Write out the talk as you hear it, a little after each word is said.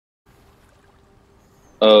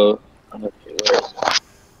Oh, okay, where is it?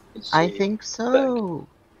 Let's I see. think so.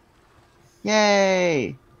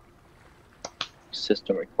 Yay!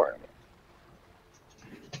 System requirement.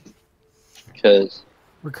 Because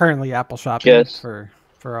We're currently Apple shopping Yes. for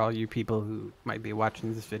all you people who might be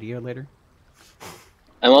watching this video later.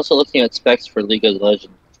 I'm also looking at specs for League of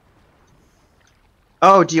Legends.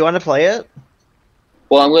 Oh, do you want to play it?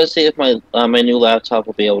 Well, I'm going to see if my my new laptop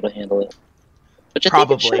will be able to handle it. Which I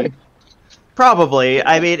think it Probably. should. Probably.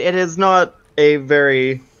 I mean, it is not a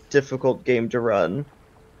very difficult game to run.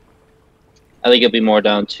 I think it'll be more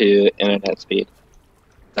down to internet speed.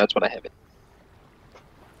 That's what I have it.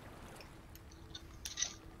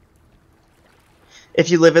 If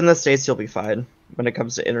you live in the States, you'll be fine when it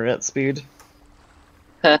comes to internet speed.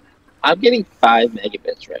 I'm getting 5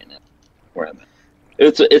 megabits right now where I'm at.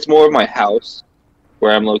 It's more of my house,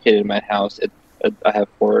 where I'm located in my house. I have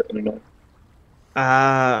 4 internet.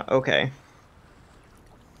 Okay.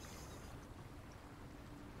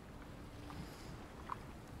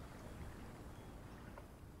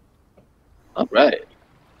 All right,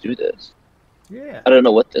 do this. Yeah. I don't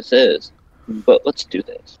know what this is, but let's do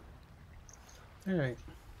this. All right.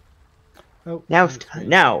 Oh,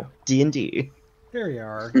 Now, D&D. There you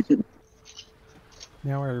are.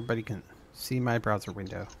 Now everybody can see my browser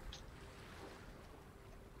window.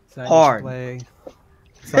 Side Hard. display.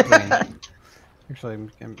 Something. Actually,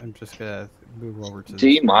 I'm just gonna move over to.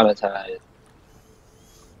 Demonetize.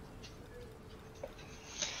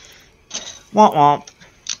 Womp womp.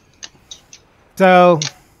 So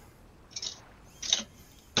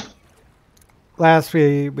last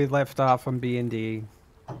we left off on B&D.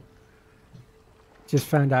 Just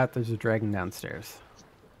found out there's a dragon downstairs.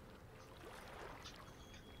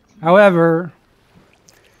 However,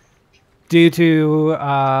 due to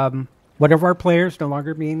one of our players no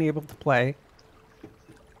longer being able to play,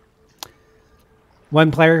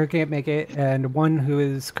 one player who can't make it, and one who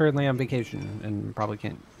is currently on vacation and probably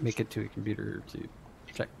can't make it to a computer to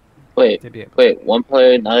check. Wait, one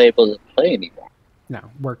player not able to play anymore. No,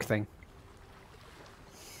 work thing.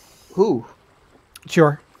 Who?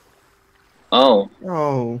 Sure.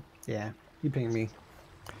 Oh. Yeah, he pinged me.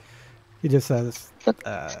 He just says,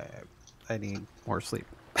 I need more sleep.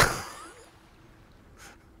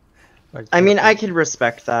 Like, I mean, I can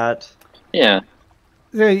respect that. Yeah.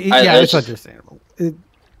 It's understandable.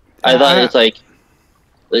 I thought it's like,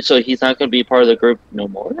 so he's not going to be part of the group no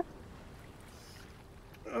more?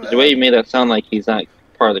 The way you made that sound like he's not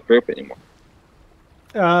part of the group anymore.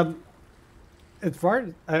 As far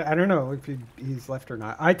as I don't know if he's left or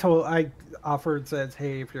not. I offered, says,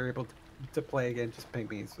 hey, if you're able to play again, just ping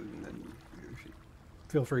me. So then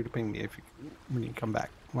feel free to ping me when you come back.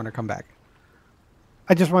 Want to come back?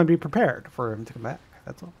 I just want to be prepared for him to come back.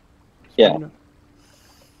 That's all. Yeah.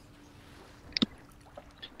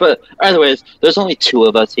 But anyways, there's only 2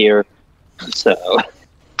 of us here, so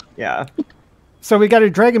yeah. So we got a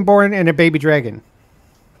dragonborn and a baby dragon,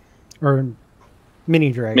 or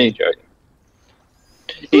mini dragon. Mini dragon.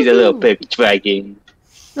 He's a little baby dragon.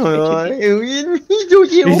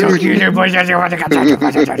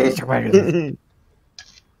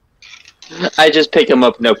 I just pick him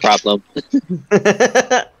up, no problem.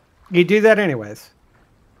 You do that anyways.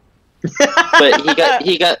 But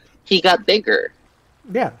he got bigger.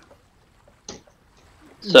 Yeah.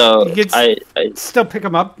 So I still pick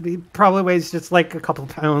him up. He probably weighs just like a couple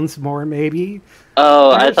pounds more, maybe.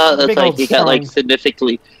 Oh, I thought that's like he got like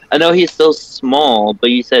significantly. I know he's still small, but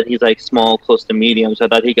you said he's like small, close to medium. So I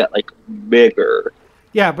thought he got like bigger.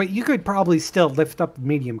 Yeah, but you could probably still lift up a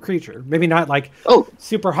medium creature. Maybe not like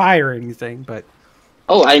super high or anything, but.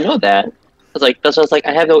 Oh, I know that. That's why I was like,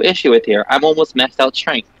 I have no issue with here. I'm almost maxed out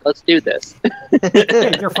strength. Let's do this.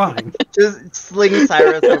 Yeah, you're fine. Just sling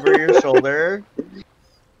Cyrus over your shoulder.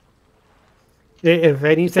 If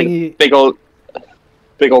anything, big old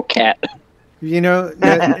cat. You know,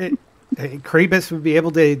 Kriv would be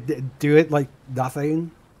able to do it like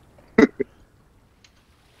nothing.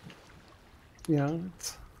 You know,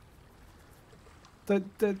 it's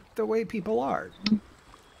the way people are.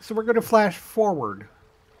 So we're going to flash forward.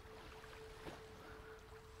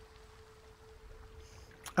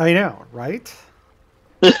 I know, right?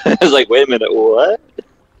 I was like, wait a minute, what?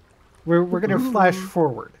 We're going to flash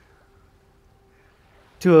forward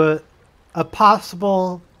to a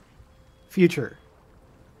possible future.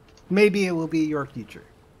 Maybe it will be your future.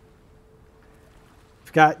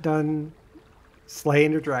 You've got done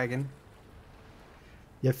slaying a dragon.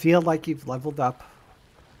 You feel like you've leveled up.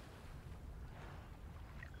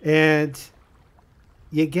 And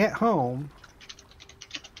you get home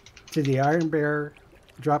to the Iron Bear,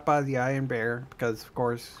 drop by the Iron Bear, because, of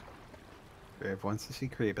course, Kriv wants to see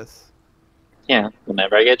Krivis. Yeah,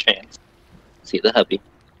 whenever I get a chance. See the hubby.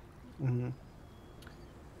 Mm-hmm.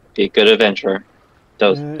 Be a good adventurer.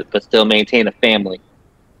 But still maintain a family.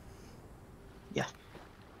 Yeah.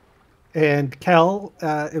 And Kel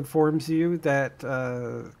informs you that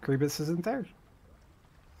Krivis isn't there.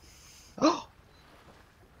 Oh,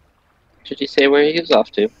 Did you say where he was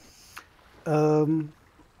off to?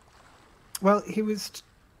 Well, he was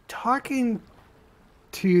talking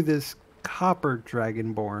to this copper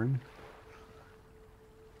dragonborn,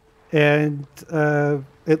 and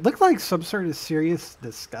it looked like some sort of serious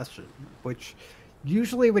discussion, which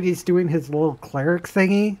usually when he's doing his little cleric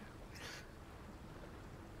thingy,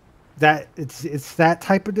 that it's that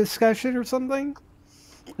type of discussion or something.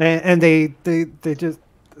 And they just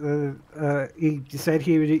he said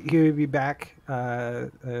he would be back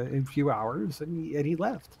in a few hours, and he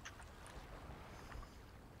left.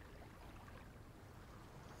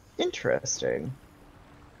 interesting.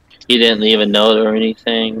 He didn't leave a note or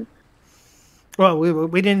anything. Well,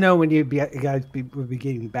 we didn't know when you guys would be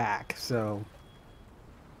getting back, so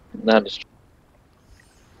That is true.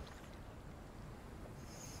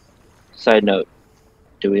 Side note,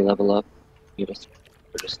 do we level up? You just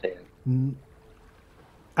stay in.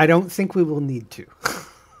 I don't think we will need to.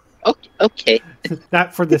 Okay.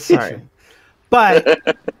 Not for this Sorry. session. But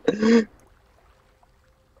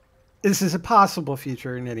this is a possible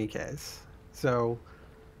future in any case. So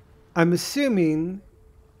I'm assuming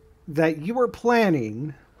that you were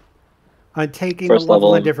planning on taking First a level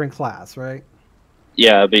in level. a different class, right?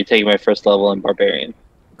 Yeah, I'll be taking my first level in Barbarian.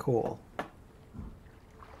 Cool.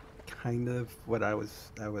 Kind of what I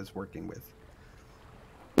was working with.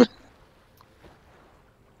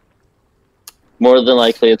 More than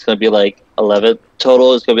likely, it's going to be like 11.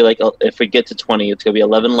 Total is going to be like, if we get to 20, it's going to be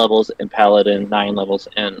 11 levels in Paladin, 9 levels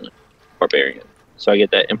in Barbarian. So I get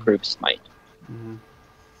that improved smite. Mm-hmm.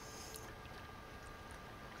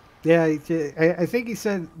 Yeah, I think he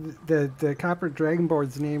said the Copper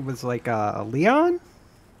Dragonborn's name was like Leon?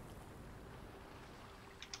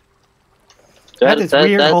 Had this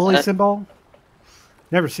weird holy symbol.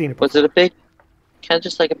 Never seen it before. Was it a big, kind of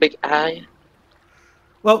just like a big eye?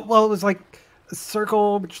 Well, it was like a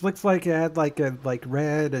circle, which looks like it had like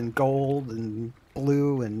red and gold and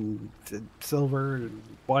blue and silver and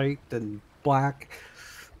white and black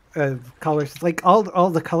colors. Like all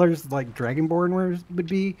the colors like Dragonborn would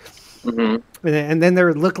be. Mm-hmm. And then there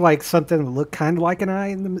would look like something that looked kind of like an eye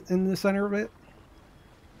in the center of it.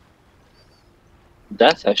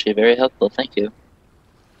 That's actually very helpful. Thank you.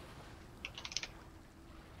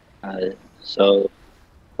 So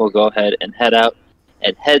we'll go ahead and head out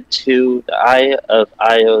and head to the Eye of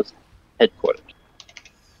Io's headquarters.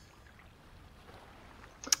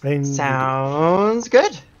 And Sounds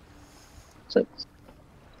good. So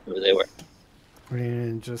who they were.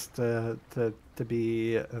 And just to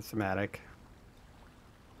be thematic,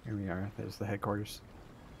 here we are. There's the headquarters.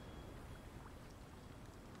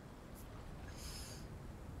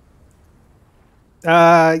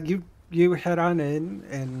 You head on in,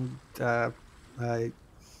 and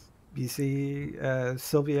you see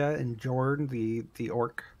Sylvia and Jorn, the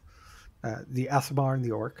orc, the Asimar and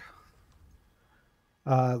the orc,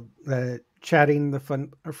 chatting in the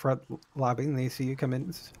front lobby, and they see you come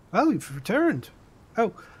in. Oh, you've returned.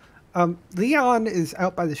 Oh, Leon is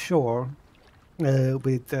out by the shore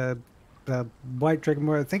with the white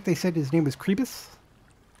dragonborn. I think they said his name was Krivis.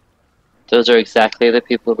 Those are exactly the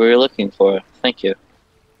people we were looking for. Thank you.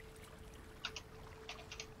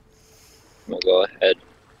 We'll go ahead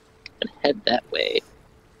and head that way.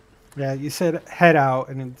 Yeah, you said head out,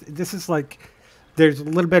 and this is like there's a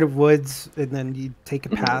little bit of woods, and then you take a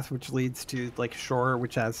path which leads to like shore,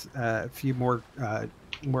 which has a few more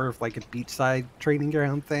of like a beachside training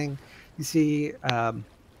ground thing. You see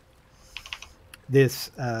this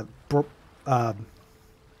bronze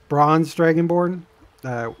dragonborn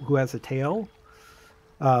who has a tail.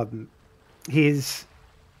 He's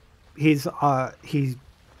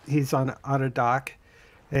on a dock,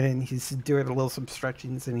 and he's doing a little some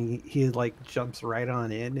stretchings, and he like jumps right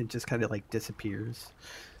on in and just kind of like disappears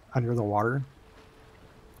under the water.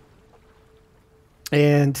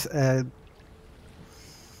 And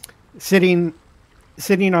sitting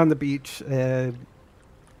on the beach,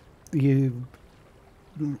 you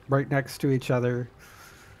right next to each other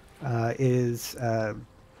is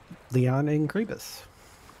Leon and Krivis.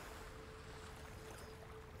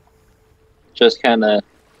 Just kind of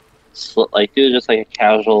like do just like a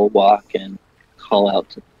casual walk and call out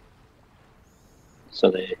to them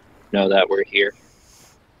so they know that we're here.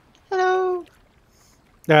 Hello.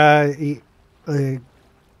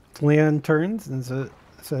 Leon turns and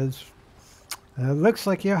says, Looks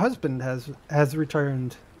like your husband has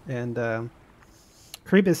returned. And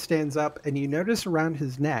Kriv stands up, and you notice around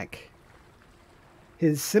his neck,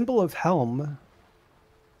 his symbol of helm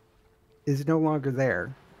is no longer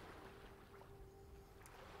there.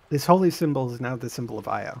 This holy symbol is now the symbol of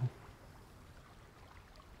Io.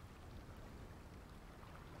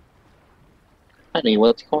 Honey,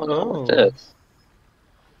 what's going on with this?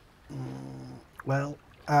 Well,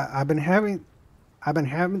 I've been having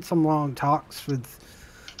some long talks with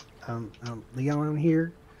Leon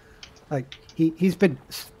here. Like he's been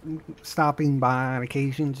stopping by on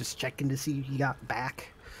occasion, just checking to see if he got back.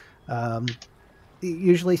 He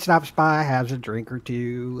usually stops by, has a drink or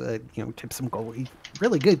two, tips some gold. He's a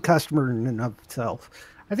really good customer in and of itself.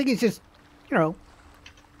 I think he's just,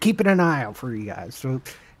 keeping an eye out for you guys. So,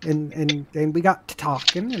 and we got to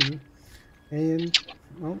talking, and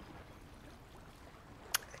well,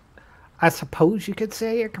 I suppose you could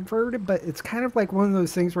say it converted, but it's kind of like one of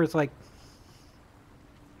those things where it's like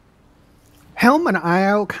Helm and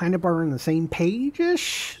Io kind of are on the same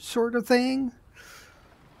page-ish sort of thing.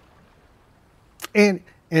 And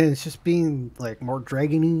it's just being like more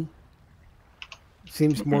dragony.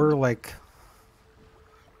 Seems more like,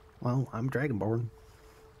 well, I'm Dragonborn.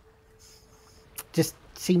 Just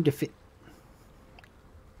seemed to fit.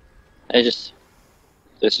 This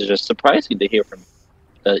is just surprising to hear from you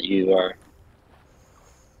that you are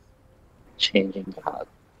changing God.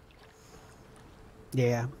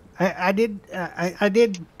 Yeah, I did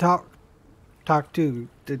talk to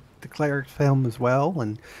the cleric's film as well,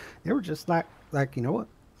 and they were just like you know what,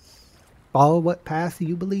 follow what path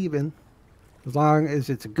you believe in, as long as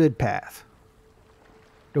it's a good path.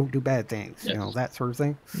 Don't do bad things, Yes. that sort of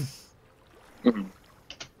thing. Mm-hmm.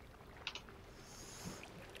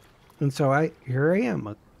 And so here I am,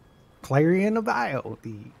 a Clarion of Io,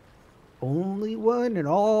 the only one in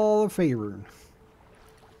all of Faerun.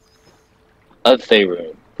 Of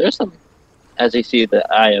Faerun. There's some, as you see, the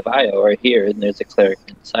Eye of Io are here, and there's a cleric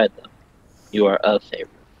inside them. You are of Faerun.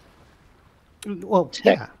 Well,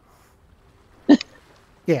 Tech. yeah.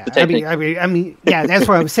 Yeah, I mean, yeah. That's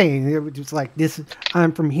what I was saying. It was just like this.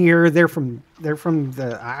 I'm from here. They're from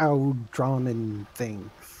the Io drawn thing.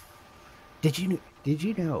 Did you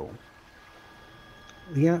know?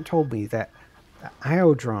 Leon told me that the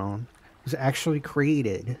Io drone was actually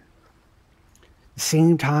created the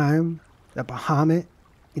same time that Bahamut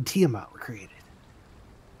and Tiamat were created.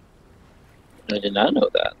 I did not know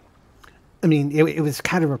that. I mean, it was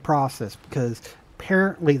kind of a process because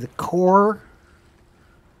apparently the core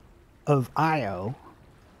of Io,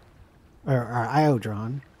 or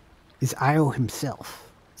Iodron, is Io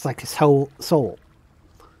himself. It's like his whole soul.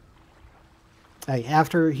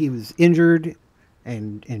 After he was injured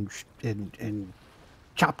and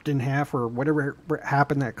chopped in half or whatever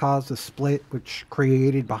happened that caused the split, which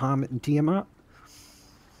created Bahamut and Tiamat,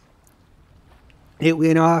 it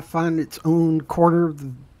went off on its own corner of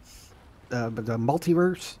the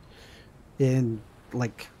multiverse and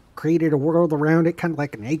like created a world around it, kind of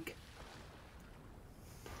like an egg.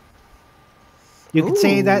 You could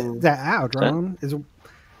say that Aldron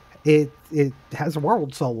it has a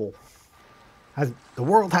world soul. The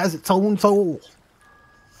world has its own soul.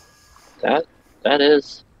 That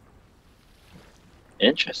is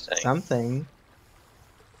interesting. Something.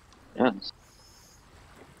 Yes.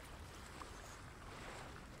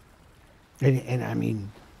 And I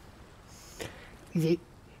mean, it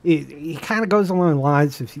kind of goes along the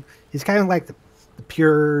lines of, it's kind of like the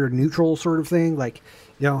pure neutral sort of thing, like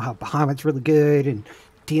how Bahamut's really good and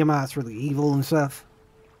Tiamat's really evil and stuff.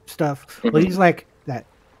 Mm-hmm. Well, he's like that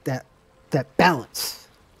balance,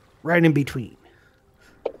 right in between.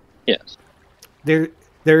 Yes. There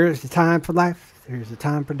is a time for life. There's a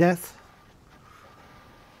time for death,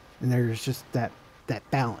 and there's just that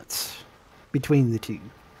balance between the two.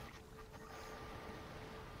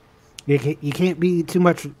 You can't be too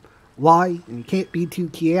much light, and you can't be too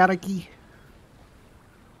chaotic-y.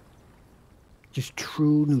 Just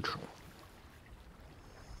true neutral.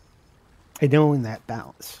 And knowing that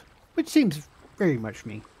balance, which seems very much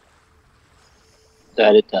me.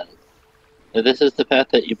 That it does. Now, this is the path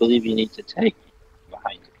that you believe you need to take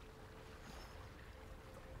behind you.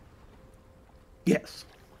 Yes.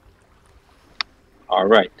 All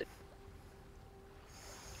right.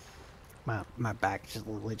 My back's just a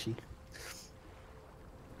little itchy.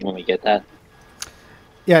 When we get that.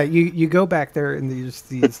 Yeah, you go back there and there's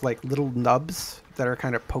these like little nubs that are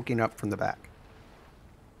kind of poking up from the back.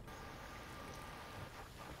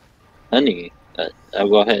 Honey, I'll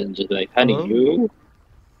go ahead and just be like, honey, Hello?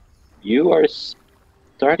 you are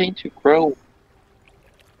starting to grow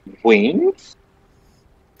wings?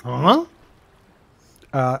 Huh?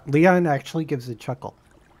 Leon actually gives a chuckle.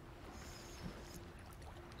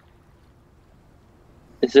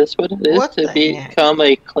 Is this what it is What to the heck? become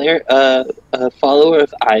a follower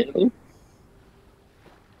of Io?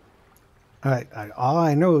 All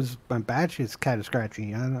I know is my badge is kind of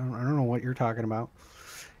scratchy. I don't know what you're talking about.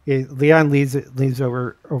 Leon leaves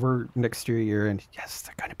over next to your ear, and yes,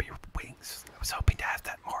 they're going to be wings. I was hoping to have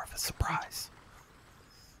that more of a surprise.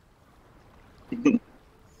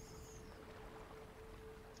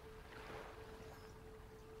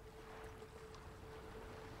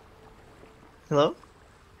 Hello?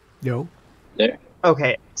 No. There.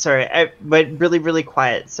 Okay, sorry. I went really, really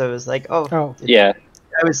quiet, so it was like, Oh. Yeah.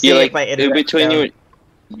 I was You seeing like if my in internet between was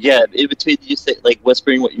down. in between you say like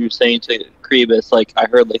whispering what you were saying to Kriv, like I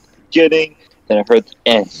heard like the beginning, then I heard the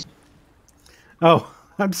end. Oh,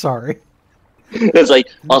 I'm sorry. It's like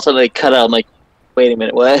also like cut out. I'm like, wait a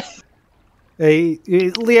minute, what?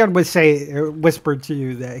 Leon whispered to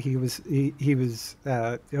you that he was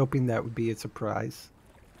hoping that would be a surprise.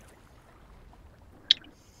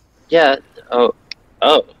 Yeah. Oh.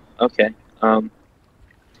 Oh. Okay.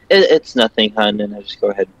 It's nothing, hon. And I just go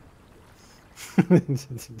ahead.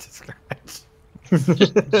 Just scratch.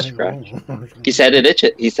 He said it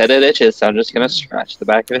itches. He said it itches. So I'm just gonna scratch the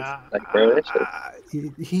back of it, like where it itches.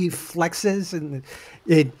 He flexes and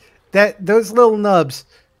those little nubs.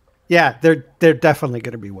 Yeah, they're definitely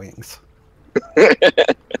going to be wings.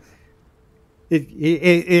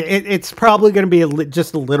 It's probably going to be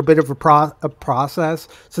just a little bit of a process.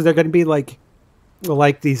 So they're going to be like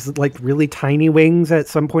these like really tiny wings at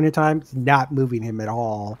some point in time, not moving him at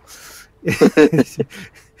all.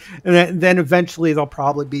 And then eventually they'll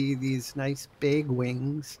probably be these nice big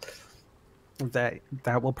wings that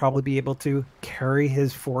will probably be able to carry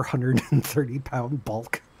his 430-pound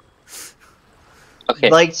bulk. Okay.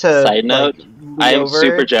 Like to Side note, I am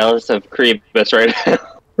super jealous of Kriebus right now.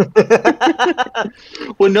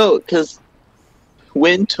 Well, no, because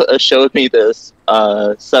Win showed me this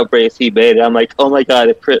sub race he made, and I'm like, oh my god,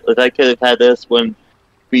 if I could have had this when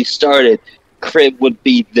we started, Crib would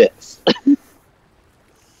be this.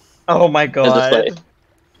 Oh my god. I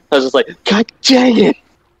was just like, god dang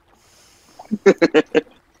it!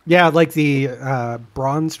 Yeah, like the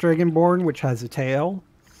bronze dragonborn, which has a tail.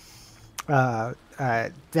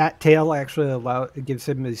 That tail actually gives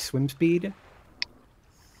him his swim speed.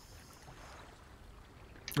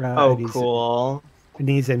 Cool. And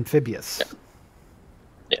he's amphibious.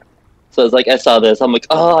 Yeah. So it's like I saw this, I'm like,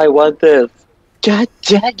 oh, I want this. God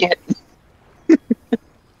dang it!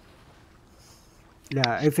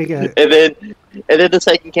 Yeah, I think. And then the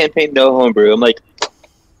second campaign, no homebrew. I'm like,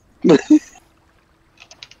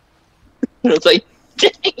 it's like,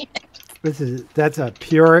 dang it. That's a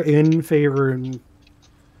pure in favor and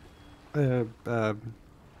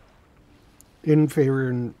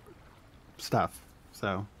stuff.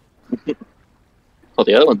 So. Well,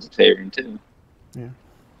 the other one's favoring too. Yeah.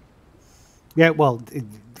 Yeah. Well,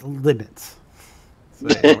 limits. So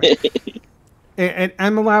anyway. And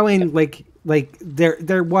I'm allowing like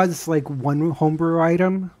there was like one homebrew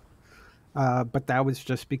item, but that was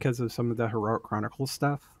just because of some of the Heroic Chronicles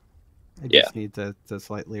stuff. I just need to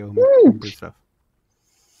slightly homebrew stuff.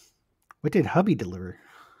 What did hubby deliver?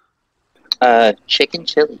 Chicken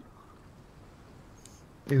chili.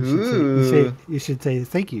 You should say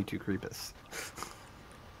thank you to Kriebus.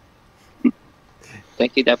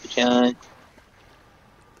 Thank you, Dapper-chan.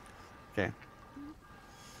 Okay.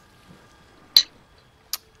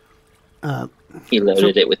 He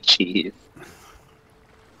loaded it with cheese.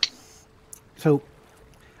 So,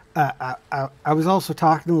 I was also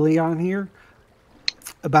talking to Leon here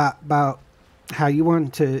about how you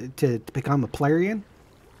want to become a Plarian.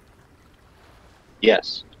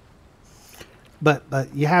 Yes. But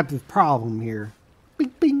you have this problem here.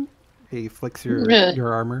 Bing, bing. He flicks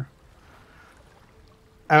your armor.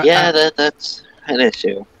 That's an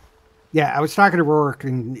issue. Yeah, I was talking to Rourke,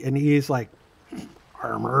 and he's like,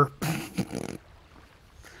 armor.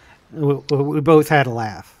 We both had a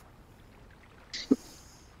laugh.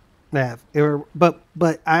 But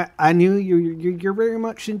I knew you're very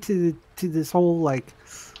much into this whole like,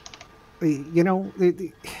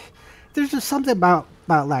 there's just something about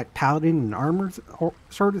like paladin and armor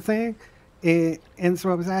sort of thing, and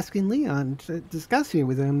so I was asking Leon, discussing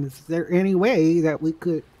with him, is there any way that we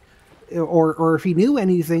could, or if he knew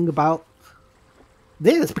anything about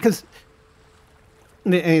this, because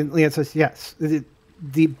and Leon says yes,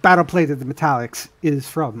 the battle plate of the metallics is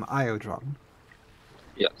from Iodron.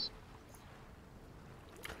 Yes.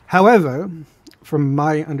 However, from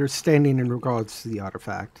my understanding in regards to the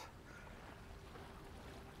artifact,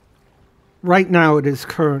 right now it is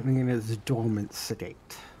currently in its dormant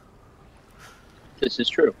state. This is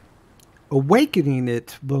true. Awakening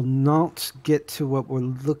it will not get to what we're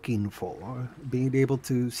looking for. Being able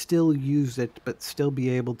to still use it, but still be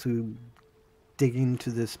able to dig into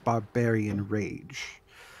this barbarian rage.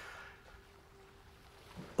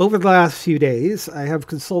 Over the last few days, I have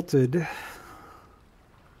consulted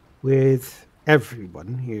with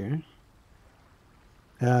everyone here.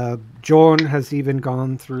 Jorn has even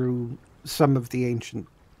gone through some of the ancient,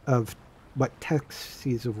 of what texts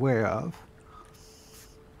he's aware of.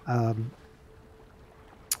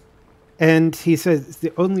 And he says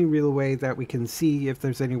the only real way that we can see if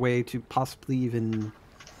there's any way to possibly even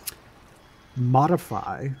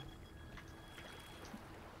modify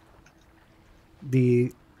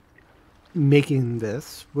the making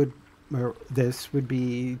this would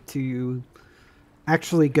be to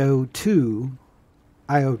actually go to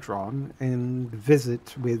Iodron and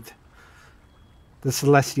visit with the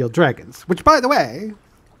Celestial Dragons, which, by the way,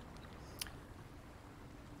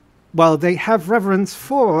 while they have reverence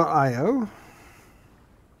for Io,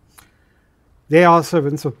 they are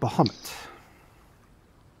servants of Bahamut.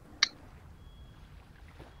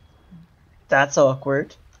 That's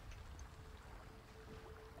awkward.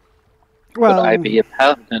 Would I be a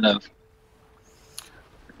paladin of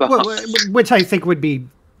Bahamut? Which I think would be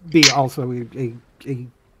also a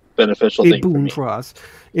beneficial a thing boon for me. for us.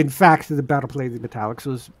 In fact, the Battle Blade of the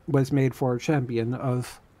Metallics was made for a champion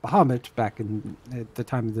of Bahamut back at the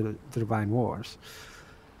time of the Divine Wars.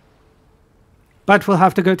 But we'll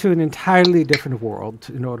have to go to an entirely different world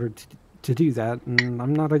in order to do that, and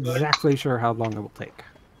I'm not exactly sure how long it will take.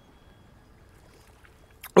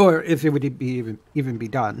 Or if it would be even be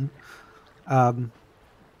done.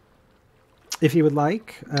 If you would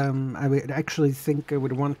like, I would actually think I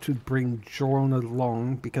would want to bring Jorn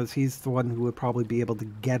along, because he's the one who would probably be able to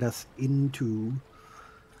get us into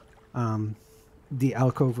the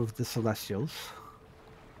alcove of the Celestials.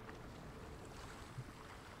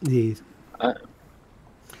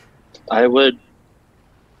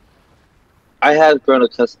 I have grown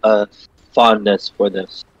a fondness for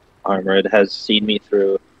this armor. It has seen me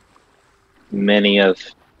through many of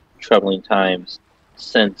troubling times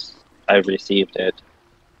since I've received it.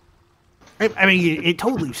 I mean, it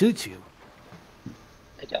totally suits you.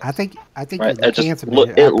 I think Right, you're just handsome. look-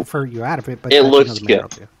 I it- prefer you out of it, but it that's looks another matter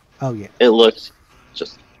good. too. Oh yeah. It looks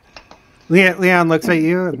just Leon looks at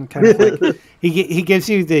you and kind of like he gives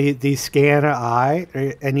you the scan eye,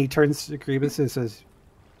 and he turns to Kriv and says,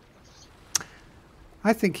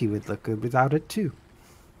 "I think he would look good without it too."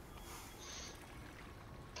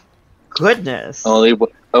 Goodness.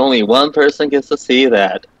 only one person gets to see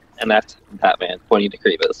that, and that's Batman pointing to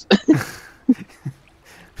Krivis.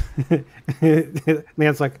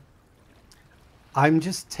 Man's like, "I'm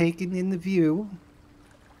just taking in the view."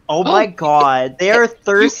 Oh my god, they are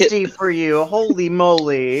thirsty for you. Holy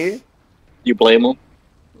moly. You blame him?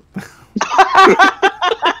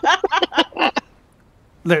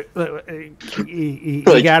 Look, you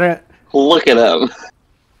gotta Look at him.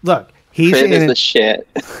 look. He's Kriv is in the shit.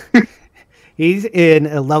 he's in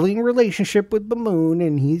a loving relationship with the moon,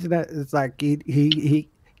 and he's not. It's like he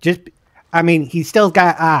just. I mean, he's still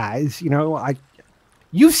got eyes. You know,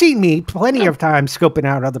 you've seen me plenty of times scoping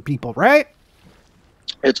out other people, right?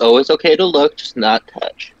 It's always okay to look, just not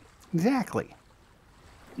touch. Exactly.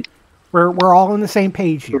 We're all on the same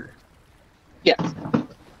page here. Yes.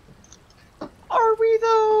 Are we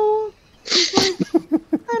though?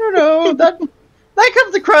 I don't know. That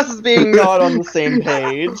comes across as being not on the same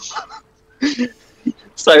page.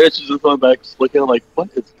 Cyrus is just going back, just looking like, what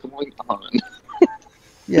is going on?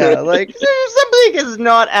 Yeah, like something is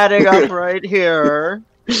not adding up right here.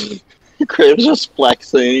 Kriv's just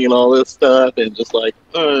flexing and all this stuff, and just like,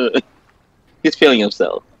 he's feeling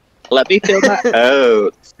himself. Let me feel my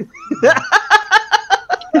oats.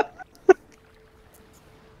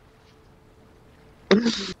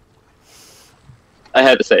 I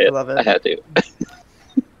had to say it. I love it. I had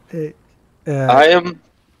to. Uh,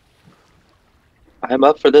 I'm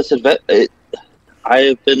up for this event. I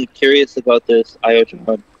have been curious about this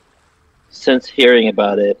Iodron since hearing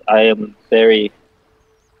about it. I am very.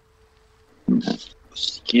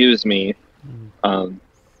 Excuse me. I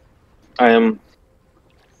am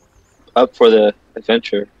up for the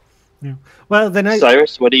adventure. yeah. Well, then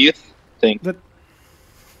Cyrus, what do you think?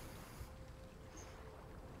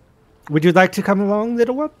 Would you like to come along,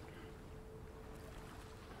 little one?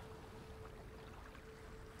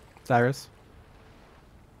 Cyrus?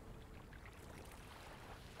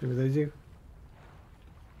 Were those you?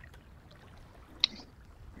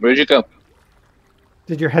 Where'd you go?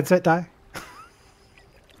 Did your headset die?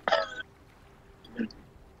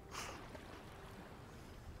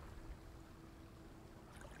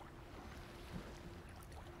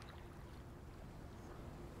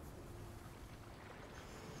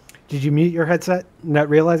 Did you mute your headset? Not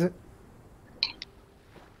realize it?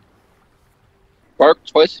 Bark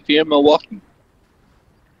twice if you're in Milwaukee.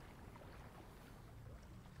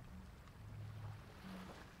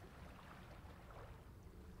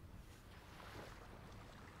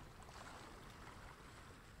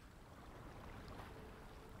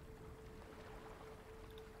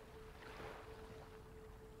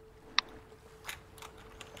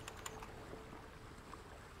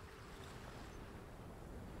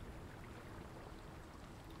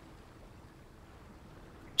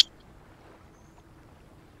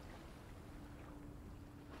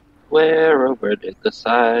 Where did the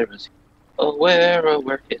Cyrus go? Oh,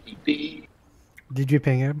 where can he be? Did you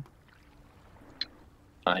ping him?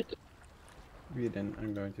 I did. You didn't.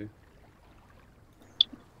 I'm going to.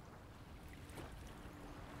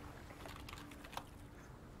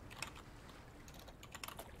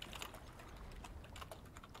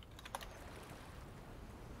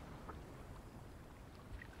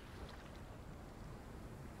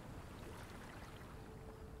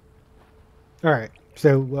 All right.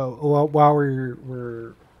 So while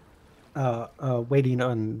we're waiting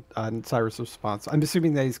on Cyrus' response, I'm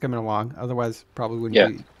assuming that he's coming along. Otherwise, probably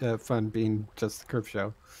wouldn't be fun being just the Kriv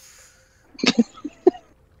show.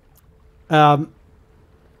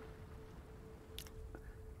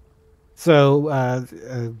 So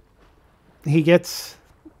he gets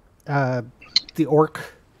the orc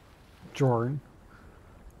Jorn,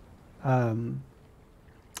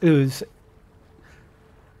 who's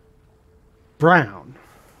brown.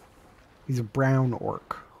 He's a brown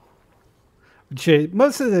orc. Which,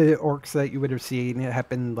 most of the orcs that you would have seen have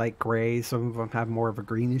been like gray. Some of them have more of a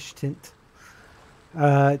greenish tint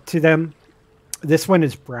to them. This one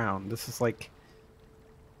is brown. This is like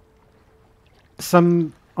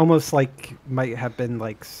some almost like might have been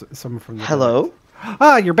like some from the Hello?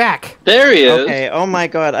 Ah, you're back. There he is. Okay, oh my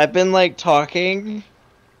god, I've been like talking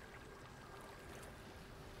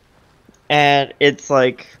and it's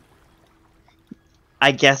like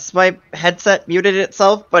I guess my headset muted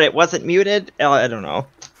itself, but it wasn't muted. I don't know.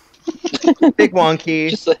 Big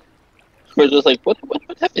wonky. We're just like, what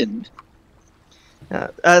happened?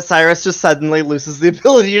 Cyrus just suddenly loses the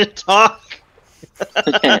ability to talk.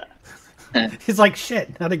 He's like,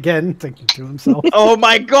 shit, not again, thinking to himself. Oh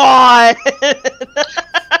my god!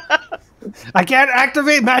 I can't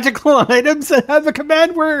activate magical items that have a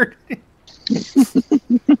command word.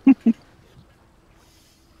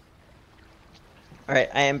 Alright,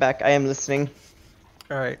 I am back. I am listening.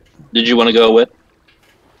 Alright. Did you want to go with?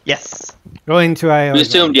 Yes. Going to IO. We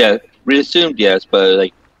assumed yes, but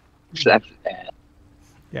like, after that.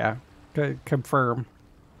 Yeah, confirm.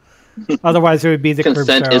 Otherwise, it would be the Kriv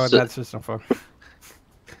show, and that's just no fun.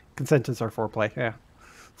 Consent is our foreplay, yeah.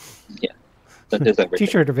 Yeah, that is everything.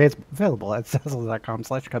 T-shirt available at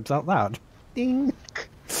Zazzle.com/comes-out-loud. Ding.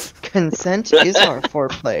 Consent is our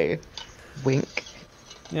foreplay. Wink.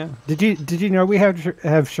 Yeah. Did you know we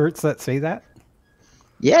have shirts that say that?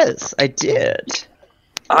 Yes, I did.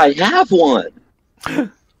 I have one.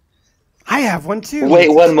 I have one too. Wait,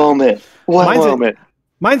 one moment. One moment.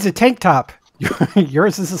 Mine's a tank top.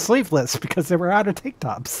 Yours is a sleeveless because they were out of tank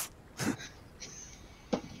tops.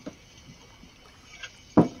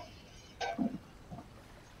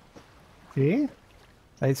 See?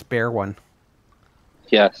 Nice bear one.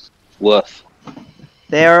 Yes. Woof.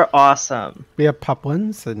 They're awesome. We have pup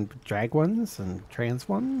ones and drag ones and trans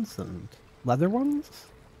ones and leather ones.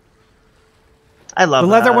 I love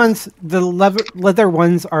the leather that. ones. The leather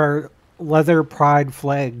ones are leather pride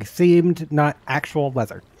flag themed, not actual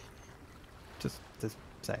leather. Just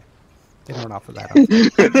say. They don't offer that.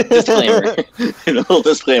 Disclaimer. A little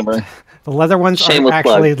disclaimer. The leather ones Shameless are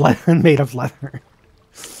actually made of leather.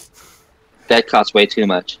 That costs way too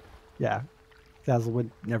much. Yeah, Zazzle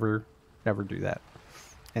would never do that.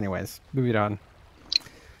 Anyways, moving on.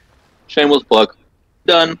 Shameless plug.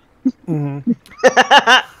 Done. Mm-hmm.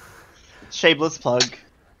 Shameless plug.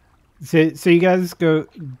 So you guys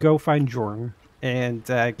go find Jorn and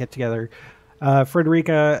get together.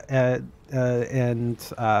 Frederica and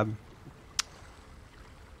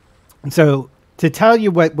so to tell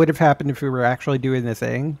you what would have happened if we were actually doing this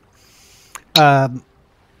thing,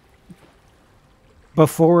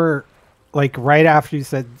 before, like right after you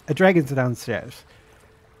said a dragon's downstairs,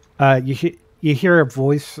 you hear a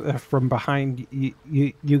voice from behind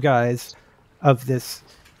you guys of this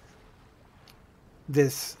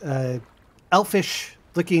elfish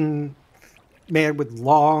looking man with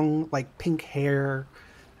long like pink hair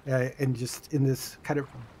and just in this kind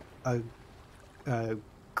of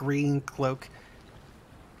green cloak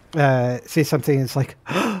say something. It's like,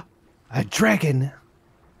 a dragon.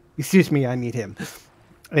 Excuse me, I need him.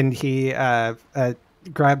 And he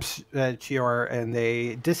grabs Chior, and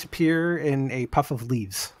they disappear in a puff of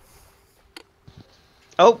leaves.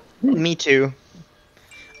 Oh, me too.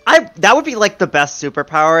 That would be like the best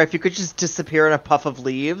superpower if you could just disappear in a puff of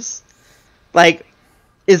leaves. Like,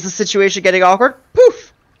 is the situation getting awkward?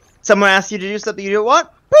 Poof! Someone asks you to do something you don't want?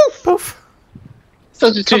 Poof! Poof!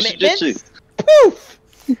 Commitments? Poof!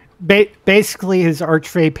 Basically, his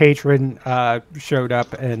archfey patron showed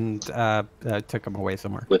up and took him away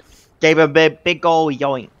somewhere. Gave him a big ol'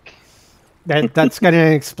 yoink. That's going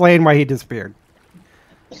to explain why he disappeared.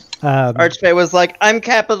 Archfey was like, I'm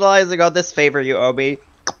capitalizing on this favor you owe me.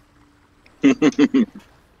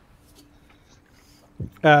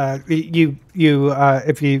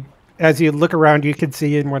 If you as you look around, you can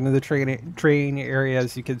see in one of the train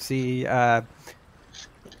areas, you can see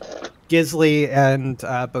Gisley and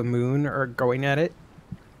Bamoon are going at it.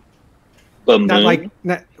 Bamoon?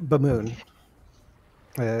 Not Bamoon.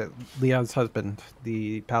 Leon's husband,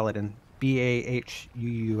 the paladin.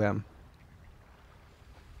 Bahuum.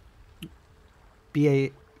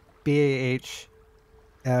 Bahuum.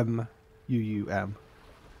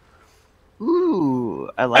 Ooh,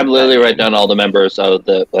 I like I'm literally writing down all the members of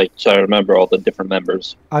the, so I remember all the different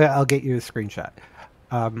members. I'll get you a screenshot.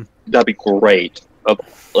 That'd be great.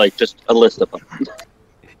 Just a list of them.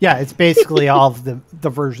 Yeah, it's basically all of the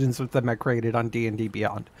versions of them I created on D&D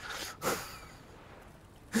Beyond.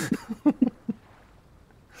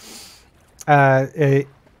 I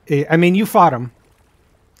mean, you fought them.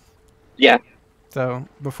 Yeah. So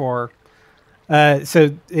before,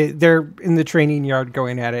 they're in the training yard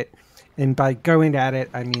going at it, and by going at it,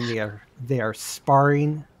 I mean they are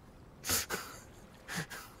sparring.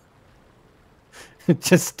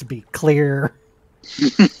 Just to be clear.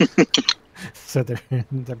 So they're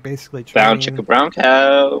basically training. Brown chicken, brown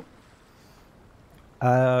cow.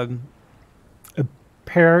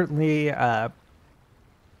 Apparently,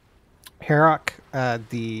 Harrock,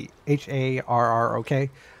 the Harrok,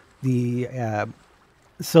 the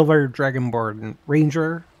Silver Dragonborn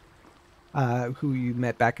Ranger, who you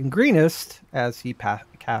met back in Greenest, as he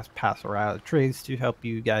cast Pass Around Trace to help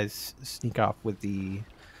you guys sneak off with the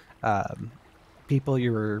people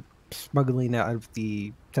you were smuggling out of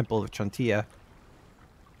the Temple of Chantia.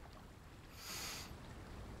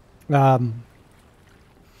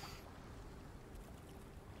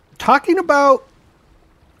 Talking about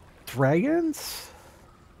dragons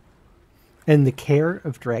and the care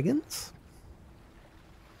of dragons.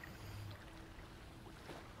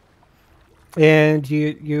 And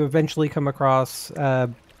you eventually come across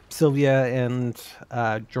Sylvia and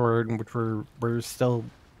Jordan, which were still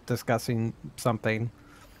discussing something.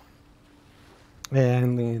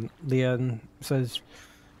 And Leon says,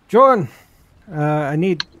 Jordan,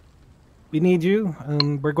 we need you.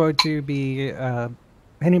 We're going to be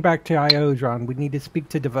heading back to Iodron. We need to speak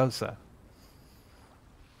to Devosa.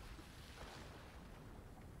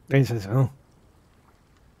 And he says,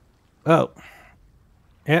 oh,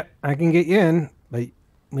 yeah, I can get you in, but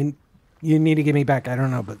you need to get me back. I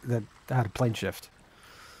don't know, but I had a plane shift.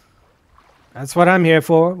 That's what I'm here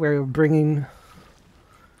for. We're bringing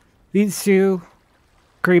these two,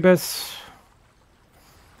 Kriv,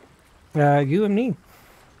 you and me.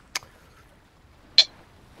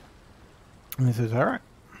 And he says, all right.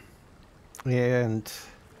 And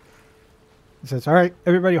he says, all right,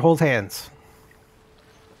 everybody hold hands.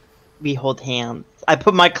 We hold hands. I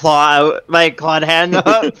put my clawed hand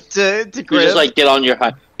up to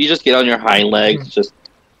Kriv. You just get on your hind legs,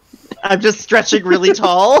 I'm just stretching really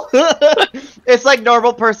tall. It's like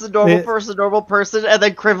normal person, and then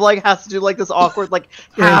Kriv has to do this awkward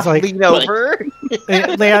half lean over.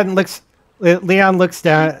 Leon looks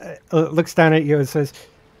down at you and says,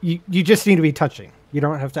 "You just need to be touching. You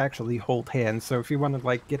don't have to actually hold hands. So if you want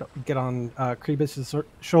to get on Kriv's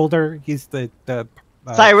shoulder, he's the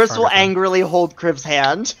Cyrus will angrily hold Kriv's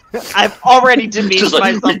hand. I've already demeaned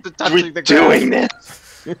myself to touching the ground. Doing this.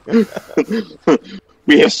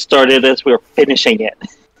 We have started this. We're finishing it.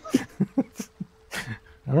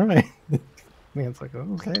 All right. Man's like, oh,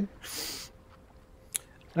 okay.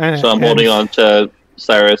 So I'm holding on to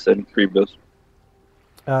Cyrus and Kriv.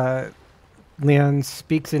 Leon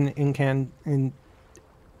speaks in incantation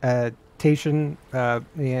and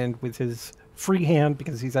with his free hand,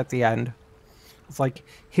 because he's at the end. It's like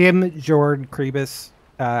him, Jord, Kriv,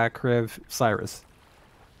 Cyrus.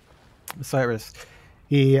 Cyrus.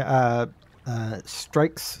 He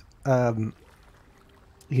strikes.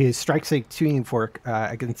 He strikes a tuning fork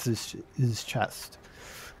against his chest,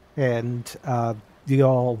 and they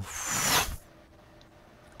all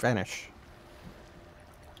vanish.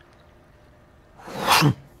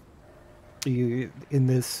 you in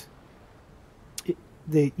this.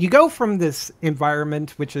 You go from this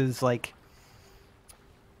environment, which is like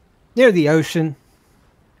near the ocean,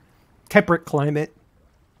 temperate climate,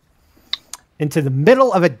 into the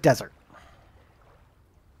middle of a desert.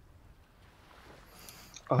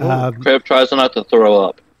 Kriv tries not to throw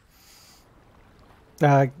up.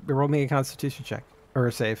 Roll me a Constitution check or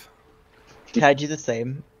a save. Can I do the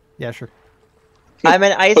same? Yeah, sure. I'm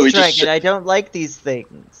an ice dragon. I don't like these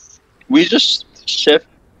things. We just shift,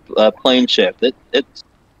 plane shift. It's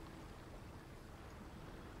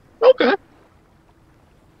okay.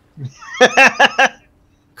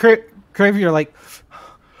 Kriv, you're like.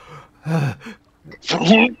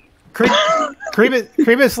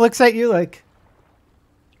 Kribus looks at you like,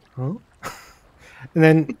 huh? And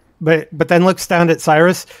then, but then looks down at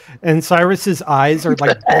Cyrus, and Cyrus's eyes are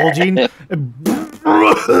like bulging.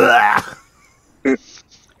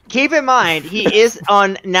 Keep in mind, he is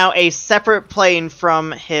on now a separate plane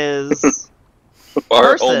from his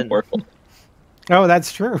Our person. own world. Oh,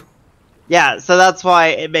 that's true. Yeah, so that's why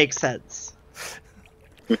it makes sense.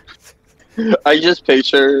 I just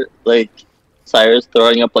picture like Cyrus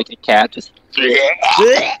throwing up like a cat, just. Cyrus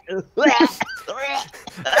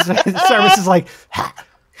is like.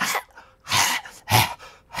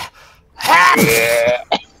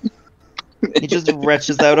 He just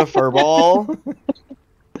retches out a furball.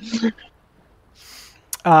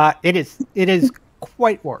 It is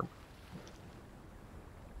quite warm.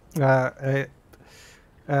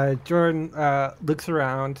 Jordan looks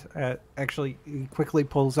around. Actually, he quickly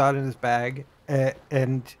pulls out in his bag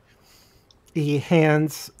and he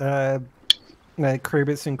hands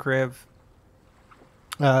Kribus and Kriv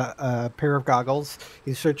a pair of goggles.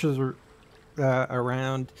 He searches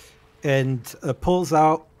around and pulls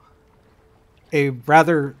out a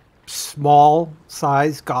rather small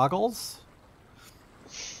size goggles,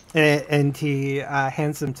 and he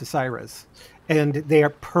hands them to Cyrus. And they are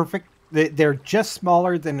perfect. They're just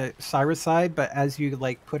smaller than the Cyrus side, but as you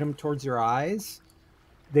like put them towards your eyes,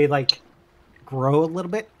 they like grow a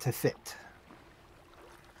little bit to fit.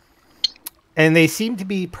 And they seem to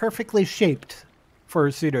be perfectly shaped for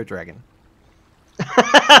a pseudo dragon.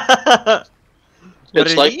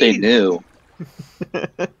 It's like they knew.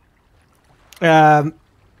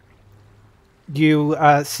 You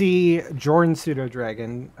see Jordan's pseudo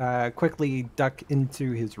dragon quickly duck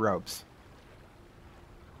into his robes.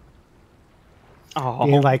 Oh,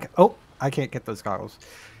 And you're like, oh, I can't get those goggles.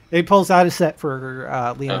 He pulls out a set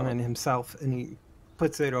for Leon and himself, and he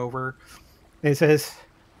puts it over. And he says,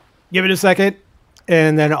 give it a second.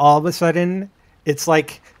 And then all of a sudden, it's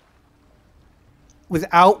like,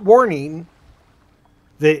 without warning,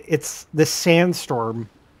 the sandstorm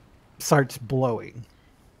starts blowing.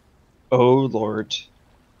 oh Lord.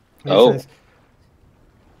 Oh. Says,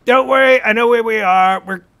 don't worry, I know where we are.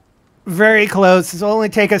 We're very close. It'll only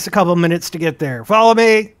take us a couple minutes to get there. Follow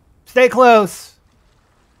me. Stay close.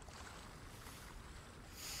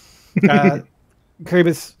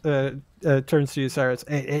 Kribus turns to you, Cyrus.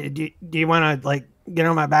 Hey, do you want to like get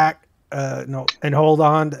on my back? No, and hold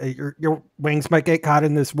on. Your wings might get caught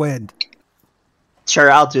in this wind.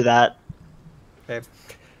 Sure, I'll do that. Okay.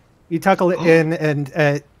 You tuckle it in,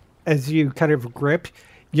 and as you kind of grip,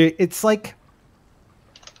 it's like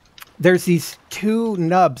there's these two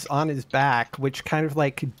nubs on his back, which kind of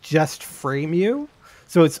like just frame you.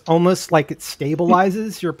 So it's almost like it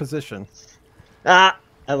stabilizes your position. Ah,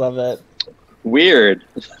 I love it. Weird,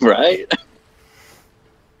 right?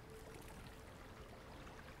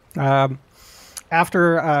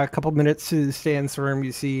 After a couple minutes to the sandstorm,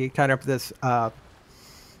 you see kind of this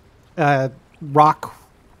rock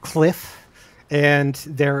cliff, and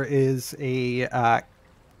there is a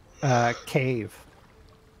cave.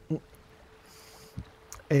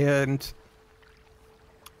 And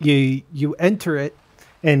you enter it,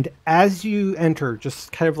 and as you enter,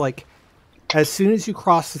 just kind of like as soon as you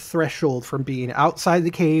cross the threshold from being outside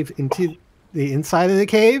the cave into the inside of the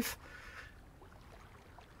cave,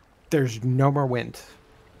 there's no more wind.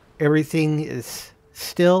 Everything is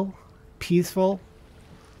still, peaceful,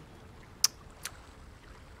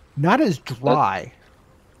 not as dry.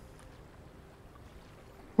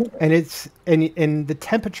 And it's and the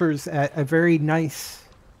temperature's at a very nice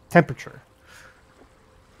temperature.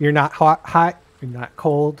 You're not hot, you're not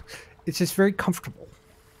cold. It's just very comfortable.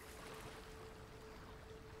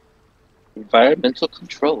 Environmental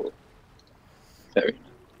control. Very.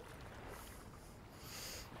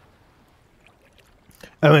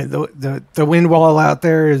 I mean, the wind wall out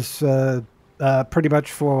there is pretty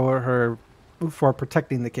much for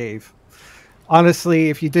protecting the cave. Honestly,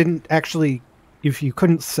 if you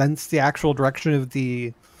couldn't sense the actual direction of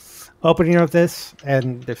the opening of this,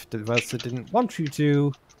 and if Devosa didn't want you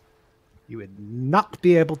to, you would not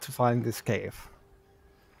be able to find this cave.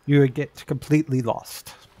 You would get completely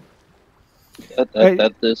lost.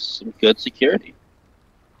 That is some good security.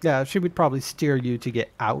 Yeah, she would probably steer you to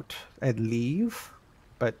get out and leave,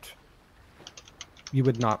 but you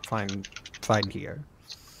would not find here.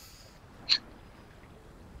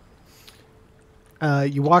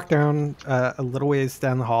 You walk down a little ways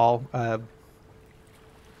down the hall.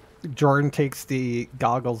 Jordan takes the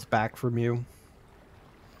goggles back from you.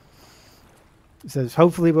 He says,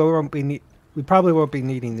 "Hopefully, we probably won't be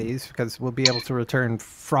needing these because we'll be able to return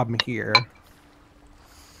from here."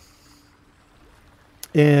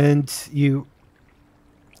 And you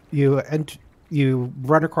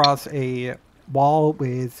run across a wall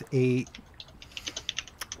with a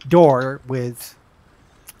door with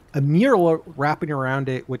a mural wrapping around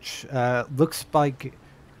it, which looks like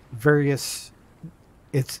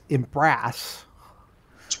it's in brass,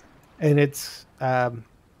 and it's got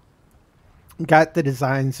the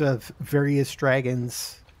designs of various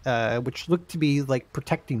dragons, which look to be like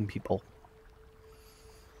protecting people.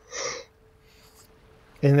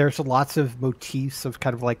 And there's lots of motifs of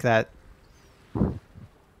kind of like that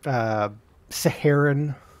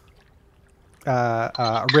Saharan,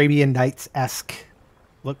 Arabian Nights-esque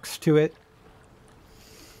looks to it.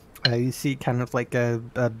 You see kind of like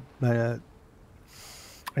an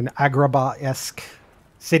Agrabah-esque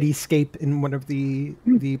cityscape in one of the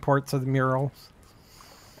parts of the murals.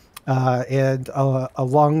 And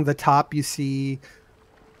along the top you see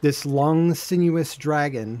this long, sinuous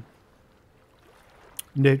dragon,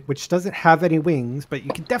 which doesn't have any wings, but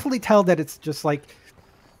you can definitely tell that it's just like,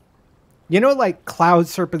 like cloud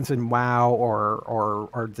serpents in WoW,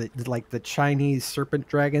 or the Chinese serpent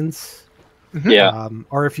dragons. Yeah.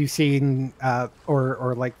 Or if you've seen,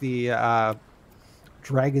 or like the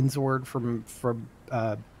Dragon Zord from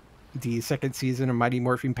the second season of Mighty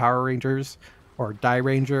Morphin Power Rangers, or Die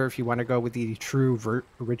Ranger if you want to go with the true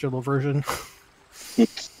original version.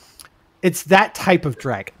 It's that type of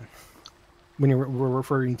dragon when we're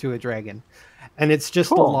referring to a dragon, and it's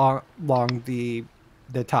just along the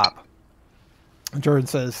top. Jordan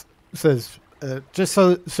says just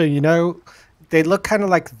so you know, they look kind of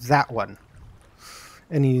like that one,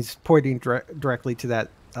 and he's pointing directly to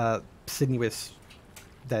that sinuous,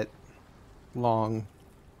 that long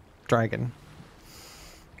dragon.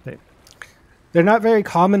 They're not very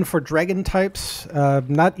common for dragon types.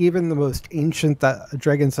 Not even the most ancient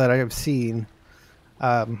dragons that I have seen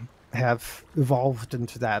have evolved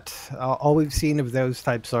into that. All we've seen of those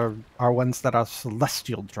types are ones that are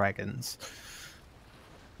celestial dragons.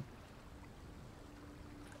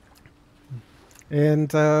 And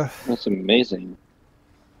that's amazing.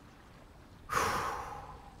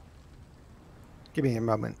 Give me a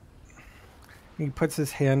moment. He puts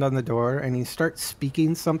his hand on the door and he starts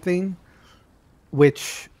speaking something,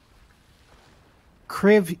 which,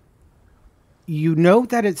 Kriv, you know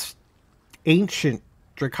that it's ancient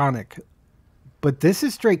Draconic, but this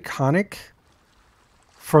is Draconic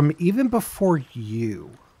from even before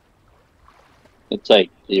you. It's like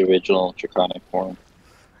the original Draconic form.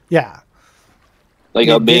 Yeah. Like,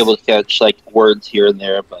 I'll be able to catch, like, words here and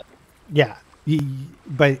there, but... Yeah.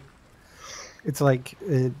 But it's like...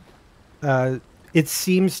 it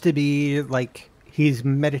seems to be like he's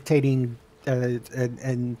meditating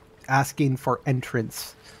and asking for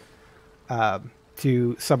entrance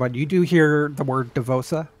to someone. You do hear the word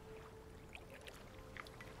Devosa?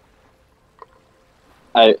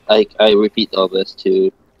 I repeat all this to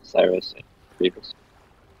Cyrus and Kriv.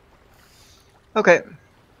 Okay.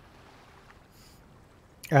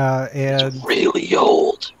 And it's really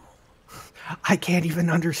old. I can't even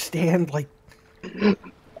understand, like,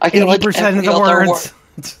 I get 80% of the words.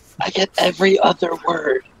 I get every other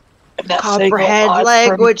word. I'm not comprehend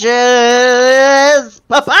languages.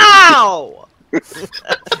 Pow!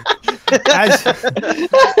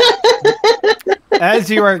 As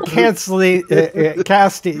you are casting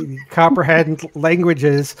comprehend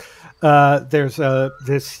languages, there's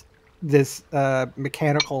this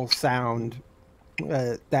mechanical sound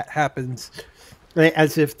that happens,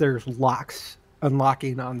 as if there's locks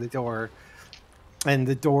unlocking on the door, and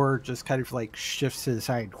the door just kind of like shifts to the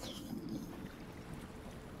side.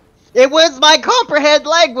 It was my comprehend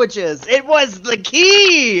languages. It was the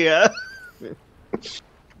key.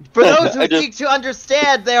 For those who seek to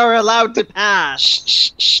understand, they are allowed to pass.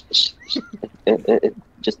 Just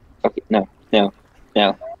okay. No.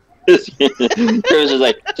 Cyrus is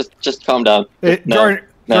like, just calm down. Jordan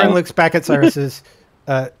looks back at Cyrus.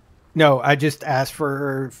 No, I just asked for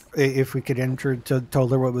her if we could enter.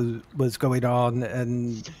 Told her what was going on,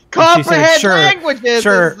 and she said, Comprehend "Sure, languages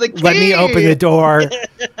sure. is the key. Let me open the door."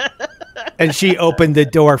 And she opened the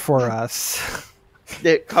door for us.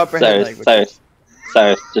 Comprehend languages.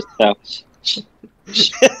 Cyrus, just no.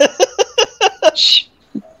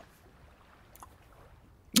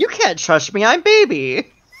 You can't trust me. I'm baby.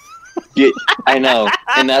 I know,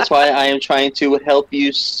 and that's why I am trying to help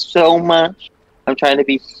you so much. I'm trying to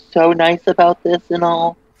be so nice about this and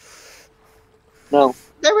all. No.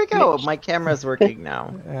 There we go. My camera's working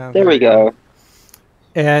now. There we go.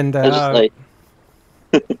 And I just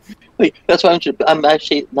like, that's why I'm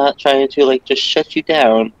actually not trying to like just shut you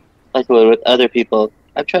down like I would with other people.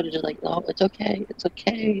 I'm trying to just like, oh, it's okay, it's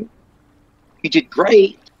okay. You did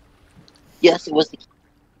great. Yes, it was the.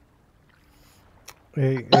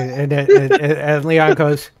 And Leon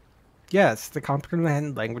goes, "Yes, the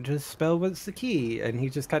comprehend languages spell was the key," and he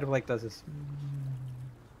just kind of like does this.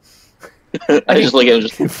 I just look at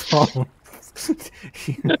him.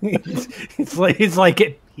 He's like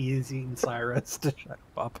appeasing Cyrus to shut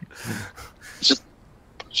up. Just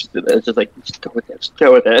like, just go with that. Just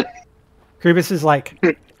go with that. Kriv is like,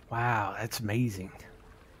 "Wow, that's amazing.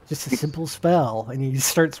 Just a simple spell," and he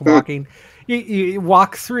starts walking. You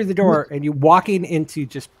walk through the door, and you're walking into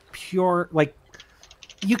just pure, like,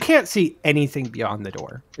 you can't see anything beyond the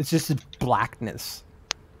door. It's just blackness.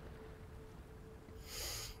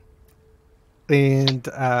 And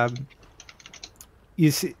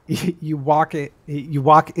you walk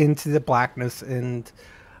into the blackness, and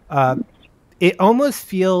it almost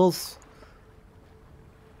feels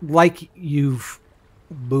like you've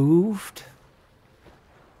moved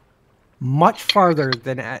much farther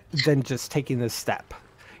than just taking this step.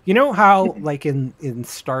 You know how, like in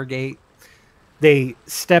Stargate, they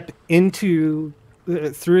step into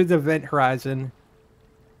through the event horizon,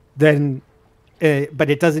 then,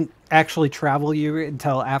 but it doesn't actually travel you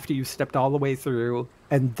until after you've stepped all the way through,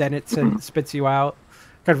 and then it spits you out,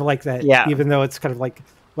 kind of like that. Yeah. Even though it's kind of like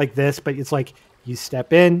this, but it's like you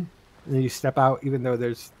step in and then you step out, even though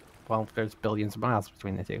there's billions of miles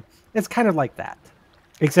between the two. It's kind of like that.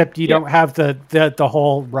 Except you don't have the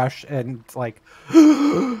whole rush and like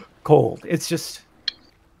cold. It's just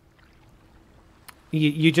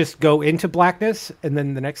you just go into blackness, and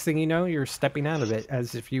then the next thing you know, you're stepping out of it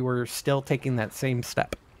as if you were still taking that same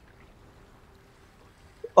step.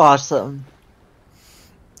 Awesome.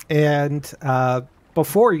 And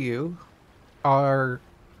before you are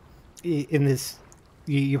in this,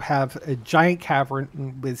 you have a giant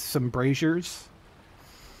cavern with some braziers.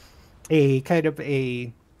 A kind of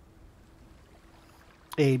a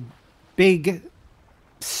big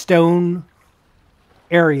stone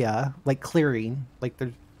area, like clearing, like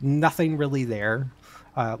there's nothing really there.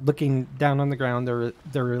 Looking down on the ground, there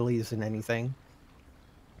really isn't anything.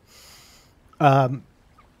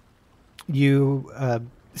 You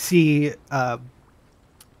see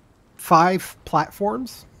 5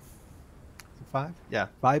 platforms. 5? Yeah,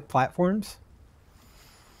 5 platforms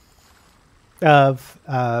of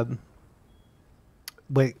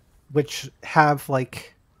which have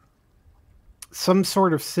like some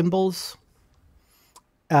sort of symbols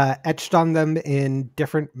etched on them in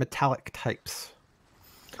different metallic types.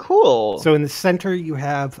 Cool. So in the center you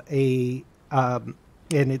have a and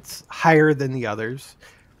it's higher than the others,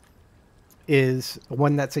 is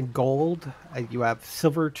one that's in gold. You have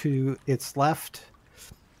silver to its left,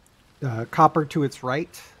 copper to its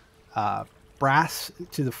right, brass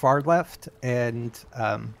to the far left, and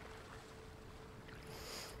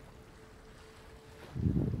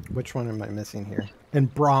which one am I missing here?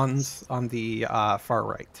 And bronze on the far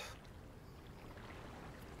right.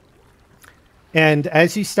 And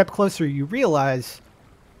as you step closer, you realize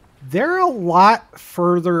they're a lot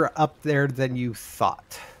further up there than you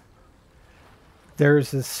thought.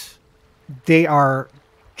 There's this... They are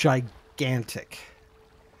gigantic.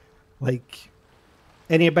 Like,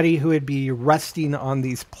 anybody who would be resting on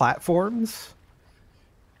these platforms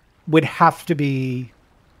would have to be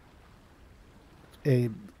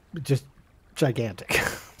just gigantic.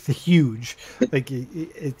 Huge. Like,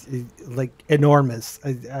 it's like enormous.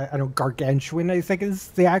 I don't... Gargantuan, I think, is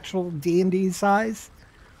the actual D&D size.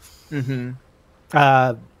 Mm-hmm.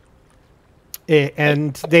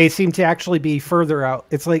 And they seem to actually be further out.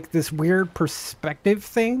 It's like this weird perspective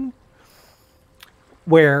thing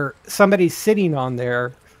where somebody sitting on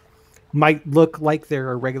there might look like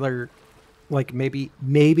they're a regular, like maybe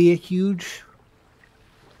a huge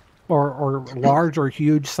or large or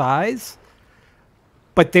huge size,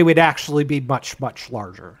 but they would actually be much, much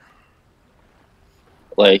larger.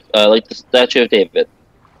 Like the Statue of David.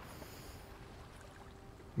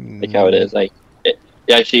 like how it is. Like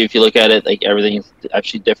actually, if you look at it, like everything is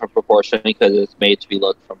actually different proportion because it's made to be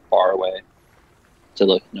looked from far away to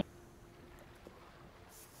look.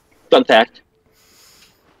 Fun fact.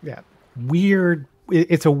 Yeah, weird.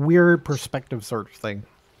 It's a weird perspective search thing.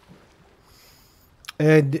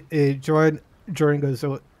 And Jordan goes,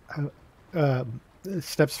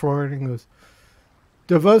 steps forward and goes,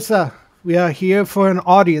 Devosa, we are here for an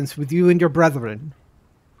audience with you and your brethren.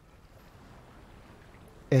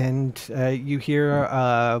 And you hear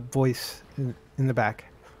a voice in the back,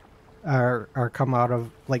 or come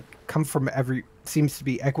from seems to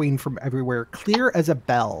be echoing from everywhere, clear as a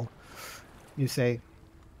bell. You say,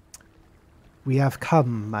 "We have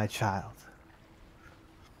come, my child."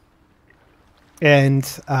 And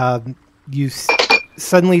you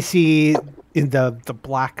suddenly see in the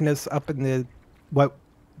blackness up in the what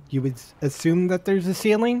you would assume that there's a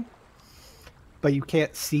ceiling, but you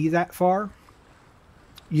can't see that far.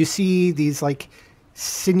 You see these like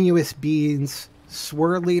sinuous beings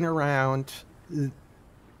swirling around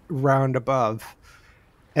above,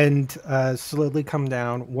 and slowly come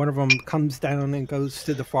down. One of them comes down and goes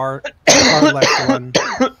to the far left one.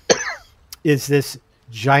 Is this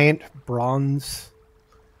giant bronze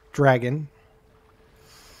dragon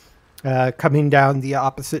coming down the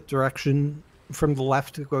opposite direction from the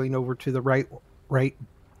left, going over to the right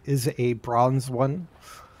is a bronze one.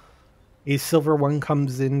 A silver one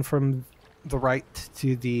comes in from the right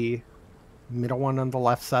to the middle one on the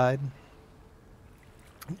left side.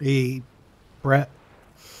 A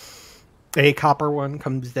copper one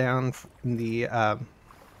comes down from the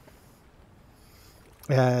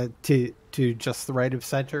to just the right of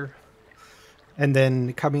center, and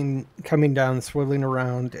then coming down, swirling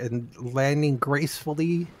around and landing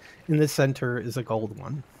gracefully in the center is a gold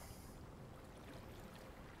one.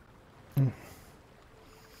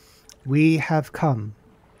 We have come.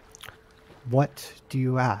 What do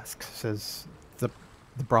you ask? Says the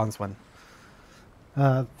bronze one.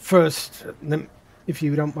 First, if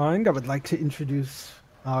you don't mind, I would like to introduce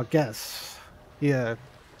our guests here.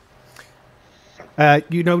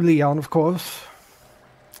 You know Leon, of course.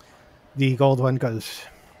 The gold one goes,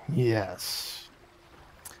 yes,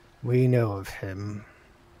 we know of him.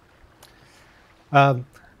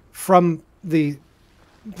 From the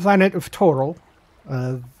planet of Toral,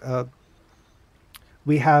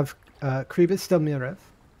 we have Kriv Stelmirev,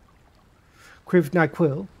 Kriv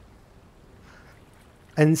Nyquil,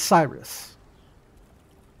 and Cyrus.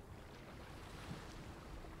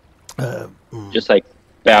 Just like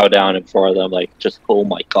bow down in front of them, like just oh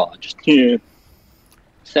my god, just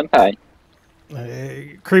senpai.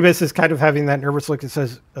 Kribis is kind of having that nervous look that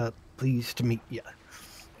says, pleased to meet you.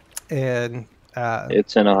 And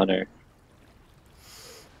it's an honor.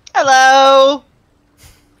 Hello.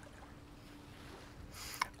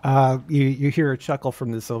 You hear a chuckle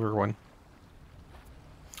from the silver one.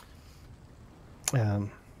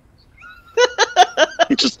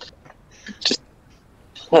 just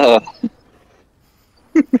let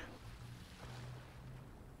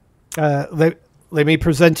me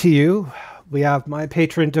present to you. We have my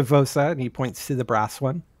patron Devosa, and he points to the brass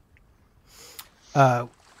one.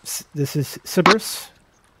 This is Cyrus,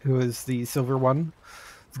 who is the silver one.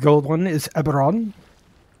 The gold one is Eberron.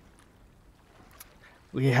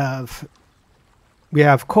 We have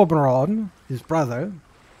Corberon, his brother,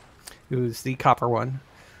 who's the copper one.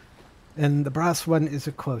 And the brass one is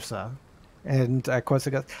Aquosa. And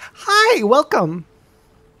Aquosa goes, hi, welcome!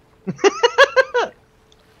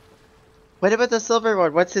 What about the silver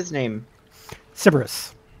one? What's his name?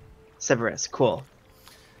 Cyrus. Cyrus, cool.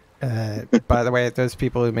 By the way, those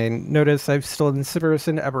people who may notice, I've stolen Cyrus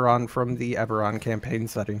and Eberron from the Eberron campaign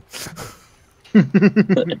setting.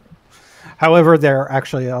 However, they're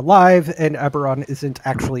actually alive, and Eberron isn't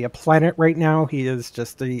actually a planet right now. He is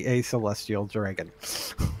just a celestial dragon.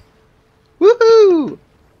 Woohoo!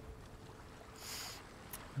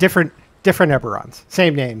 Different Eberrons.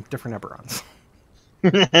 Same name, different Eberrons.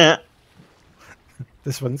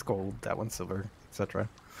 This one's gold, that one's silver, etc.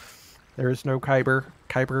 There is no Kyber.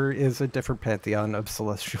 Kyber is a different pantheon of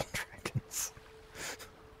celestial dragons.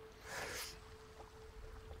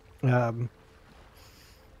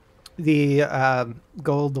 The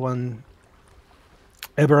gold one,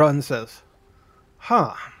 Eberron says,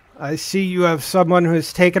 huh, I see you have someone who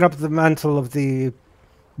has taken up the mantle of the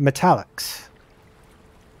metallics.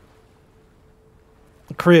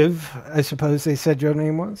 Kriv, I suppose they said your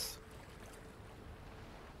name was?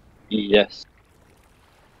 Yes.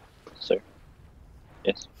 Sir.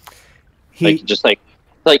 Yes. Cyrus is just like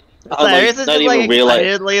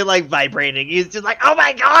excitedly like vibrating. He's just like, oh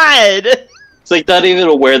my god! It's like not even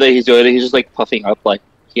aware that he's doing it. He's just like puffing up, like,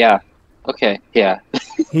 Yeah. Okay. Yeah.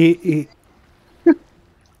 He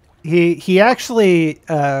he actually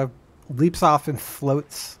leaps off and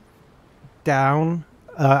floats down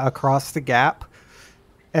across the gap,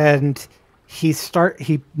 and he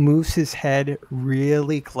moves his head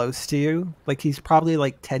really close to you, like he's probably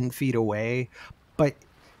like 10 feet away, but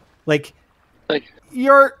like Like,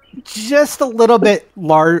 you're just a little bit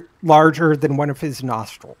larger than one of his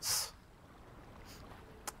nostrils,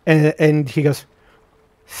 and he goes,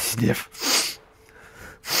 sniff.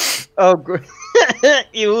 Oh,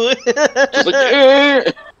 you. just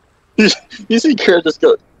like, you see Kriv just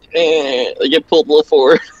go, like get pulled a little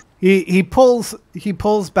forward. He pulls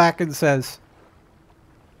back and says,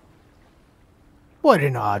 "What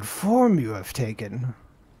an odd form you have taken.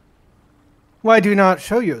 Why do you not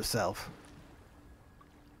show yourself?"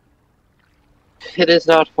 It is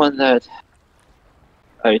not one that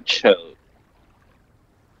I chose.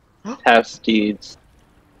 Past deeds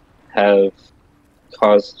have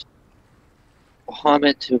caused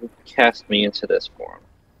Muhammad to cast me into this form.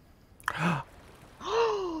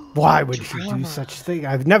 Why would you do such a thing?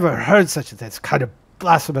 I've never heard such a thing. It's kind of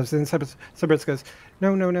blasphemous. And Cyrus goes,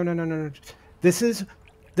 No. This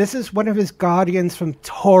is one of his guardians from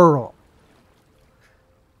Toril.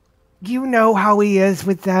 You know how he is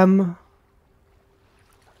with them.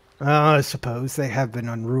 I suppose they have been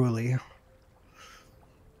unruly.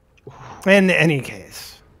 In any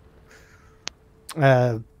case,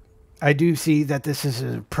 I do see that this is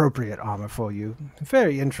an appropriate armor for you.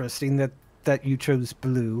 Very interesting that you chose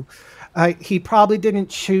blue. He probably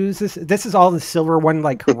didn't choose this. This is all the silver one,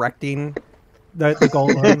 like correcting the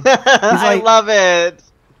gold one. I love it.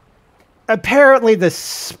 Apparently,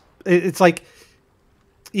 it's like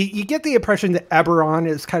you get the impression that Eberron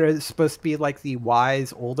is kind of supposed to be like the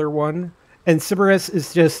wise older one, and Cyrus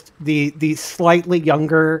is just the slightly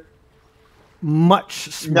younger, much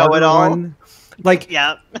smarter one. Like,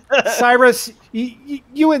 yeah. Cyrus,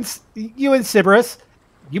 you and Cyrus,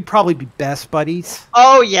 you'd probably be best buddies.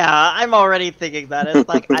 Oh yeah, I'm already thinking that. It's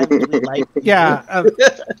like I really like you. Yeah.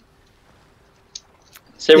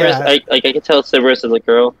 Cyrus, yeah. I can tell Cyrus is a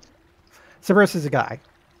girl. Cyrus is a guy.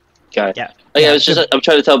 Guy. Yeah. I'm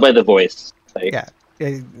trying to tell by the voice. Like, Yeah.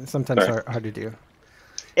 Sometimes hard to do.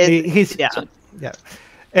 He's yeah. Yeah.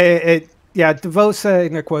 Devosa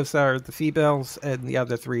and Aquosa are the females, and the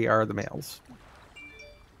other three are the males.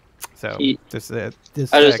 So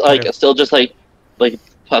still just like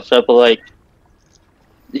puffed up like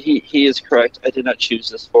he is correct. I did not choose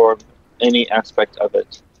this form, any aspect of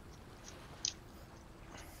it.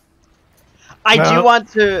 I do want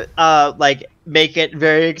to like make it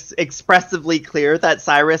very expressively clear that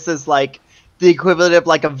Cyrus is like the equivalent of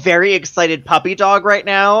like a very excited puppy dog right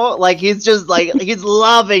now. Like he's just like he's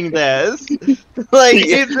loving this. Like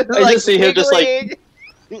he's I just see him just like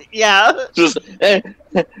yeah. Just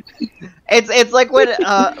It's like when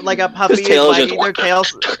like a puppy is wagging their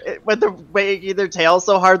tails when they're wagging their tails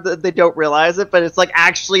so hard that they don't realize it, but it's like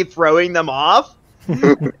actually throwing them off.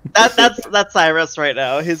 That's Cyrus right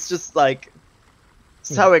now. He's just like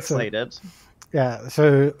so excited.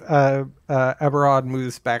 So Eberron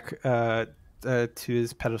moves back to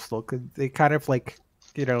his pedestal. They kind of like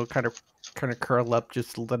kind of curl up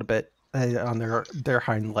just a little bit on their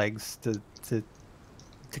hind legs to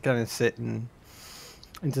kind of sit and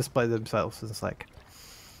display themselves. It's like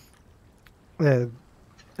the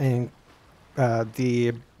I'm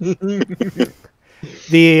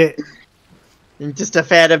just a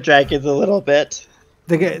fan of dragons a little bit.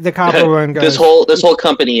 The copper one goes. This whole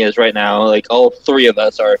company is right now. Like all three of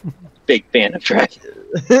us are big fan of dragons.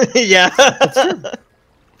 Yeah.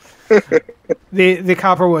 The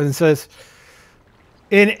copper one says,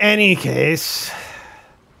 "In any case,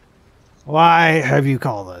 why have you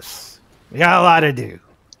called us? We got a lot to do."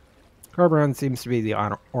 Carberon seems to be the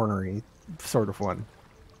ornery sort of one.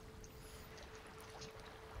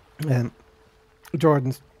 And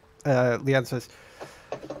Leanne says,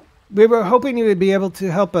 "We were hoping you would be able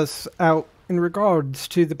to help us out in regards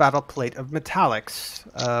to the battle plate of metallics.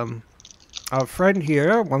 Our friend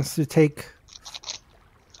here wants to take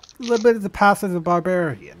a little bit of the path of the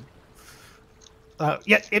barbarian."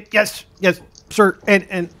 Yes, sir.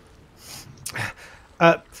 And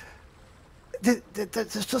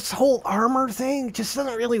this whole armor thing just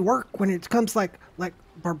doesn't really work when it comes like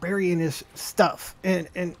barbarian-ish stuff. And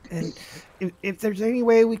if there's any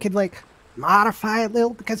way we could like modify it a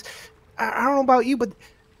little, because I don't know about you, but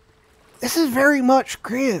this is very much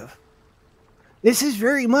Kriv. This is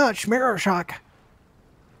very much Mirror Shock.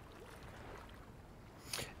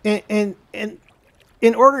 And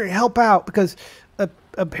in order to help out, because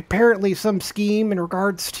apparently some scheme in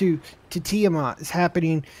regards to Tiamat is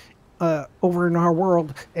happening over in our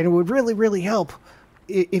world, and it would really, really help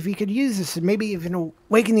if you could use this and maybe even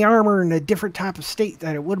awaken the armor in a different type of state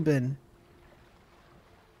that it would have been.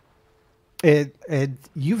 And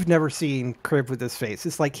you've never seen Kriv with this face.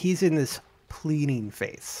 It's like he's in this pleading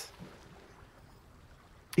face.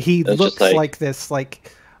 He looks like this, like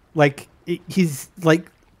he's like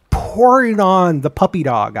pouring on the puppy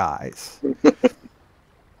dog eyes.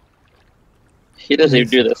 He doesn't even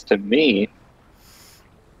do this to me.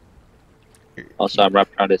 Also, I'm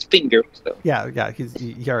wrapped around his finger. So. Yeah,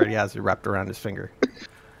 he already has it wrapped around his finger.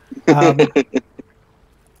 And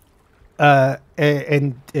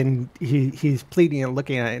he's pleading and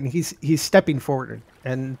looking at it, and he's stepping forward,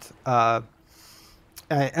 and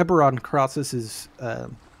Eberron crosses his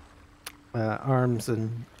arms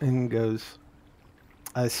and goes,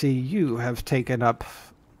 "I see you have taken up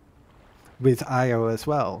with Io as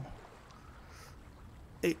well."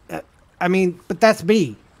 I mean, but that's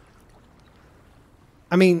me.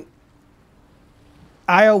 I mean,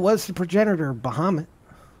 Io was the progenitor of Bahamut.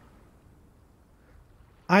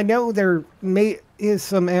 I know there is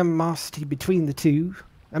some animosity between the two.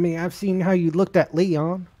 I mean, I've seen how you looked at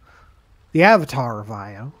Leon, the avatar of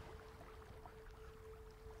Io.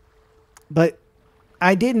 But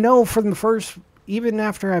I didn't know from the first, even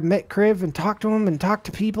after I met Kriv and talked to him and talked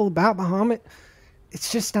to people about Bahamut,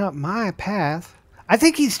 it's just not my path. I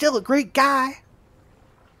think he's still a great guy.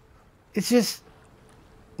 It's just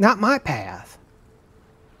not my path.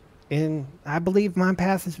 And I believe my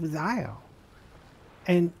path is with Io.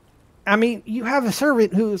 And, I mean, you have a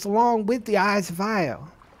servant who is along with the eyes of Io.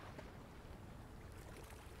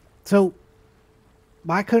 So,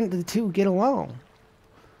 why couldn't the two get along?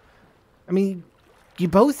 I mean, you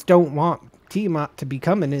both don't want Tiamat to be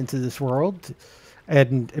coming into this world.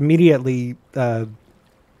 And immediately,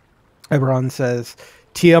 Eberron says,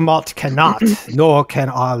 "Tiamat cannot, nor can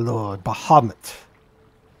our lord Bahamut.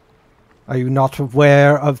 Are you not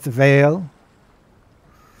aware of the veil?"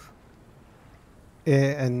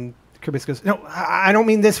 And Kriv goes, "No, I don't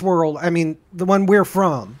mean this world. I mean the one we're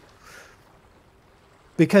from.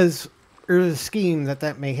 Because there's a scheme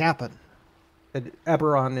that may happen." And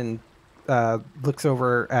Eberron looks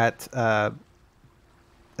over at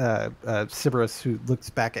Cyrus, who looks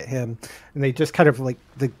back at him, and they just kind of like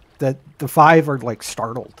the five are like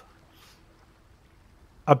startled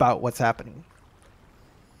about what's happening.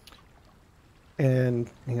 And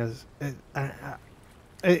he goes,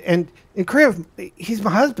 and Kriv, he's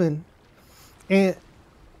my husband, and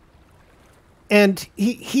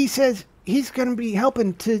he says he's going to be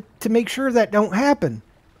helping to make sure that don't happen.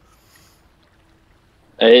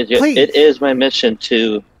 It is my mission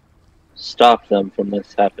to stop them from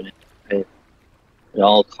this happening. At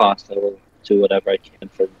all costs, I will do whatever I can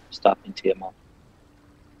for stopping Tiamat.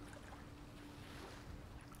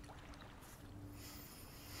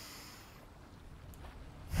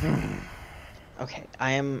 Okay,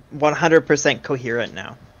 I am 100% coherent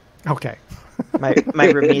now. Okay. my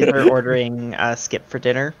roomies are ordering skip for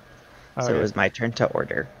dinner, so Okay. it was my turn to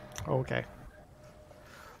order. Okay.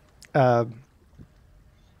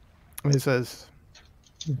 He says,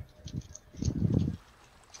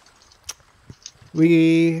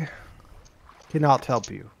 "We cannot help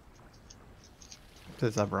you,"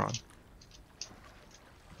 says Eberron.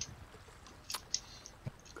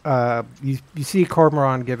 You see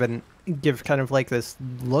Cormoran give kind of like this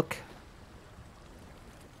look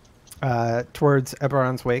towards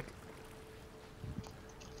Eberron's wake.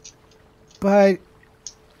 And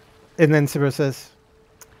then Cyrus says,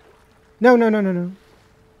 No. Eberron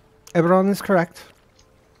is correct.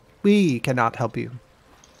 We cannot help you.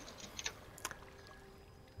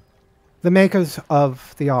 The makers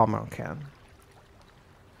of the armor can.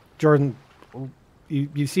 Jordan,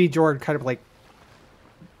 you see Jordan kind of like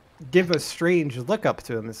give a strange look up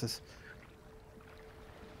to him and says,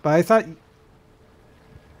 "But I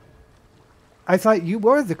thought you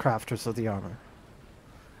were the crafters of the armor.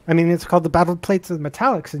 I mean, it's called the battle plates of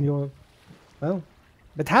metallics, and you're, well,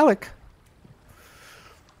 metallic."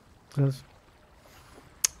 Says,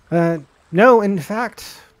 "No, in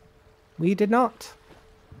fact, we did not.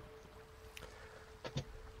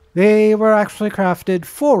 They were actually crafted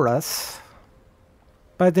for us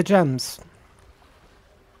by the gems."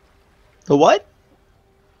 The what?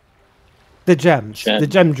 The gems. The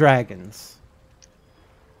gem dragons.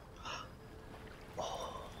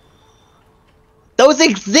 Those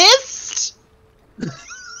exist?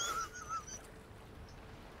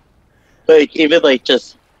 Like, even like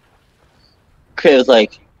just Kriv's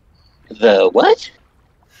like, the what?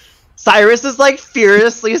 Cyrus is like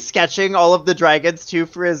furiously sketching all of the dragons too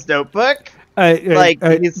for his notebook.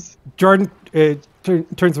 He's... Jordan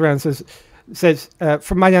turns around and says,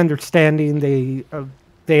 from my understanding,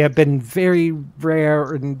 they have been very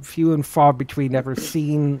rare and few and far between, ever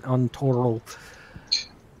seen on Total.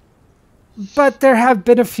 But there have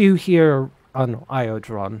been a few here on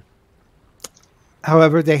Iodron.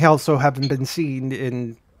 However, they also haven't been seen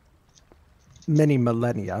in many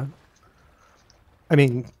millennia. I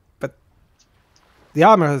mean, but the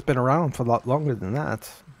armor has been around for a lot longer than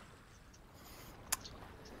that.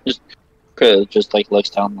 Just like looks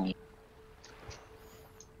down like.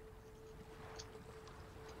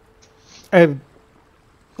 And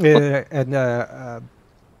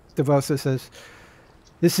Devosa says,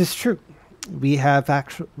 "This is true. We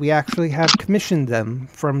actually have commissioned them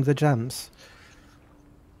from the gems.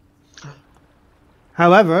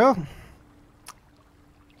 However,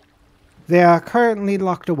 they are currently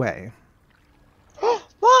locked away.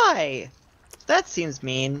 Why? That seems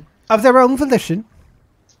mean. Of their own volition.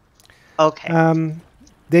 Okay.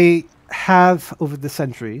 They have, over the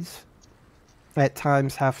centuries, at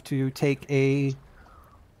times have to take a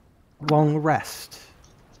long rest.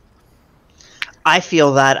 I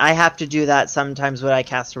feel that. I have to do that sometimes when I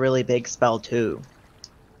cast a really big spell, too.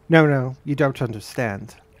 No, you don't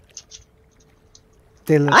understand.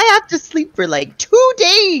 I have to sleep for like 2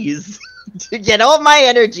 days to get all my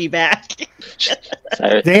energy back.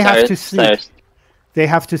 They have to sleep. They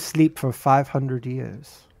have to sleep for 500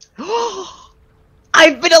 years.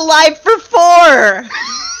 I've been alive for 4!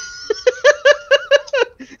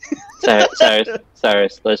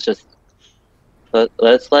 Cyrus, let's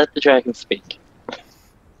let the dragon speak.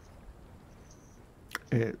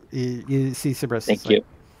 You see, Cyrus. Thank you.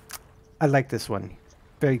 I like this one.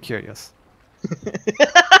 Very curious.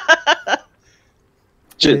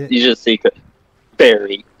 You just see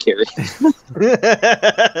very curious.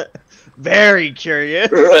 Very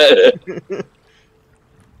curious.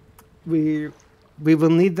 We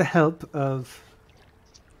will need the help of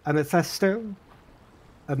Amethysto,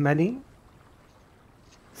 Ameni,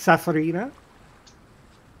 Safarina,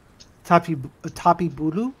 Tapi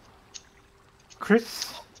Bulu,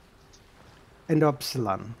 Chris, and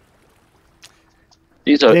Upsilon.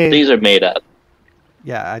 These are made up.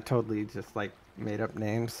 Yeah, I totally just like made up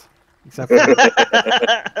names. Except for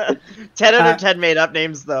 10 out of 10 made up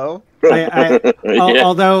names, though.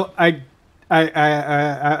 Although I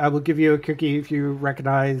will give you a cookie if you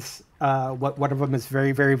recognize what one of them is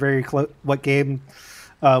very, very, very close. What game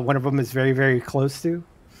one of them is very, very close to.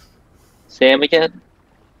 Sam again.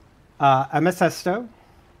 Amethysto,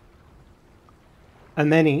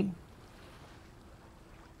 Ameni,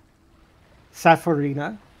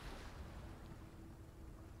 Safarina,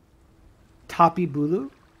 Tapi Bulu,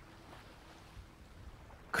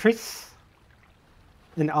 Chris,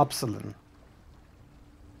 and Upsilon.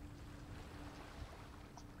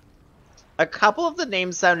 A couple of the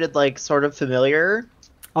names sounded like sort of familiar.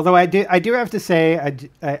 Although I do have to say,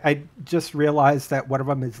 I just realized that one of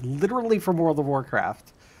them is literally from World of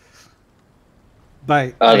Warcraft.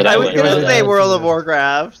 But I was going to say World of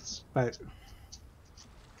Warcraft. But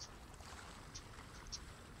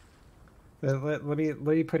let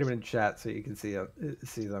me put them in chat so you can see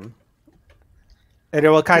them, and it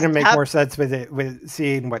will kind of make more sense with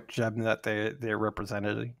seeing what gem that they're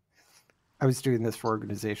representing. I was doing this for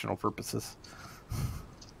organizational purposes,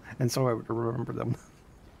 and so I would remember them.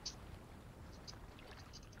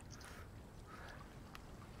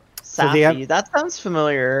 Safi, that sounds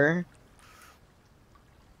familiar.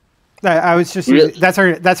 I was just using,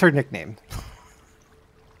 that's her nickname.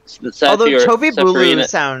 Although Topi Bulu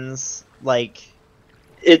sounds like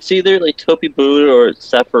it's either like Topi Bulu or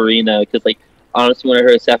Safarina, because like honestly, when I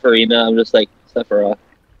heard Safarina, I'm just like Sephora.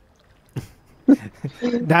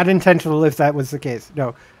 Not intentional, if that was the case.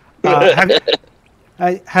 No.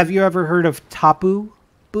 Have you ever heard of Tapu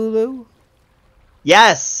Bulu?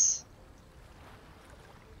 Yes.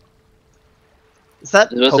 Is that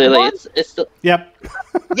Pokemon? It's still... Yep.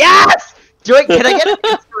 Yes! Can I get an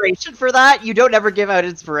inspiration for that? You don't ever give out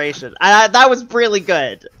inspiration. That was really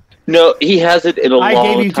good. No, he hasn't in a long time. I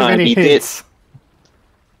gave you too many hints.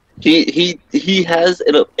 He has.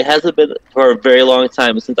 It hasn't been for a very long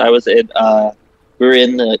time since I was in. We were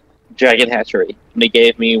in the dragon hatchery, and they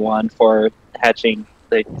gave me one for hatching.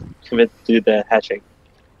 They committed to do the hatching.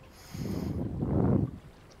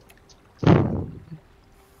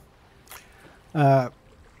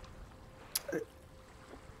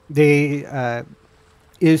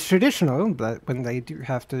 Is traditional, but when they do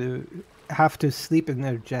have to sleep in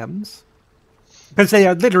their gems, because they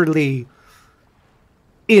are literally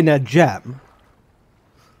in a gem.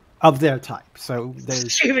 of their type. So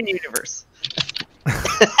there's Steven Universe.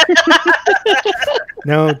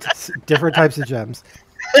 no different types of gems.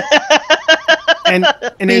 And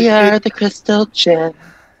we are the crystal gem.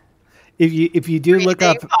 If you do look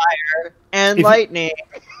up fire and lightning,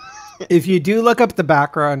 if you do look up the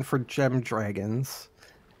background for gem dragons,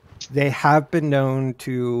 they have been known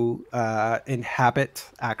to inhabit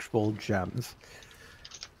actual gems.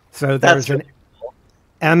 So there's an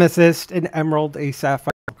amethyst, an emerald, a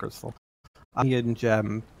sapphire crystal, a onion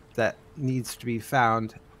gem that needs to be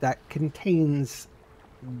found that contains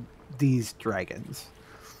these dragons.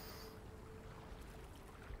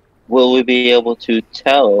 Will we be able to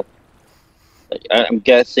tell? I'm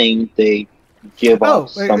guessing they give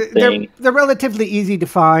off something. They're relatively easy to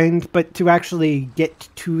find, but to actually get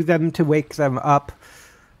to them to wake them up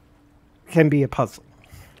can be a puzzle.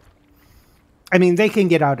 I mean, they can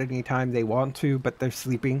get out anytime they want to, but they're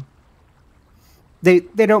sleeping. They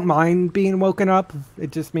don't mind being woken up.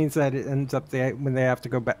 It just means that it ends up when they have to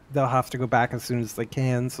go back, they'll have to go back as soon as they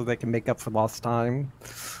can so they can make up for lost time.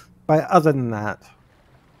 But other than that,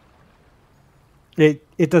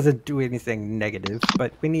 it doesn't do anything negative,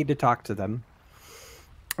 but we need to talk to them.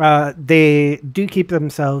 They do keep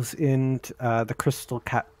themselves in the crystal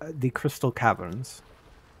caverns.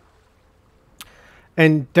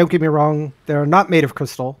 And don't get me wrong, they're not made of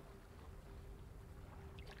crystal.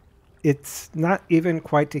 It's not even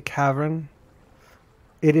quite a cavern.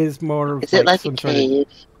 It is more of like some sort of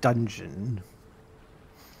dungeon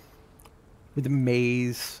with a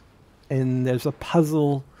maze, and there's a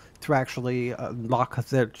puzzle to actually unlock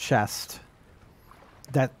their chest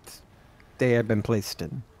that they have been placed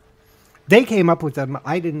in. They came up with them.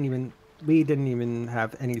 We didn't even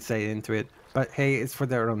have any say into it. But hey, it's for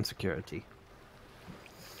their own security.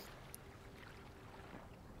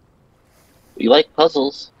 We like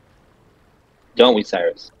puzzles, don't we,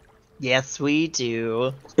 Cyrus? Yes, we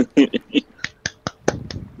do.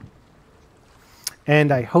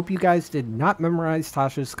 And I hope you guys did not memorize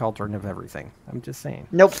Tasha's Cauldron of Everything. I'm just saying.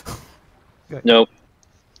 Nope. Good. Nope.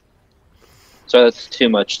 So that's too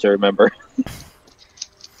much to remember.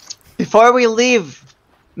 Before we leave,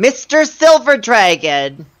 Mr. Silver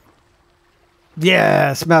Dragon.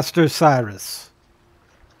 Yes, Master Cyrus.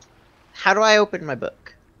 How do I open my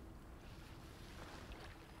book?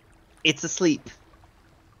 It's asleep.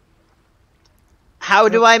 How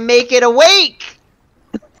do I make it awake?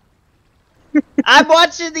 I'm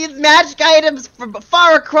watching these magic items from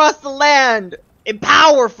far across the land in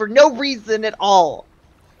power for no reason at all.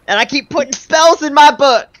 And I keep putting spells in my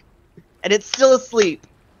book. And it's still asleep.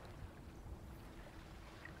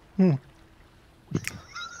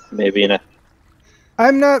 Maybe in a...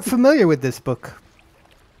 I'm not familiar with this book.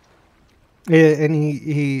 And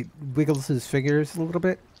he wiggles his fingers a little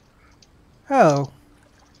bit. Oh.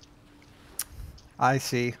 I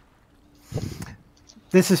see.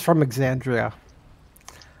 This is from Exandria.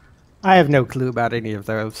 I have no clue about any of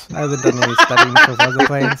those. I haven't done any studying for other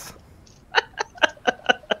planes.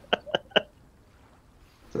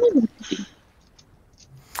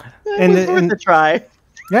 Worth a try.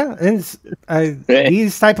 Yeah, and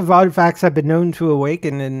these type of artifacts have been known to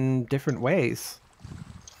awaken in different ways.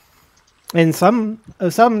 And some,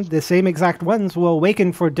 the same exact ones will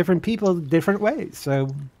awaken for different people different ways.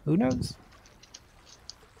 So, who knows?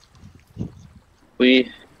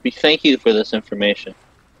 We thank you for this information.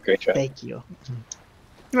 Great try. Thank you.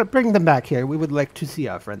 Bring them back here. We would like to see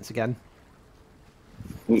our friends again.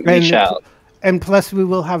 We shall. And plus, we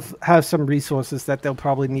will have some resources that they'll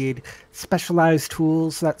probably need. Specialized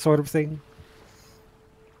tools, that sort of thing.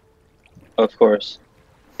 Of course.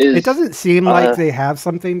 It doesn't seem like they have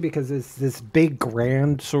something because it's this big,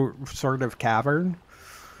 grand sort of cavern.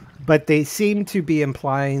 But they seem to be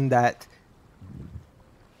implying that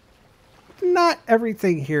not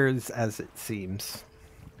everything here is as it seems.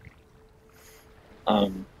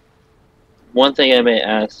 One thing I may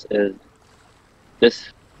ask is this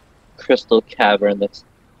crystal cavern, that's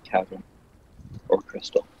cavern or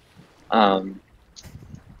crystal.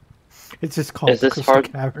 It's just called Crystal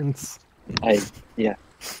Caverns. Yeah.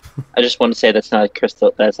 I just want to say that's not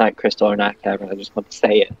crystal. That's not crystal or not cavern. I just want to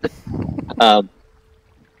say it.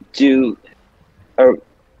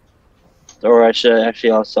 Or I should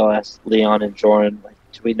actually also ask Leon and Jordan. Like,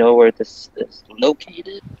 do we know where this is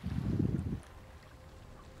located?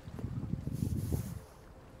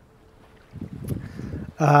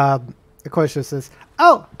 The question says,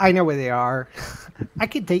 "Oh, I know where they are. I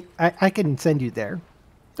can send you there.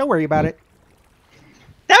 Don't worry about it."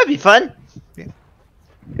 That would be fun. Yeah.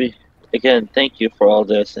 Again, thank you for all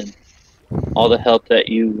this and all the help that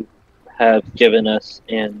you have given us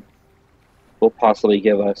in will possibly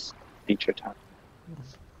give us feature time.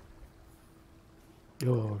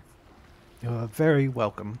 You're very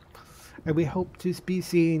welcome. And we hope to be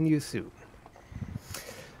seeing you soon.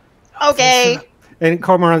 Okay. And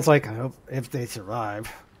Cormoran's like, I hope if they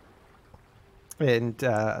survive. And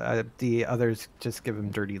the others just give him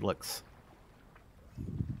dirty looks.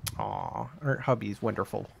 Aw, our hubby's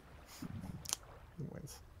wonderful.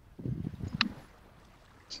 Anyways.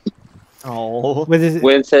 Oh.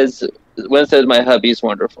 When says my hubby's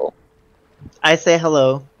wonderful. I say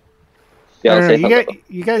hello. Yeah, I'll say hello.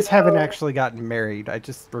 You guys haven't actually gotten married. I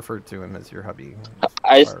just referred to him as your hubby.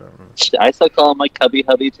 I still call him my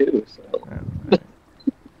hubby too. So.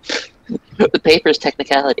 The paper's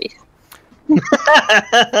technicality.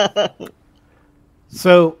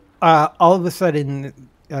 So all of a sudden,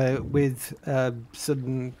 with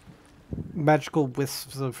some magical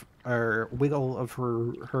wisps of or wiggle of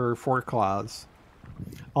her foreclaws,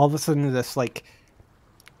 all of a sudden this like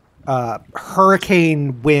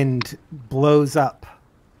hurricane wind blows up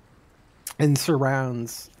and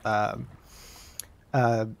surrounds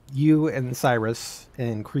you and Cyrus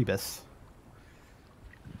and Kriv.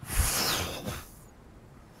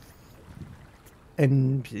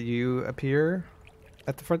 And you appear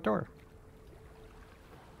at the front door.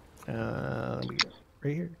 Right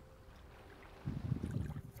here.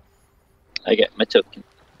 I get my token.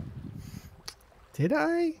 Did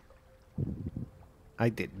I? I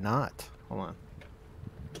did not. Hold on.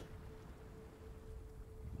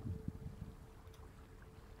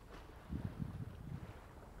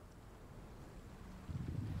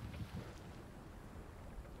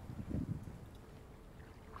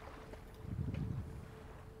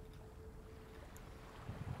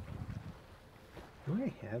 Do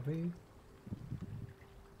I have a...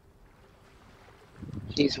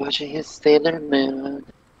 He's watching his Sailor Moon.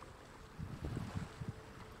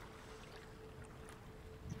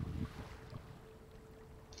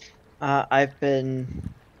 I've been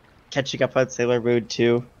catching up on Sailor Moon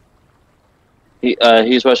too.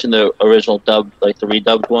 He's watching the original dub, like the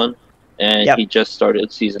redubbed one, and Yep. he just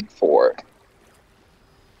started season 4.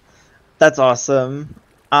 That's awesome.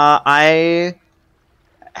 I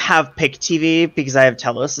have Pick TV because I have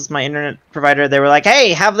Telos as my internet provider. They were like,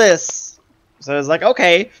 "Hey, have this," so I was like,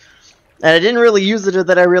 "Okay," and I didn't really use it.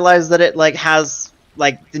 Then I realized that it like has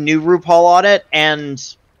like the new RuPaul on it and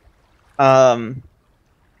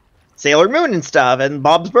Sailor Moon and stuff and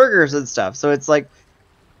Bob's Burgers and stuff. So it's like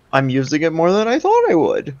I'm using it more than I thought I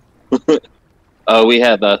would. We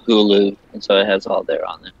have Hulu, and so it has all there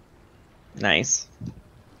on it. Nice.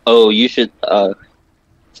 Oh, you should,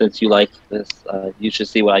 since you like this, you should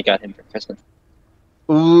see what I got him for Christmas.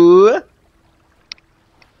 Ooh.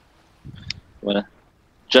 Well,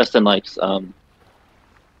 Justin likes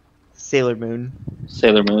Sailor Moon.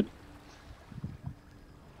 Sailor Moon.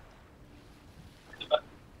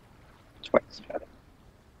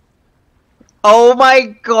 Oh my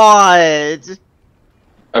god!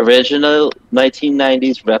 Original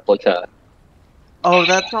 1990s replica. Oh,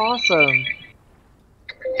 that's awesome.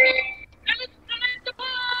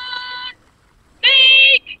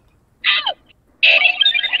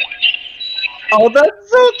 Oh, that's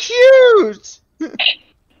so cute!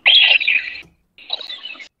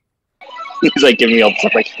 He's like giving me all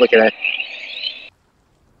stuff, like, look at that.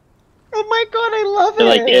 Oh my god, I love And,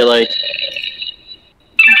 it!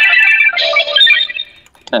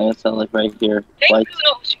 It's like right here. Like,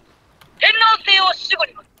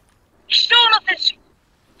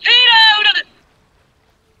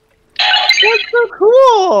 That's so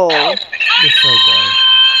cool! It's so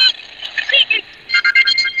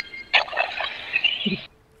good.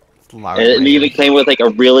 It's large. and it even came with like a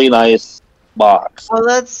really nice box. Oh,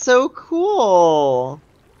 that's so cool!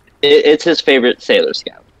 It's his favorite Sailor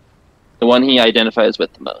Scout. The one he identifies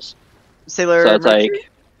with the most. Sailor So it's Mercury?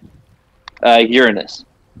 like Uranus.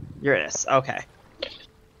 Uranus, okay.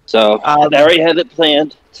 So I already had it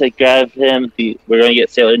planned to grab him. We're going to get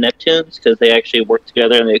Sailor Neptunes because they actually work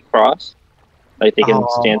together and they cross. Like they can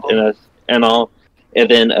stand in us and all. And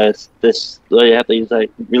then you have these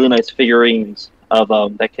like really nice figurines of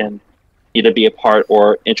that can either be apart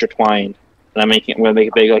or intertwined. And I'm going to make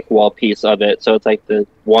a big like wall piece of it. So it's like the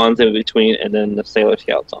wands in between and then the Sailor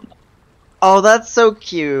Scouts on them. Oh, that's so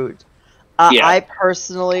cute. Yeah. I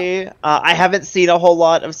personally, I haven't seen a whole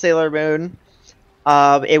lot of Sailor Moon.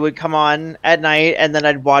 It would come on at night, and then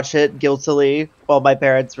I'd watch it guiltily while my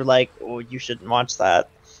parents were like, "Oh, you shouldn't watch that."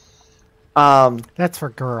 That's for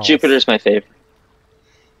girls. Jupiter's my favorite.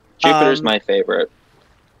 Jupiter's my favorite.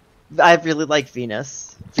 I really like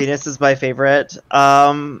Venus. Venus is my favorite.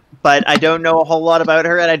 But I don't know a whole lot about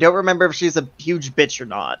her, and I don't remember if she's a huge bitch or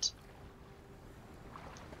not.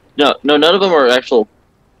 No, none of them are actual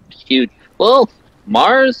huge. Well,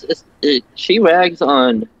 Mars she rags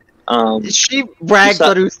on. She rags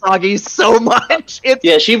on Usagi so much.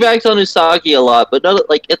 Yeah, she rags on Usagi a lot, but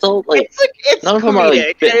it's all like it's none of them are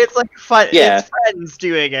like. and it's like fun. Yeah. It's friends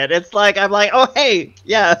doing it. It's like I'm like, oh hey,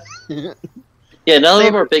 yeah. Yeah, none of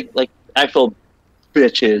them are big like actual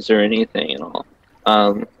bitches or anything and all.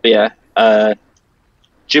 But yeah,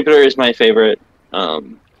 Jupiter is my favorite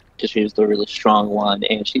because she's the really strong one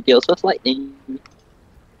and she deals with lightning.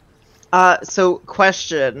 So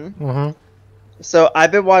question. So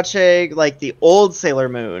I've been watching like the old Sailor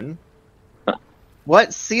Moon. Huh.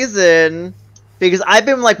 What season? Because I've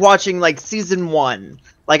been like watching like season 1.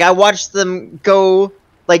 Like I watched them go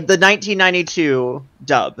like the 1992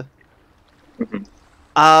 dub.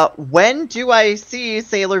 When do I see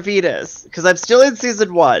Sailor Venus? Because I'm still in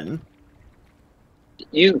season 1.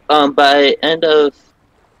 You by end of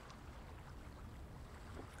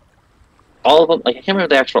all of them, like I can't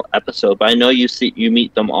remember the actual episode, but I know you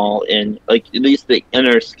meet them all in like at least the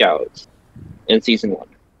inner scouts in season 1.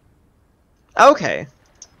 Okay.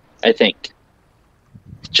 I think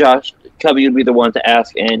Josh Cubby would be the one to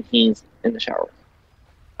ask, and he's in the shower.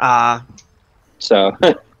 So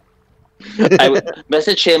I would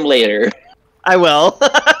message him later. I will.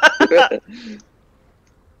 I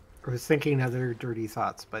was thinking other dirty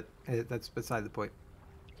thoughts, but that's beside the point.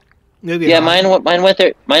 Maybe yeah, mine went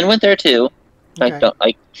there. Mine went there too.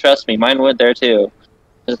 Okay. Trust me, mine went there too.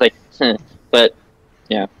 It's like, but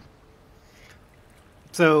yeah.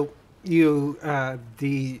 So you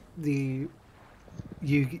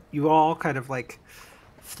you all kind of like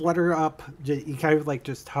flutter up. You kind of like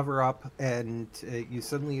just hover up, and you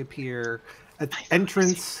suddenly appear at the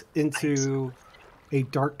entrance into a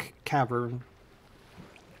dark cavern,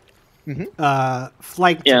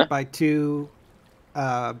 flanked by 2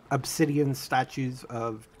 obsidian statues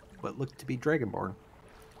of what looked to be Dragonborn.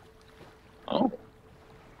 Oh.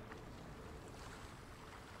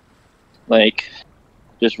 Like,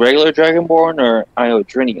 just regular Dragonborn or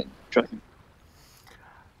Iodrinian Dragon?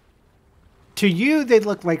 To you, they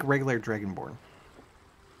look like regular Dragonborn.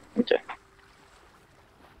 Okay.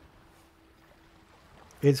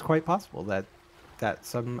 It's quite possible that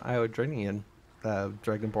some Iodrinian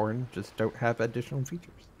Dragonborn just don't have additional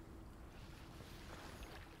features.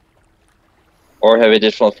 Or have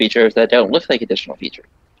additional features that don't look like additional features.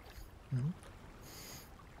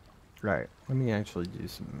 Right. Let me actually do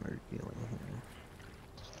some more dealing here.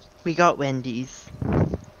 We got Wendy's.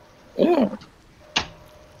 Yeah.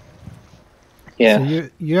 Yeah. So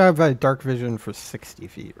you have a dark vision for 60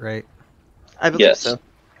 feet, right? I believe so.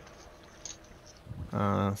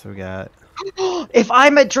 So we got... If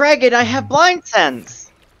I'm a dragon, I have blind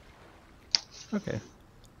sense! Okay.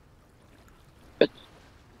 But...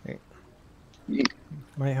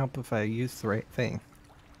 Might help if I use the right thing.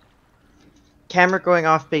 Camera going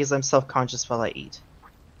off because I'm self-conscious while I eat.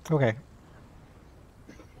 Okay.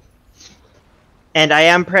 And I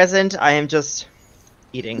am present, I am just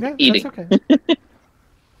eating. Yeah, eating. that's okay.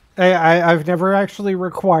 I've never actually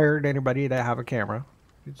required anybody to have a camera.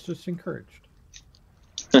 It's just encouraged.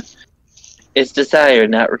 It's desired,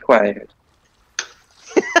 not required.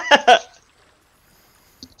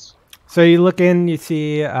 So you look in, you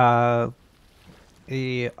see a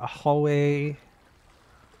hallway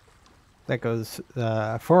that goes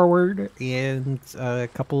forward and a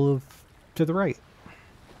couple of to the right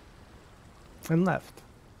and left.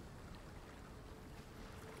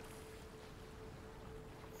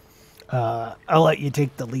 I'll let you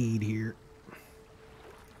take the lead here.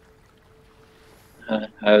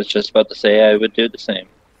 I was just about to say I would do the same.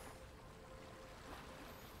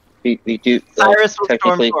 We do. Cyrus will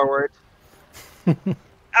technically storm forward.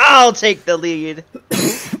 I'll take the lead.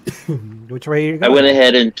 Which way are you I going? went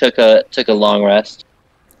ahead and took a long rest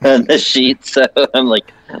on the sheet, so I'm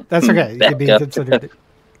like. That's okay. You back can be up. considered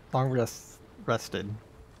long rested.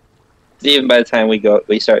 Even by the time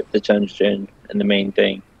we start the dungeon and the main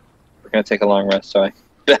thing, we're gonna take a long rest. So I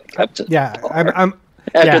back up to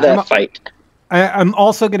that fight. I'm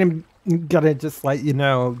also gonna just let you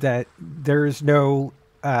know that there's no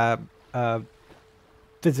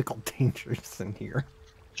physical dangers in here.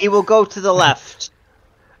 He will go to the left.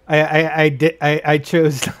 I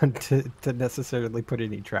chose not to necessarily put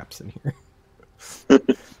any traps in here.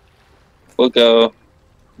 We'll go.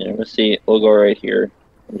 Yeah, we'll see. We'll go right here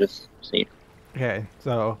and just see. Okay,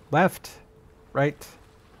 so left, right,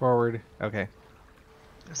 forward. Okay.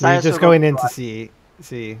 So Cyrus you're just will going go in to left. see.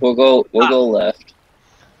 We'll go left.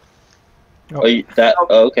 Oh.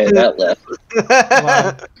 Okay, that left.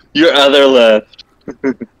 Wow. Your other left.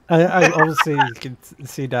 I obviously you can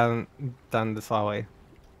see down this hallway.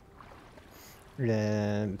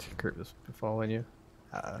 And Kriv is following you.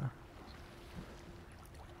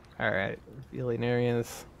 Alright, revealing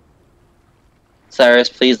areas. Cyrus,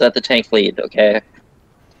 please let the tank lead, okay?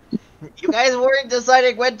 You guys weren't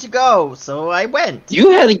deciding when to go, so I went. You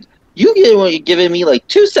giving me like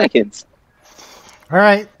 2 seconds.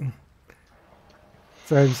 Alright.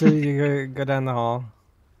 So you go down the hall.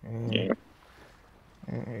 Yeah.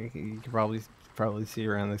 You can probably see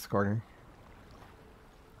around this corner.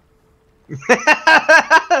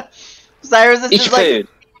 Cyrus is Eat just your like food.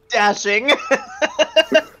 dashing.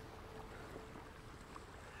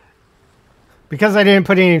 Because I didn't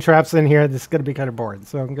put any traps in here, this is going to be kind of boring.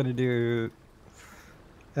 So I'm going to do...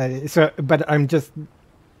 but I'm just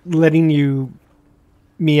letting you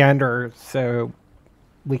meander so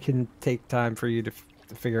we can take time for you to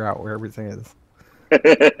figure out where everything is.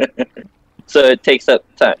 So it takes up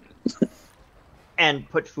time. And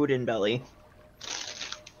put food in belly.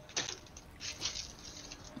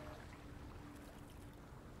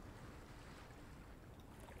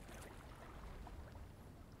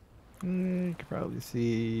 You can probably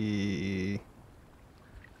see...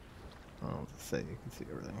 I'll just say you can see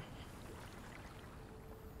everything.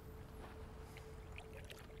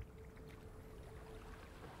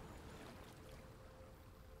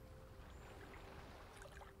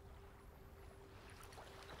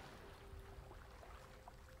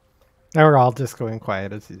 Now we're all just going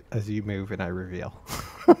quiet as you move and I reveal.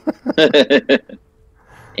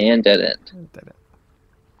 And dead end.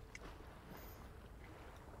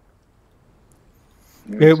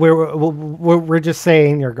 We're just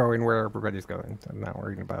saying you're going where everybody's going. I'm not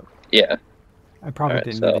worrying about. Yeah. I probably Alright,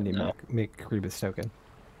 didn't so, even no. make Kriba's token.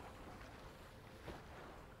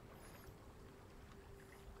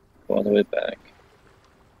 Go all the way back.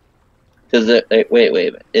 Does it?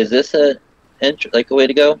 Wait. Is this a way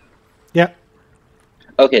to go? Yep.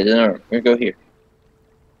 Okay, then we're gonna go here.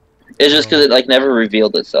 It's just because it never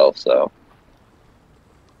revealed itself, so.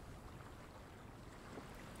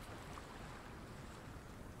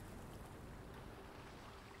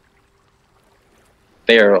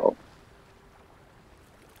 Barrel.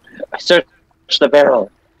 I searched the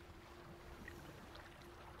barrel.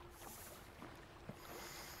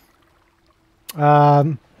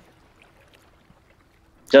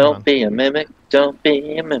 Don't be a mimic. Don't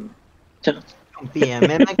be a mimic. Don't be a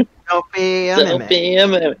mimic. Don't be a Don't mimic. be a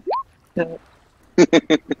mimic.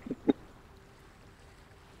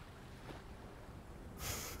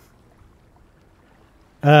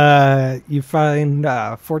 You find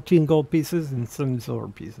 14 gold pieces and some silver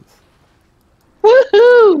pieces.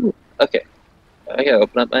 Woohoo! Okay. I gotta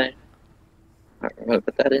open up my... Alright, I'm gonna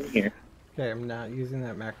put that in here. Okay, I'm not using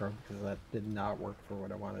that macro because that did not work for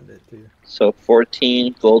what I wanted it to. So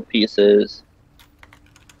 14 gold pieces.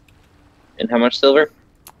 And how much silver?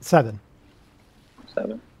 7.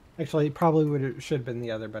 7. Actually, probably should have been the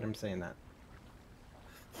other, but I'm saying that.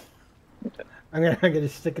 Okay. I'm gonna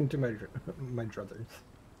stick into my druthers.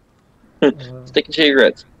 Sticking to your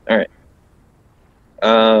grids. Alright.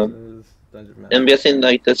 I'm guessing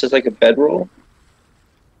this is like a bedroll?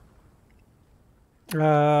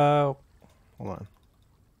 Hold on.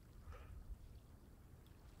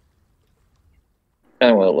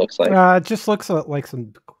 Kind of what it looks like. It just looks like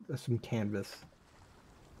some canvas.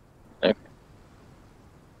 Okay.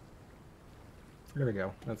 There we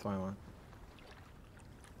go. That's what I want.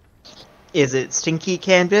 Is it stinky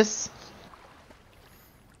canvas?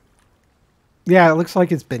 Yeah, it looks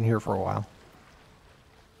like it's been here for a while.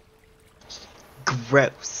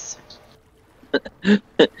 Gross.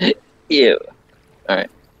 Ew.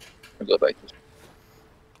 Alright. I'll go back this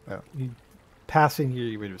way. Oh, passing here,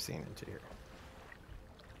 you would have seen it here.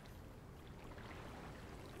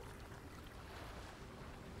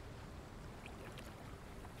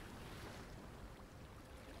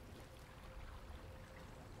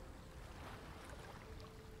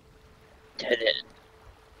 Dead end.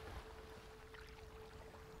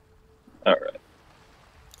 Alright.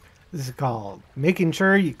 This is called making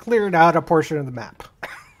sure you cleared out a portion of the map.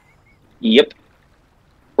 Yep.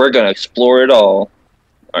 We're gonna explore it all.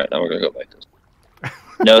 Alright, now we're gonna go back this way.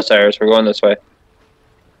 No, Cyrus, we're going this way.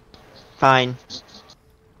 Fine.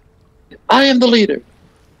 I am the leader.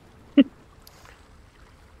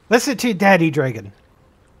 Listen to Daddy Dragon.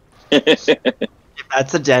 If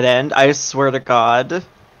that's a dead end, I swear to God.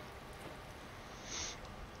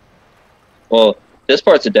 Well, this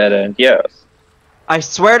part's a dead end, yes. I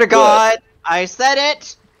swear to God, I said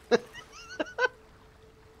it.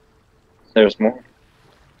 There's more.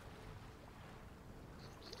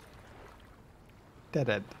 Dead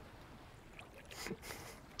end.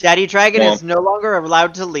 Daddy Dragon Well, is no longer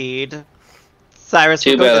allowed to lead. Cyrus,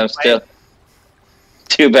 Too will go bad I'm this way.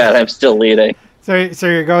 Too bad, I'm still leading. So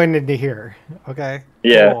you're going into here. Okay.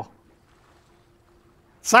 Yeah. Cool.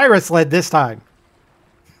 Cyrus led this time.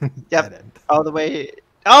 Yep. All the way.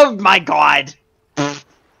 Oh my god! Wait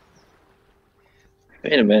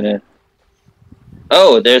a minute.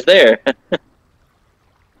 Oh, there's there.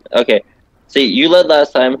 Okay. See, you led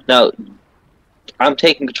last time. Now, I'm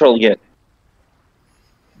taking control again.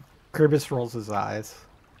 Kriv rolls his eyes.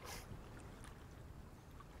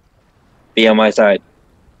 Be on my side.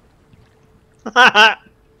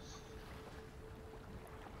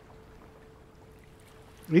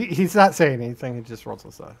 He's not saying anything. He just rolls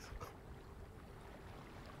his eyes.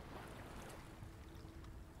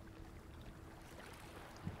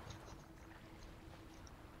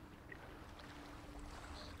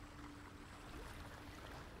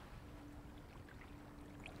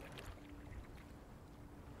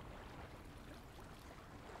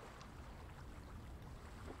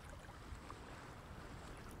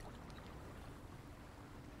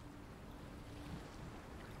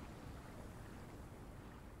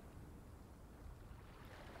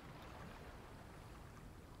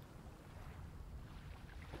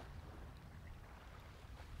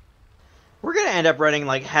 We're gonna end up running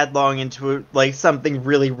like headlong into like something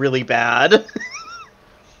really, really bad.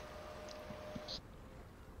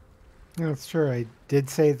 That's true. I did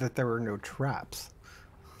say that there were no traps.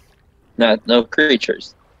 No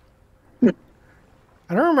creatures. I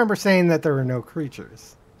don't remember saying that there were no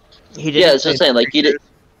creatures. He didn't. Yeah, that's what I'm saying. Like you did.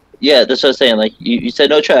 Yeah, that's what I'm saying. Like you said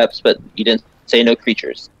no traps, but you didn't say no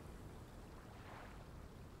creatures.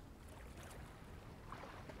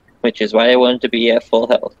 Which is why I wanted to be at full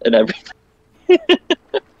health and everything.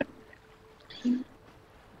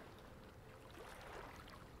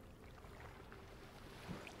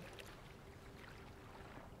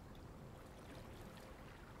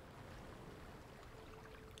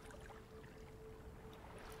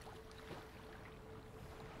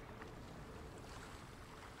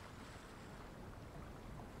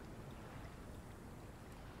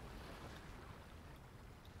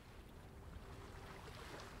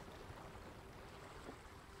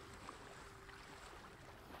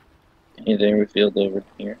 Anything revealed over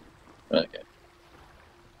here? Okay.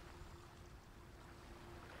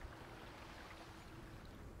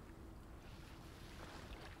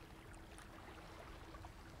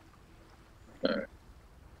 Alright.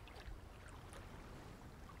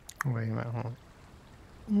 Wait a minute. Hold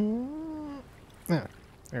on. Yeah,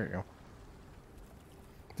 there you go.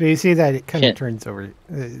 So you see that it kind of turns over.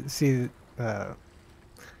 See,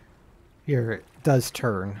 here it does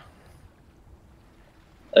turn.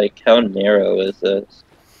 Like, how narrow is this?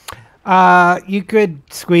 You could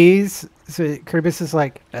squeeze. So Kriv is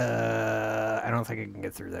like, I don't think I can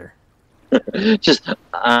get through there. Just,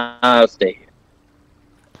 I'll stay here.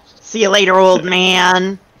 See you later, old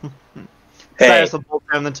man. Hey. Cyrus will bolt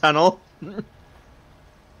down the tunnel.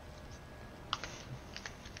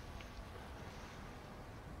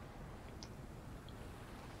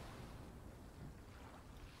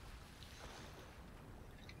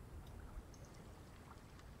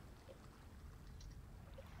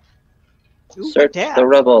 Search the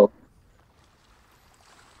rubble.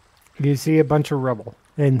 You see a bunch of rubble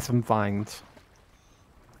and some vines.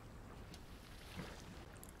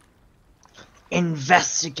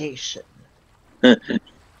 Investigation.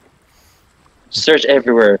 Search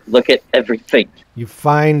everywhere. Look at everything. You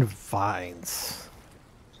find vines.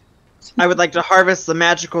 I would like to harvest the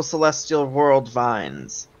magical celestial world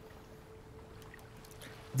vines.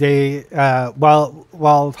 They,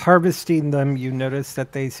 while harvesting them, you notice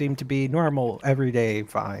that they seem to be normal, everyday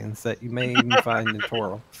vines that you may even find in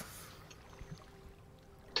Toro.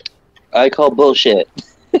 I call bullshit.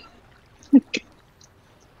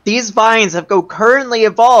 These vines have currently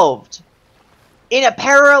evolved in a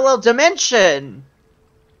parallel dimension.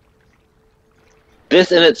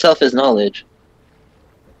 This in itself is knowledge.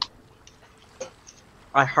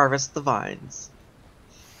 I harvest the vines.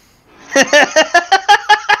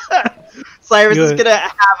 Cyrus is gonna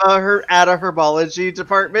have add a herbology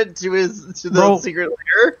department to the secret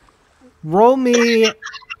lair. Roll me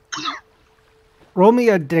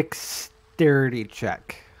a dexterity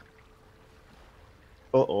check.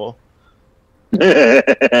 Uh-oh.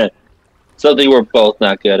 Something we're both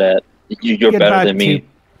not good at. You're better than me.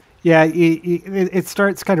 Yeah, it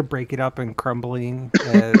starts kind of breaking up and crumbling.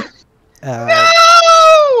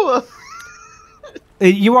 No!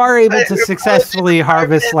 You are able to successfully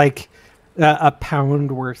harvest like a pound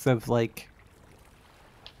worth of like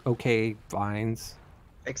okay vines.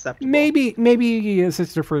 Acceptable. Maybe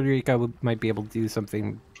Sister Frederica might be able to do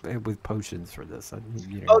something with potions for this.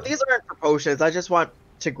 Oh, these aren't for potions. I just want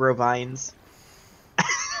to grow vines.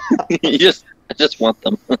 I just want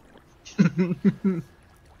them.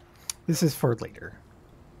 This is for later.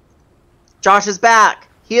 Josh is back.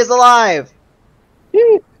 He is alive.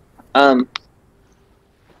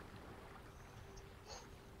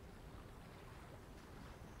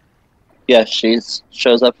 Yeah,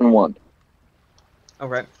 shows up in 1.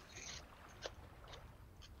 Alright.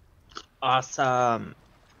 Awesome.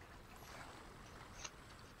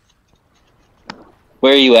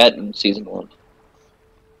 Where are you at in season 1?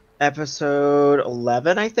 Episode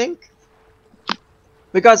 11, I think?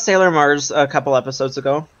 We got Sailor Mars a couple episodes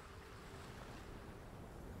ago.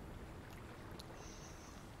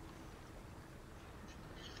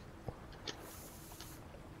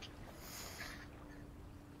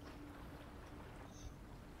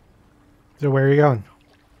 So where are you going?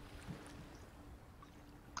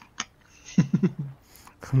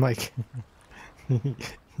 I'm like,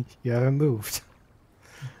 you haven't moved.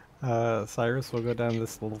 Cyrus will go down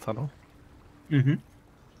this little tunnel. Mm-hmm.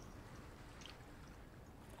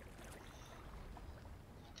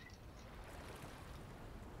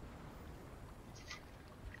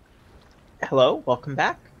 Hello, welcome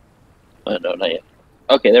back. No, not yet.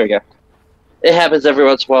 Okay, there we go. It happens every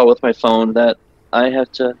once in a while with my phone that I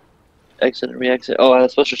have to exit and re-exit. Oh, I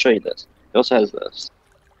was supposed to show you this. It also has this.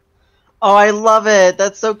 Oh, I love it.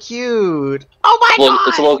 That's so cute. Oh my god!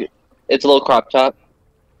 It's a little crop top.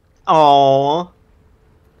 Oh.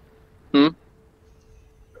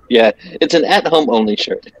 Yeah, it's an at-home only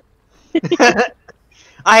shirt.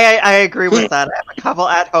 I agree with that. I have a couple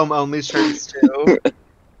at-home only shirts too.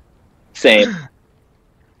 Same.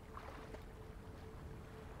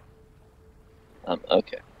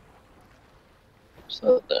 Okay.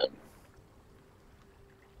 So then.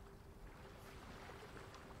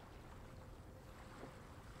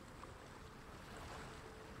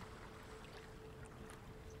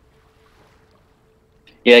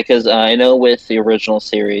 Yeah, because I know with the original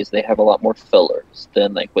series they have a lot more fillers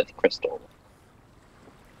than like with Crystal.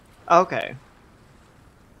 Okay.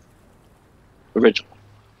 Original.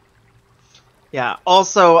 Yeah.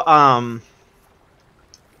 Also,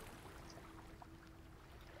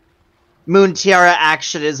 Moon Tiara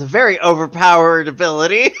action is a very overpowered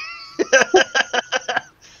ability. Moon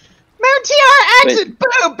Tiara action!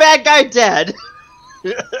 Boom! Bad guy dead!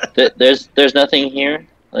 There's nothing here?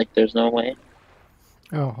 Like, there's no way?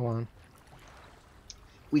 Oh, hold on.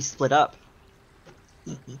 We split up.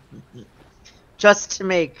 Just to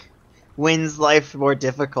make Wynn's life more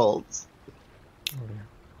difficult. Oh,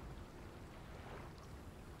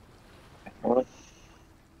 yeah. Hold on.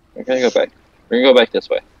 We're gonna go back. We're gonna go back this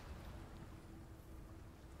way.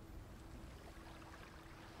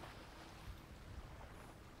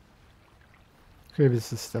 Kriv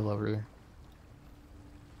is still over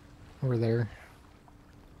there.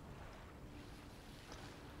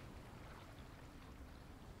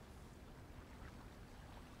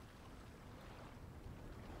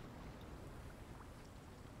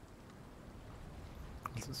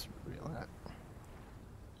 This is real at.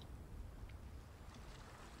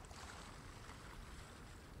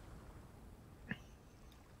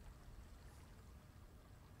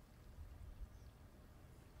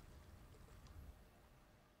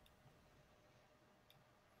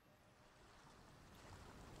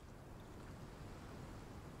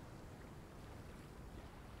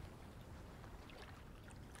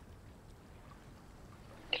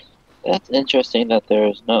 That's interesting that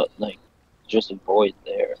there's no, like, just a void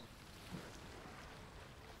there.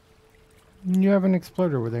 You haven't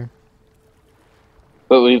explored over there.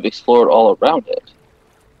 But we've explored all around it.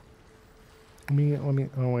 Let me,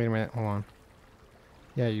 oh wait a minute, hold on.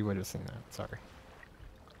 Yeah, you would have seen that, sorry.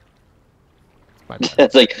 It's my bad.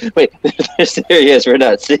 It's like, wait, there's areas we're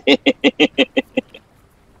not seeing.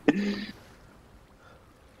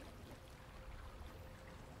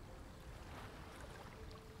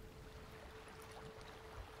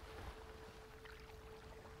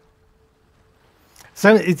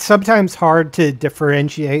 So it's sometimes hard to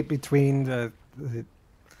differentiate between the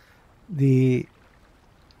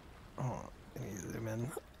oh, let me zoom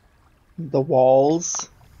in. The walls.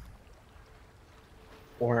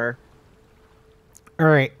 Or...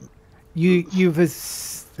 Alright. You've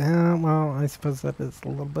well, I suppose that is a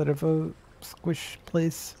little bit of a squish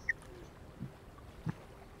place.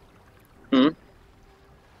 You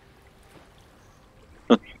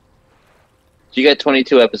got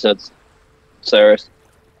 22 episodes, Cyrus.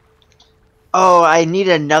 Oh, I need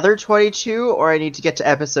another 22, or I need to get to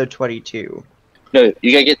episode 22? No,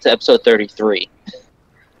 you gotta get to episode 33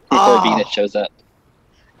 before Venus shows up.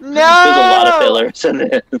 No! There's a lot of fillers in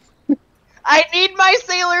this. I need my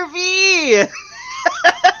Sailor V!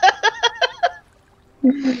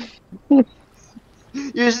 You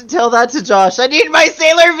should tell that to Josh. I need my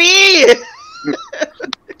Sailor V!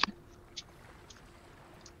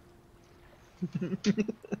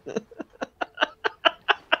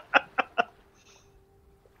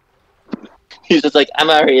 He's just like, I'm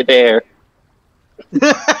already there.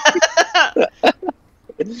 The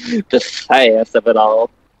science of it all.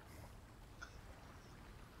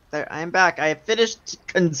 There, I'm back. I have finished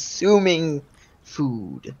consuming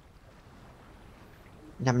food.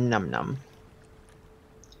 Num num num.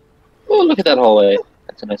 Oh, look at that hallway.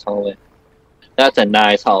 That's a nice hallway. That's a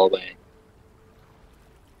nice hallway.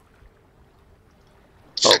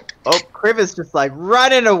 Oh, Kriv is just like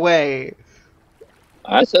running away.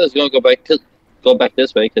 I said I was gonna go back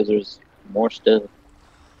this way because there's more still.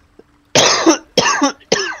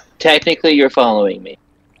 Technically, you're following me.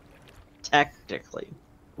 Technically.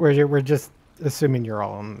 We're just assuming you're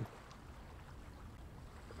all on.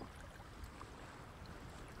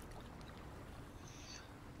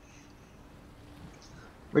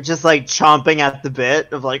 We're just like chomping at the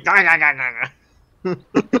bit of like. Nah, nah, nah, nah, nah.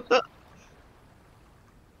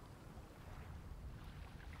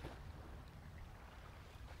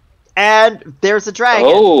 And there's a dragon.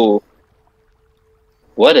 Oh,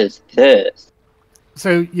 what is this?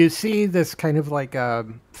 So you see this kind of like a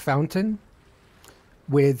fountain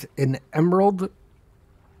with an emerald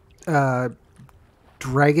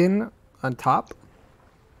dragon on top.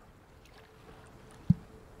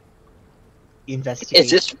 Investigate.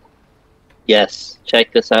 Is this? Yes.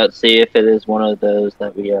 Check this out. See if it is one of those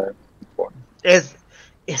that we are looking for. Is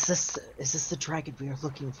this the dragon we are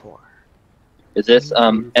looking for? Is this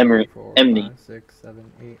Emily? 5, 6,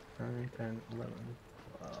 7, 8, 9, 10, 11,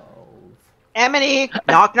 12. Emily,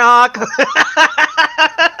 knock knock.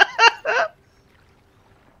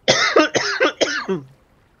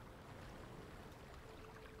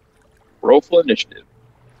 Roll for initiative.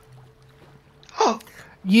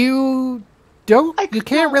 You don't. You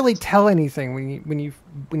can't really tell anything when you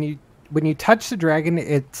touch the dragon.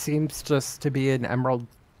 It seems just to be an emerald,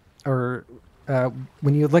 or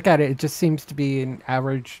when you look at it, it just seems to be an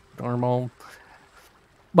average, normal.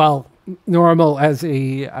 Well, normal as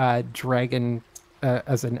a dragon,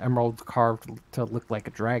 as an emerald carved to look like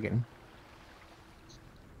a dragon.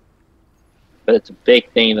 But it's a big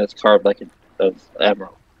thing that's carved like an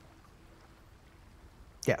emerald.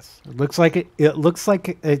 Yes, it looks like it. It looks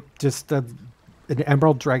like just an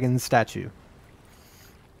emerald dragon statue,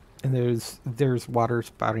 and there's water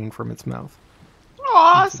spouting from its mouth.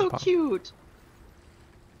 Aw, so cute.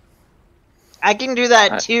 I can do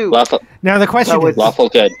that too. Now the question is lawful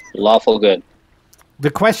good. Lawful good.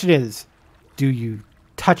 The question is, do you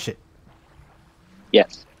touch it?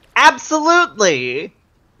 Yes. Absolutely.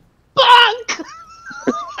 Bonk.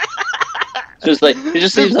 Just like it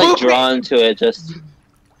just seems like drawn to it. Just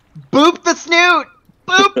boop the snoot.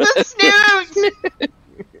 Boop the snoot.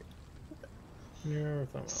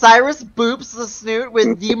 Cyrus boops the snoot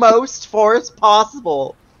with the most force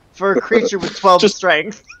possible for a creature with 12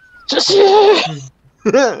 strength. Just just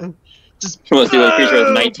you want to see what a creature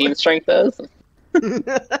with 19 strength does?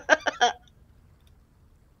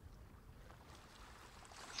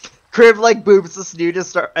 Kriv like boops the snoot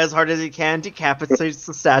as hard as he can, decapitates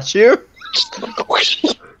the statue.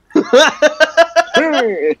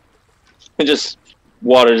 And just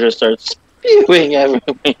water just starts spewing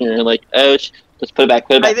everywhere. Like, oh, just put it back.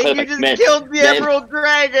 Put it back. I think you just killed the Emerald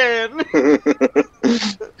Dragon.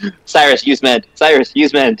 Cyrus, use mend. Cyrus,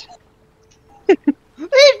 use mend.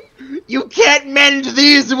 You can't mend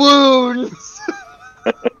these wounds.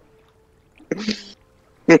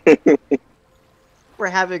 We're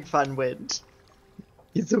having fun, Wind.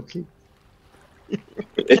 It's okay.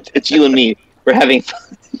 It's you and me. We're having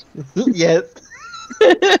fun. Yes.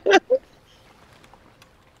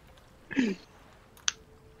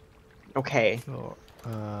 Okay. So,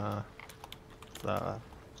 okay.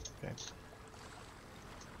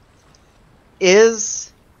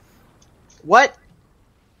 What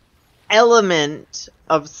element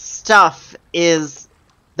of stuff is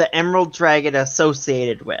the Emerald Dragon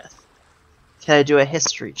associated with? Can I do a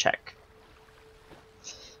history check?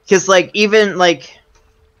 Because, like, even, like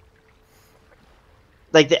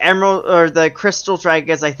the Emerald, or the Crystal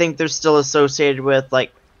Dragons, I think they're still associated with,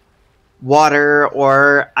 like, water,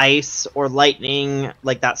 or ice, or lightning,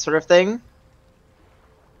 like that sort of thing.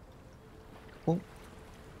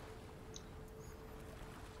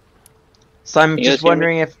 So I'm just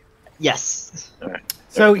wondering if... Yes. All right.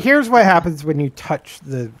 So here's what happens when you touch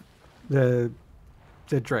the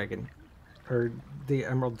dragon, or the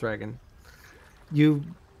Emerald Dragon. You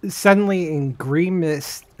suddenly, in green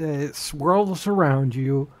mist, swirls around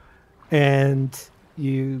you, and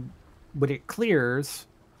when it clears,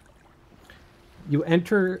 you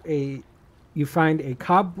find a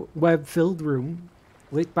cobweb-filled room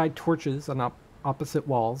lit by torches on opposite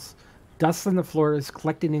walls. Dust on the floor is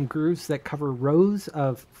collected in grooves that cover rows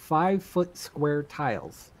of 5-foot square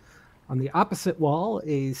tiles. On the opposite wall,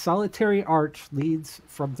 a solitary arch leads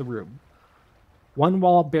from the room. One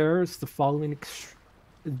wall bears the following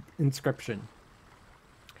inscription: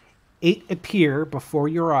 8 appear before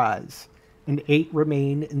your eyes, and 8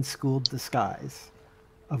 remain in schooled disguise.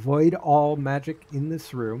 Avoid all magic in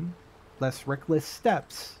this room, lest reckless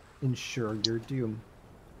steps ensure your doom.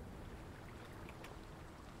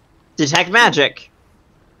 Detect magic.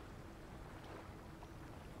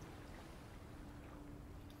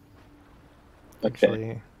 Okay.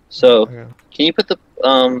 Actually, So, can you put the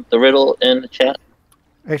riddle in the chat?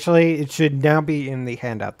 Actually, it should now be in the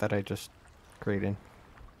handout that I just created.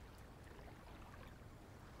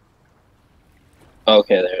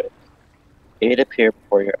 Okay, there it is. 8 appear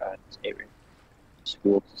before your eyes, 8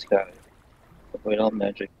 school to sky. Avoid all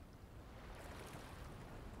magic.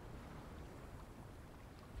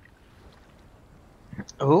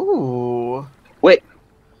 Ooh. Wait,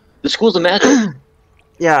 the schools of magic.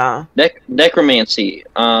 Yeah. Necromancy.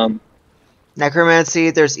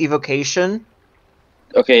 Necromancy. There's evocation.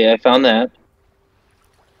 Okay, I found that.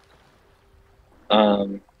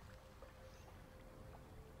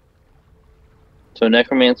 So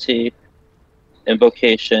necromancy,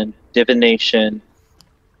 invocation, divination,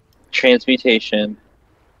 transmutation,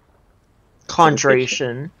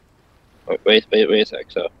 Conjuration. Wait a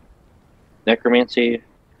sec. So, necromancy,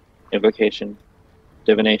 invocation,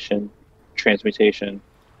 divination, transmutation,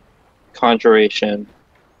 conjuration,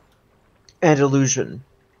 And illusion.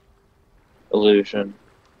 illusion.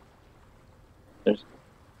 There's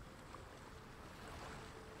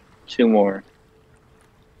 2 more.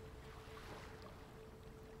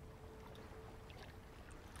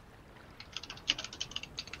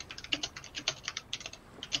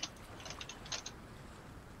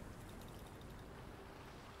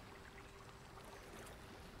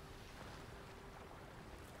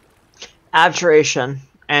 Abjuration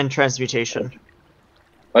and transmutation.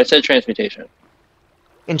 Oh, I said transmutation.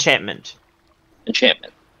 Enchantment.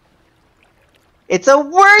 Enchantment. It's a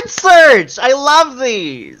word search! I love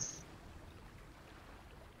these!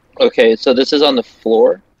 Okay, so this is on the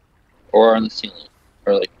floor or on the ceiling?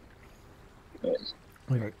 Or like... anyways.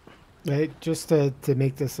 Okay. Just to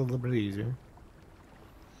make this a little bit easier.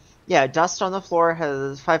 Yeah, dust on the floor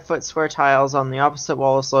has 5-foot square tiles. On the opposite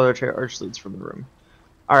wall, a solitary arch leads from the room.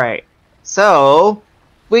 Alright. So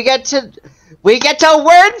we get to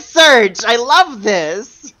word search! I love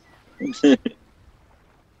this!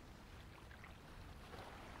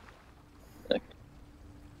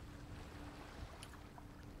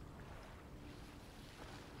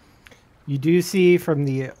 You do see from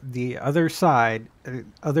the other side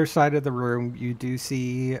of the room, you do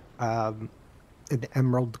see an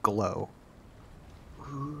emerald glow.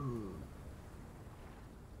 Ooh.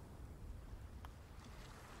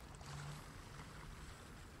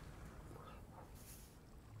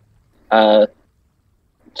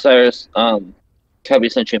 Cyrus, Cubby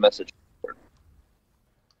sent you a message.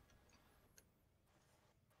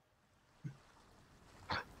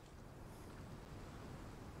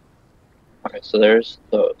 Okay, so there's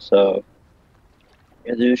so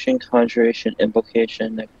illusion, conjuration,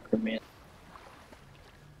 invocation, necromancy.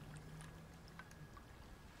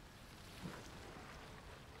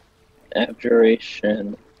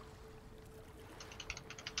 Abjuration.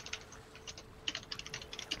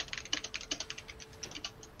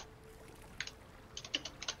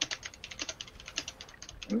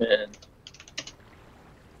 Man.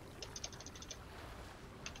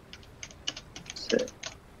 Sick.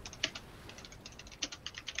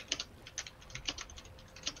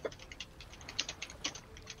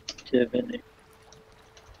 Divinity.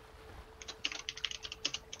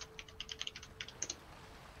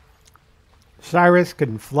 Cyrus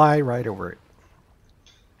can fly right over it.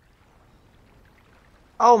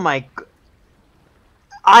 Oh my...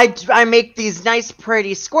 I make these nice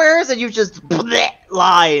pretty squares and you just bleh,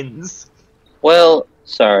 lines. Well,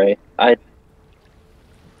 sorry.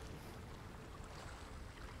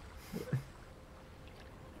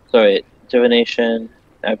 Sorry, divination,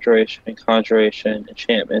 abjuration, conjuration,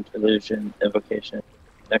 enchantment, illusion, invocation,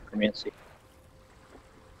 necromancy.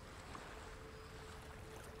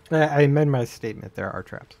 I amend my statement. There are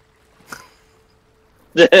traps.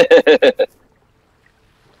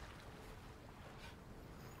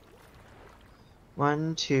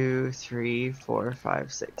 1, 2, 3, 4,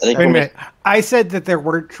 5, 6. I think Wait a minute. I said that there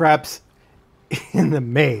weren't traps in the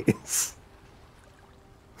maze.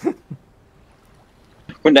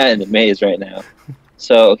 We're not in the maze right now.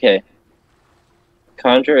 So, okay.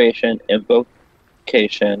 Conjuration,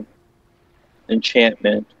 invocation,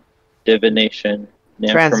 enchantment, divination,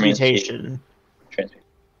 necromancy. Transmutation.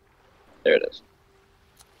 There it is.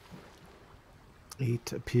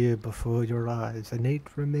 8 appear before your eyes, and 8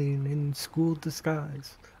 remain in school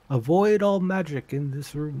disguise. Avoid all magic in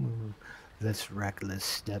this room, lest reckless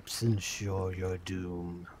steps ensure your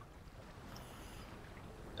doom.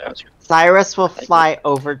 Cyrus will fly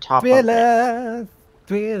over top of it.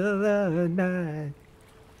 Thriller night.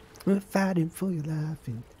 We're fighting for your life.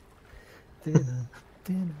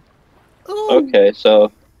 Okay,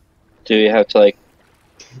 so do you have to like?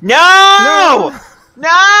 No!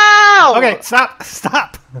 No! Okay, stop.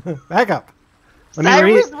 Back up. Let me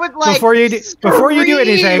Cyrus read would like before you do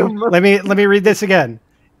anything. scream. Let me read this again.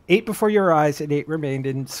 8 before your eyes, and 8 remained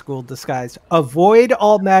in school disguise. Avoid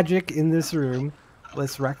all magic in this room,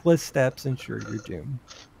 lest reckless steps ensure your doom.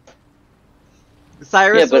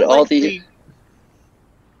 Cyrus Yeah, but would, all like, these. see-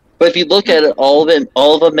 But if you look at it, all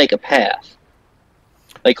of them make a path.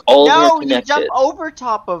 Like all of them are No, you connected. jump over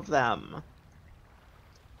top of them.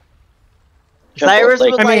 Jump Cyrus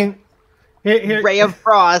like- would I like mean, here, Ray of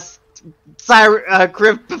Frost,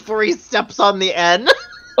 Kriv before he steps on the N.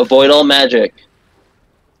 Avoid all magic.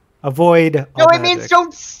 avoid. No, all it means magic.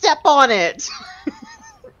 don't step on it.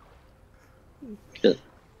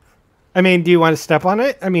 I mean, do you want to step on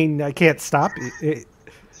it? I mean, I can't stop it.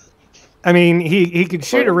 I mean, he could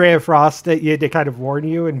shoot a ray of frost at you to kind of warn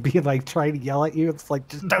you and be like trying to yell at you. It's like,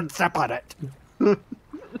 just don't step on it.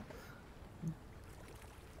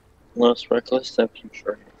 Most reckless steps, I'm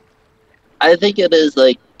sure. I think it is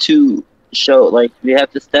like to show like you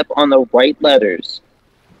have to step on the right letters.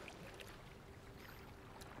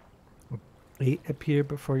 8 appear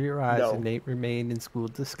before your eyes, No. and 8 remain in school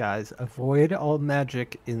disguise. Avoid all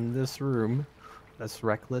magic in this room, lest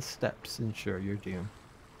reckless steps ensure your doom.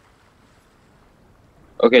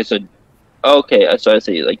 Okay, so I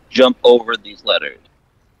see. Like jump over these letters.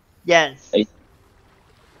 Yes.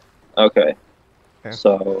 Okay. Okay.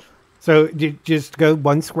 So you just go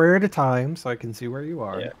one square at a time, so I can see where you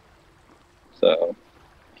are. Yeah. So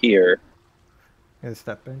here. And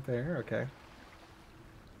step in there. Okay.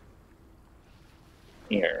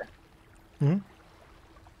 Here. Hmm.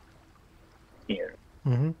 Here.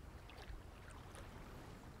 Mm-hmm.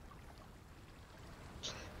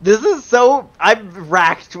 This is so... I'm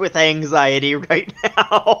racked with anxiety right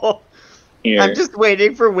now. Here. I'm just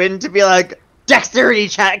waiting for Win to be like, dexterity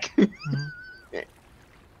check! All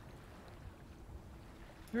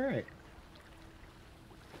right.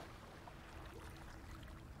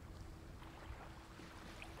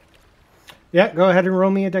 Yeah, go ahead and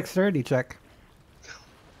roll me a dexterity check.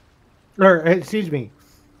 Or, excuse me.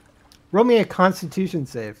 Roll me a constitution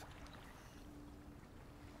save.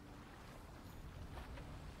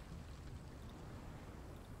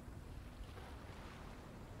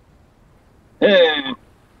 Hmm.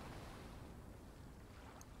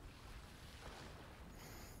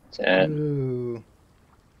 10. Ooh.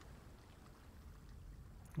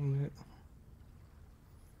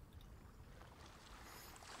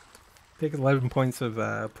 Take 11 points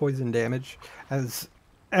of poison damage as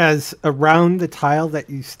around the tile that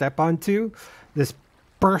you step onto, this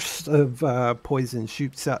burst of poison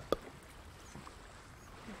shoots up.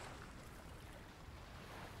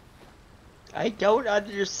 I don't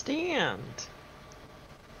understand.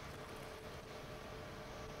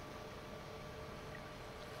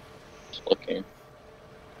 Just looking.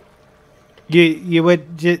 You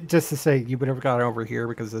would just to say you would have gone over here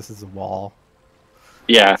because this is a wall.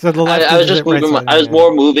 Yeah. So the left I was is just the right moving. side, I was yeah.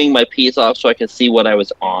 more moving my piece off so I could see what I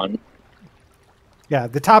was on. Yeah,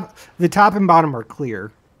 the top and bottom are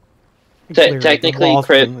clear. Clear, the Technically, walls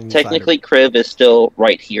from Kriv. inside Technically, Kriv is still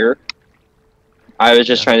right here. I was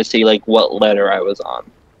just trying to see like what letter I was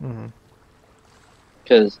on, Mm-hmm.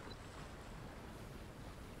 because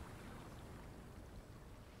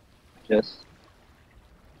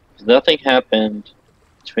nothing happened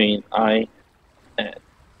between I and.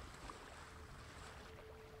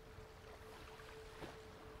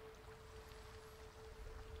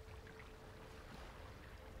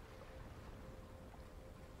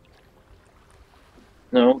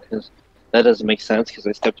 No, because that doesn't make sense because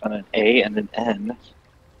I stepped on an A and an N.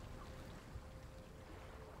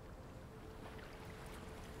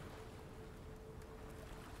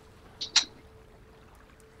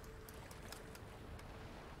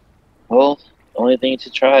 Well, the only thing to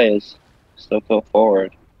try is still go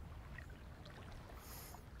forward.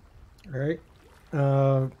 All right.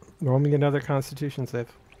 Roll me another Constitution save.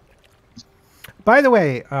 By the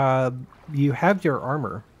way, you have your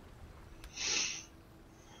armor.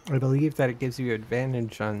 I believe that it gives you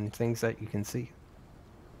advantage on things that you can see.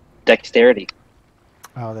 Dexterity.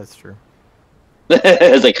 Oh, that's true.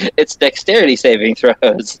 It's like, it's dexterity saving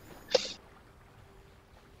throws.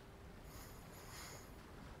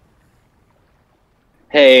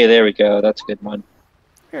 Hey, there we go. That's a good one.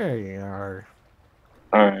 There you are.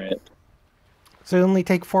 Alright. So you only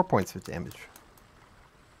take 4 points of damage.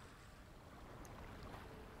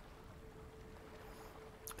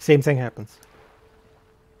 Same thing happens.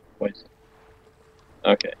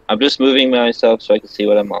 Okay. I'm just moving myself so I can see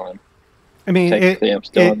what I'm on. I mean, Technically, I'm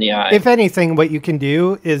still on the eye. If anything, what you can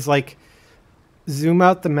do is like zoom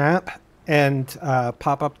out the map and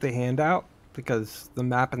pop up the handout, because the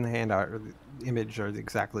map and the handout or the image are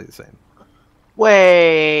exactly the same.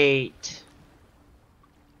 Wait.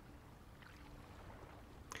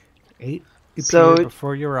 8 appear So-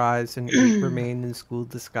 before your eyes and 8 remain in school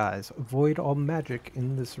disguise. Avoid all magic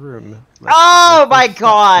in this room. Oh my this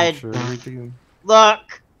God! ensure your doom.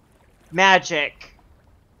 Look! Magic.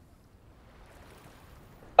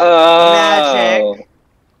 Oh! Magic.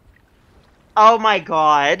 Oh my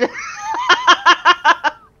God.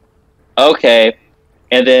 Okay.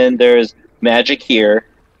 And then there's magic here.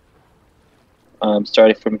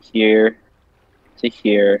 Starting from here to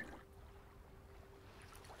here.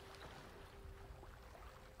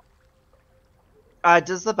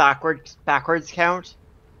 Does the backwards count?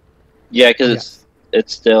 Yeah, because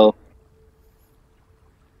it's still...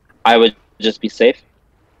 I would just be safe.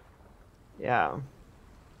 Yeah.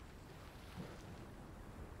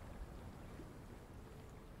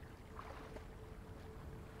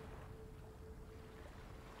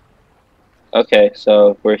 Okay,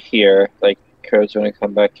 so we're here. Like, Kurt's gonna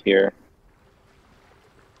come back here.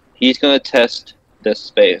 He's gonna test this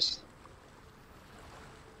space.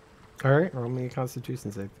 Alright, roll me a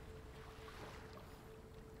constitution save.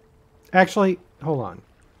 Actually, hold on.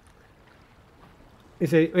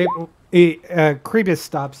 Kriv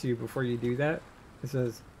stops you before you do that. It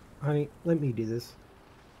says, honey, let me do this.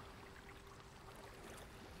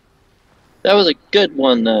 That was a good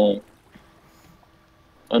one, though.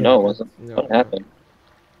 Oh, no, it wasn't. No, What no. happened?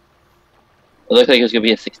 It looked like it was gonna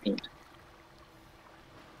be a 16.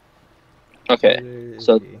 Okay,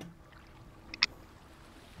 so...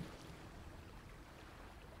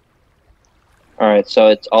 Alright, so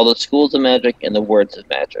it's all the schools of magic and the words of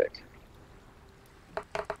magic.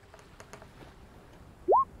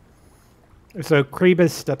 So Kriv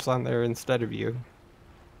steps on there instead of you.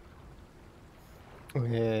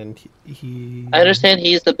 And he I understand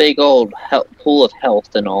he's the big old pool of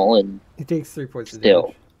health and all, and he takes 3 points of still.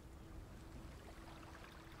 damage.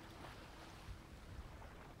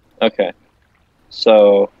 Okay.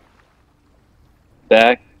 So,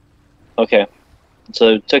 back. Okay.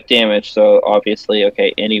 So it took damage, so obviously,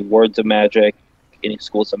 okay, any words of magic, any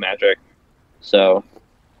schools of magic. So.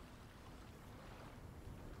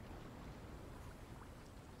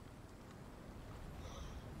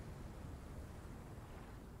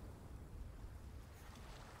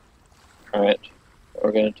 Alright. What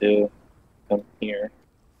we're gonna do, come here.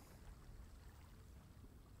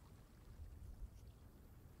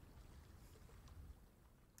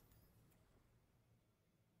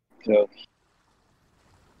 Go.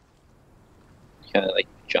 Kind of like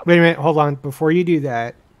jump. Wait a minute, hold on. Before you do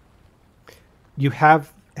that, you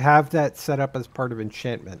have that set up as part of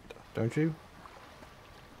enchantment, don't you?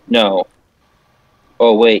 No.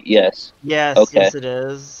 Oh wait, yes. Yes, Okay. yes it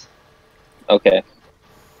is. Okay.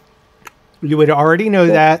 You would already know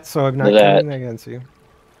Cool. that, so I'm not Know that. counting that against you.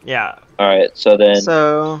 Yeah. Alright, so then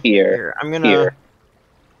So here. I'm gonna. Here.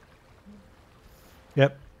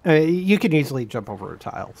 Yep. You can easily jump over a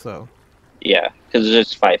tile, so. Yeah, because it's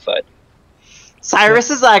just 5 foot. Cyrus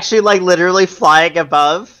is actually like literally flying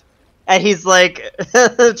above, and he's like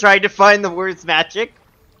trying to find the words magic.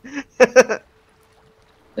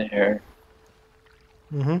 There.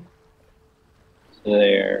 Mm-hmm.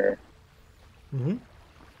 There. Mm-hmm.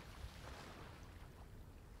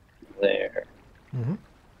 There. Mm-hmm.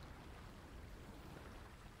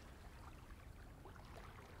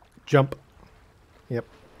 Jump. Yep.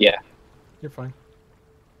 Yeah. You're fine.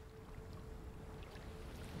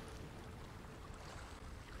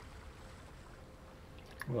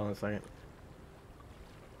 Hold on a second.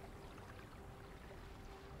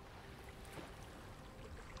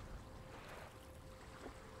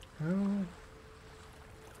 Oh.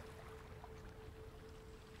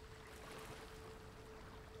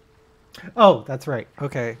 Oh, that's right.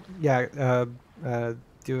 Okay. Yeah,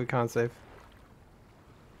 do a con save.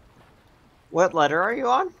 What letter are you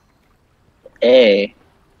on? A.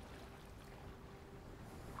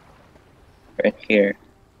 Right here.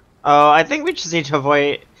 Oh, I think we just need to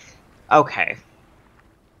avoid. Okay.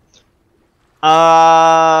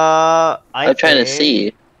 I'm trying to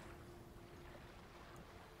see.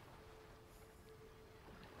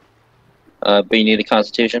 But you need a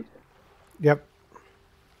constitution? Yep.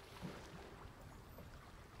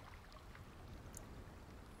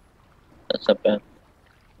 That's not bad.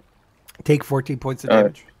 Take 14 points of All right.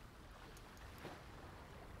 damage.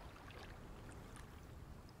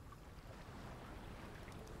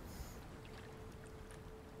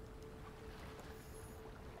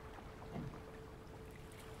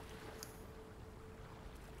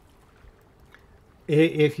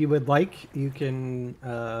 If you would like, you can.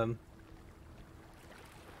 But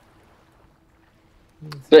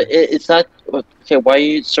it's not. Okay, why are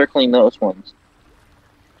you circling those ones?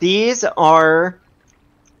 These are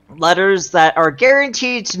letters that are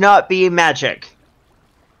guaranteed to not be magic.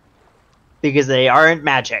 Because they aren't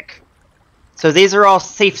magic. So these are all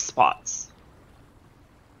safe spots.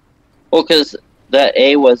 Well, because that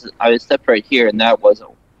A was. I stepped right here, and that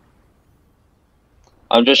wasn't.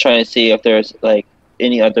 I'm just trying to see if there's, like,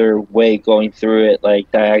 any other way going through it,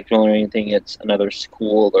 like diagonal or anything. It's another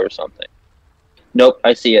school or something. Nope,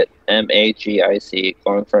 I see it. MAGIC,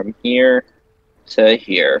 going from here to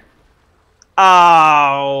here.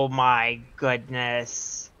 Oh my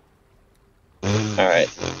goodness. Alright.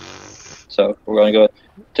 So, we're going to go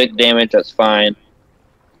take damage, that's fine.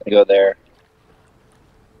 I go there.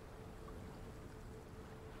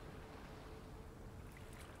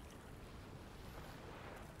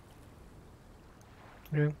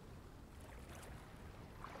 Yeah.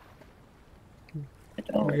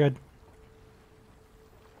 We're We're good.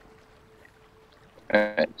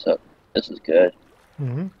 Alright, so this is good.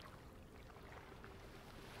 Mm-hmm.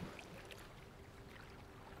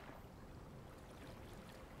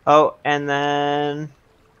 Oh, and then...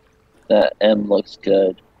 That M looks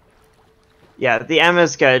good. Yeah, the M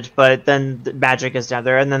is good, but then the magic is down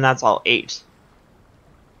there, and then that's all 8.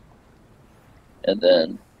 And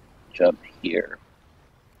then jump here.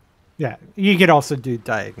 Yeah, you could also do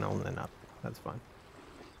diagonal and then up. That's fine.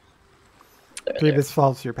 There. This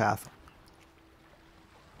follows your path.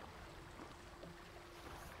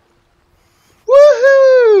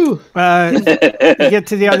 Woohoo! You get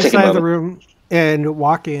to the That other took a side of the moment. room and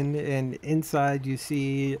walk in, and inside you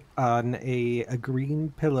see on a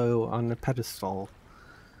green pillow on a pedestal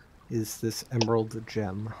is this emerald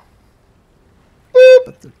gem.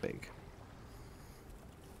 But it's big.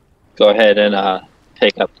 Go ahead and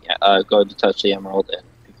pick up. Go ahead to touch the emerald and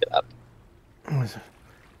pick it up.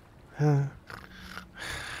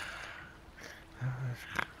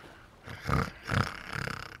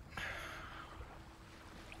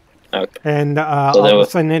 Okay. And So all there of a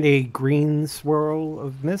was- sudden, a green swirl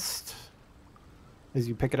of mist as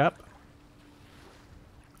you pick it up.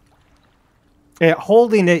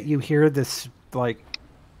 Holding it, you hear this, like,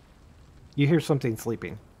 you hear something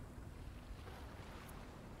sleeping.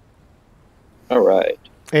 All right.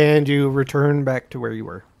 And you return back to where you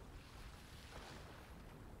were.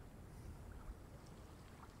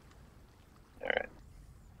 All right.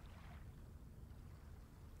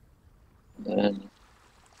 Then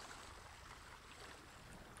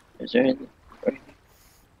is there anything?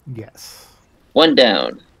 Yes. One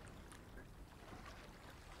down.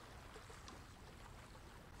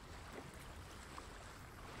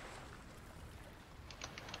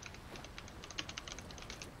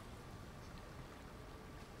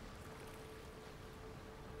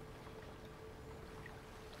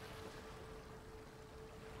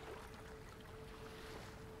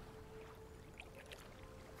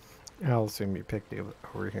 I'll assume you picked it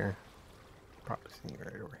over here. Probably seeing it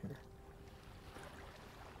right over here.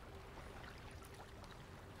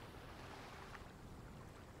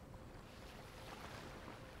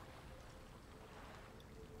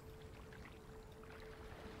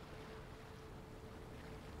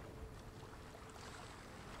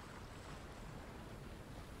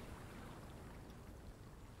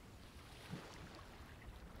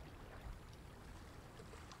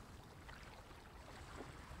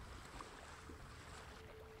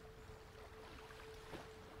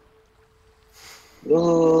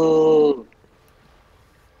 Ooh.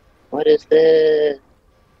 What is this?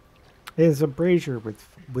 It is a brazier with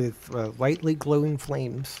lightly glowing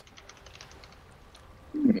flames.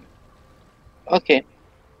 Okay.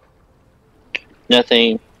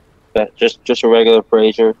 Nothing. But just a regular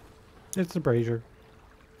brazier. It's a brazier.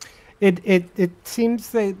 It seems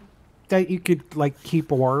that you could like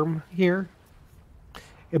keep warm here,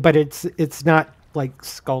 but it's not like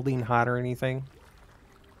scalding hot or anything.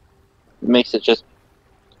 It makes it just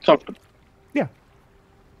comfortable. Yeah.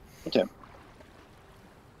 Okay.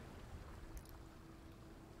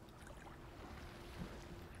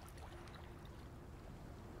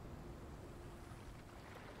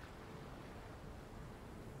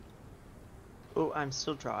 Oh, I'm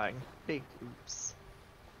still drawing. Big oops.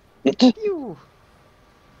 Okay, Pew.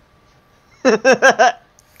 All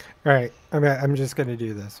right, I'm just gonna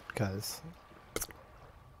do this because.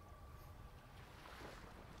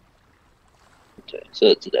 so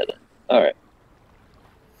it's a dead end. All right.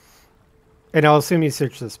 And I'll assume you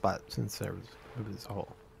searched the spot since it was a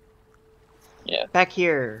hole. Yeah. Back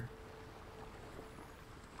here.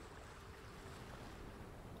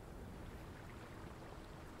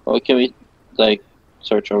 Well, can we like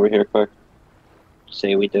search over here quick?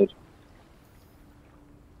 Say we did.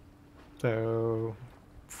 So.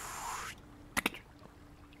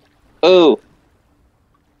 Oh.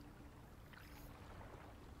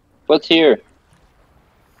 What's here?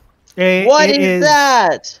 What is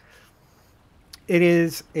that? It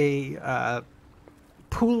is a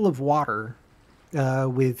pool of water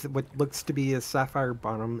with what looks to be a sapphire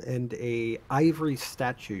bottom and a ivory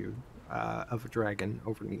statue of a dragon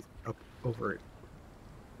over it. We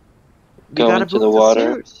Go gotta into the move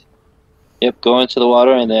water. suit. Yep, go into the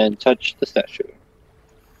water and then touch the statue.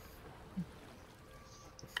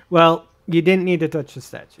 Well, you didn't need to touch the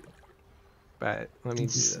statue, but let me do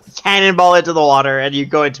this. Cannonball into the water, and you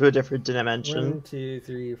go into a different dimension. 1, 2,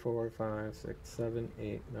 3, 4, 5, 6, 7,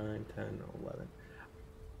 8, 9, 10, 11.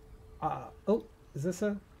 Oh, is this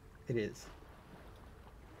a? It is.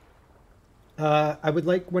 I would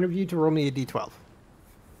like one of you to roll me a d12.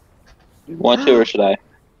 You want to, or should I?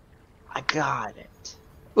 I got it.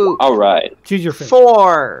 Ooh. All right. Choose your fate.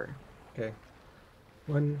 4. Okay.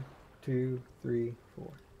 1, 2, 3,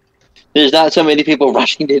 4. There's not so many people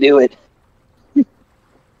rushing to do it.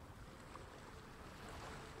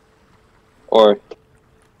 Or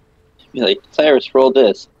be like, Cyrus, roll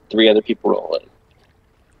this. 3 other people roll it.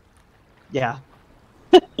 Yeah.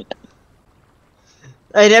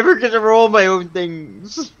 I never get to roll my own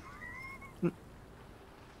things.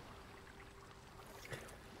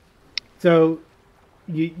 So,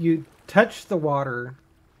 you touch the water.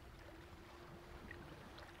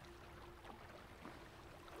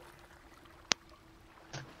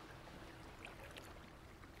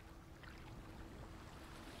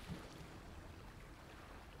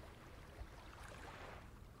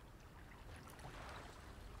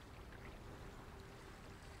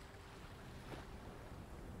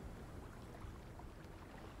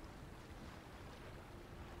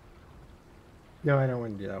 No, I don't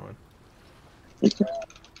want to do that one.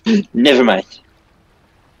 Never mind.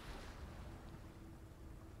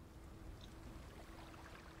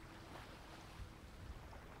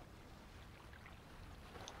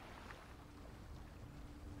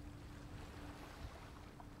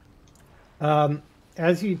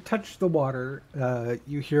 As you touch the water,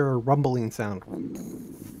 you hear a rumbling sound.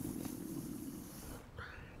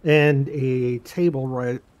 And a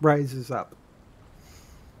table rises up.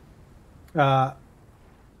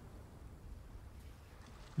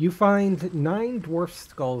 You find 9 dwarf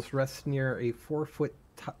skulls rest near a 4-foot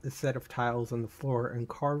set of tiles on the floor and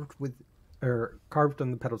carved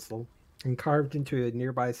on the pedestal and carved into a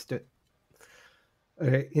nearby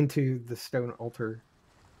into the stone altar.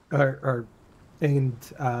 Okay,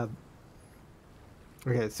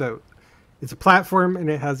 so it's a platform and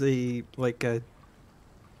it has at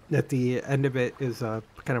the end of it is a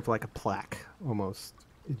kind of like a plaque almost.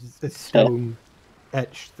 It's a stone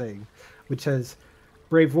etched thing, which says,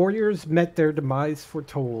 "Brave warriors met their demise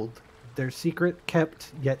foretold. Their secret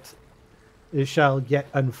kept, yet it shall yet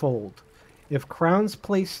unfold. If crowns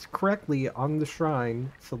placed correctly on the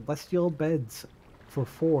shrine, celestial beds for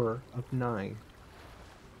 4 of 9."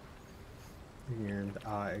 And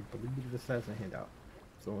I believe this has a handout,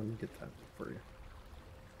 so let me get that for you.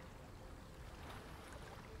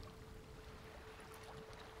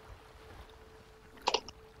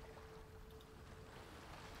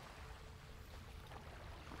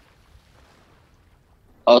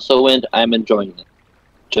 Also, Wind, I'm enjoying it.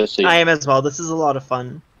 Just so you I am as well. This is a lot of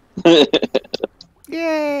fun.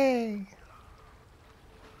 Yay!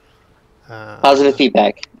 Positive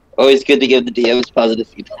feedback. Always good to give the DMs positive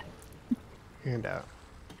feedback. Handout.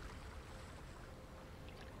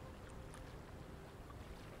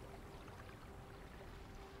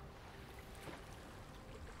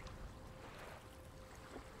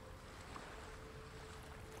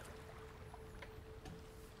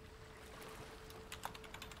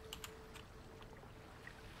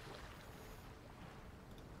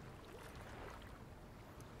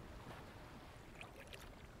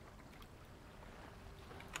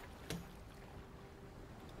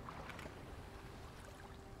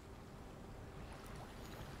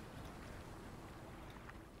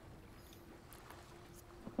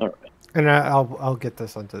 All right. And I'll get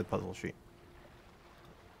this onto the puzzle sheet.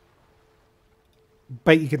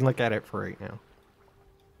 But you can look at it for right now.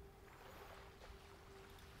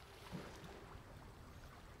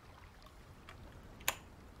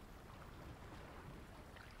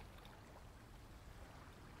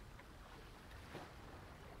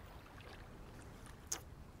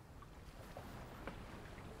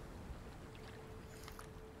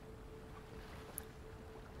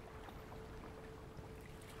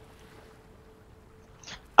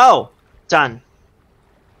 Oh, done.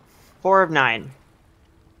 4 of 9.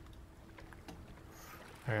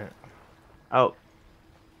 All right. Oh.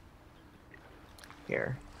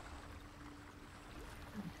 Here.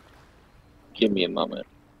 Give me a moment.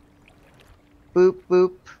 Boop,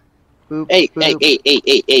 boop. Boop, Hey, boop.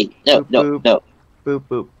 hey. No, Boop, no, boop. no. Boop,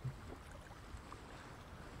 boop.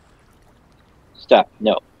 Stop,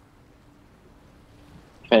 no.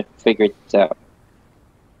 Trying to figure this out.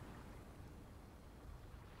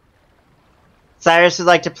 Cyrus would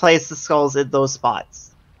like to place the skulls in those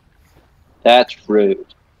spots. That's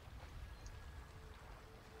rude.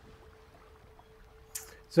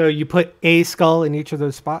 So you put a skull in each of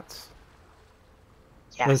those spots?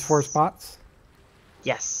 Yes. Those 4 spots?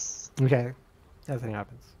 Yes. Okay. Nothing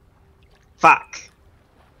happens. Fuck.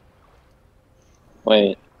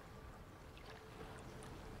 Wait.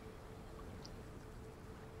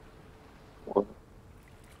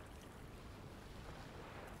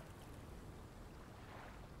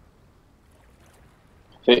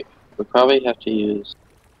 Okay, we probably have to use...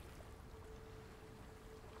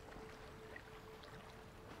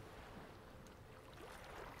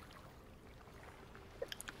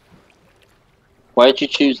 Why'd you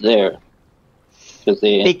choose there? Because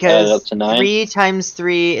they added up to 9? 3 times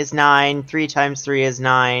 3 is 9, 3 times 3 is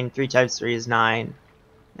 9, 3 times 3 is 9,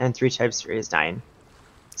 and 3 times 3 is 9.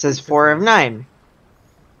 It says 4 of 9.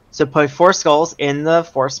 So put 4 skulls in the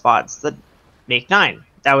 4 spots that make 9.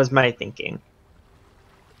 That was my thinking.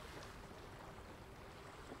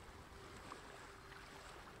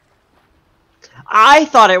 I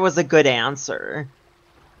thought it was a good answer.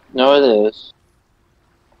 No, it is.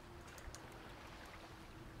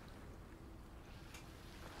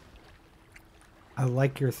 I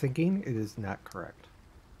like your thinking. It is not correct.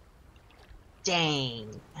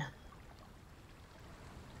 Dang.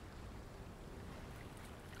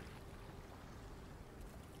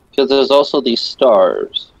 Because there's also these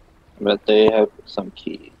stars, but they have some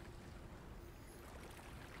key.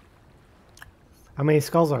 How many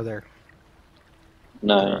skulls are there?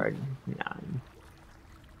 9. 9.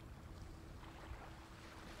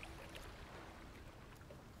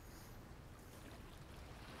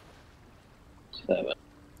 Seven.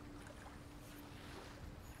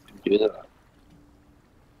 Do that.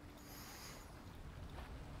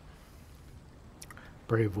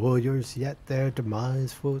 Brave warriors, yet their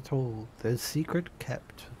demise foretold, their secret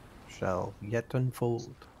kept, shall yet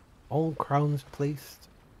unfold. All crowns placed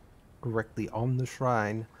directly on the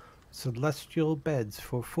shrine, celestial beds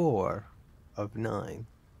for 4 of 9.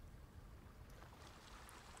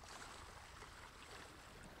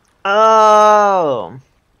 Oh.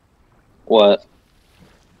 What?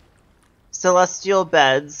 Celestial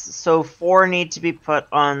beds. So 4 need to be put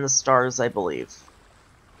on the stars, I believe.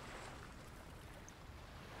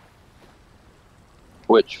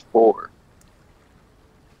 Which 4?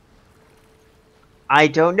 I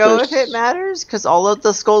don't know if There's- it matters, because all of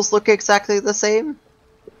the skulls look exactly the same.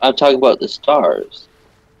 I'm talking about the stars.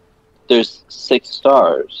 There's 6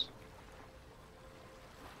 stars.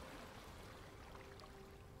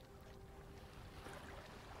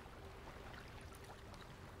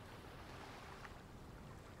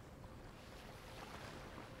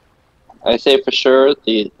 I say for sure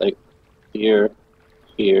the like here,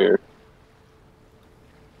 here.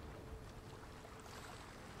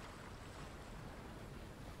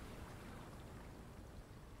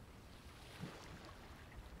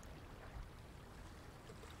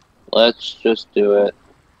 Let's just do it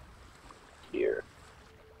here.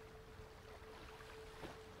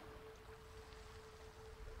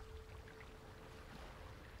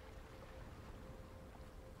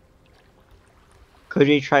 Could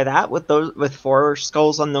you try that with 4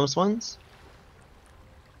 skulls on those ones?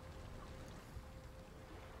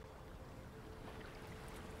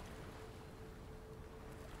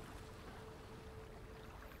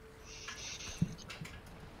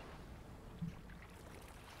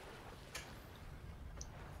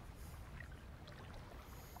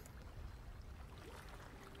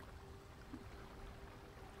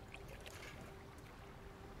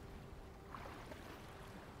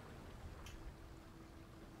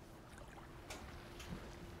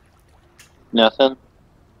 Nothing?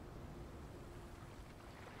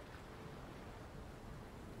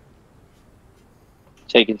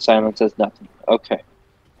 Taking silence as nothing. Okay.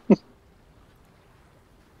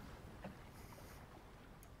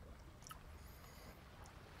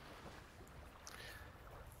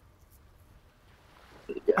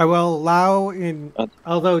 I will allow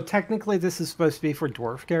although technically this is supposed to be for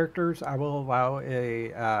dwarf characters, I will allow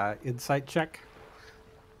a insight check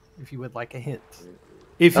if you would like a hint.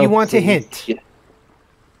 If you want a hint. Yeah.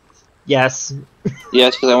 Yes.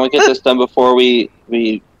 Yes, because I want to get this done before we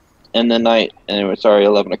end the night. And it's already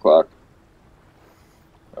 11 o'clock.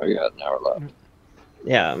 Oh, we got an hour left.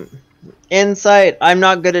 Yeah. Insight. I'm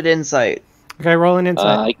not good at insight. Okay, roll an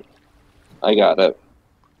insight. I got it.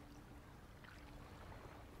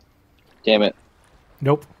 Damn it.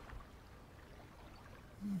 Nope.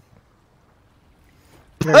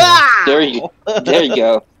 There you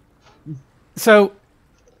go. So,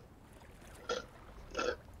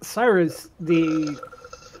 Cyrus, the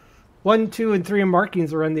 1, 2, and 3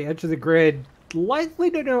 markings around the edge of the grid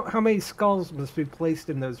likely to know how many skulls must be placed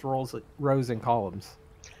in those rows and columns.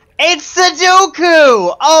 It's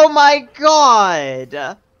Sudoku! Oh my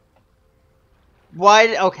god!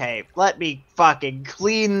 Why? Okay, let me fucking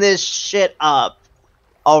clean this shit up.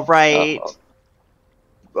 Alright.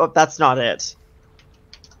 Oh, that's not it.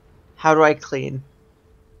 How do I clean?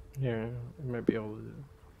 Yeah, I might be able to do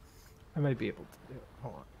it.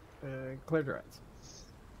 Hold on. Clear your eyes.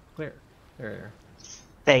 Clear. There.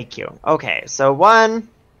 Thank you. Okay, so 1. And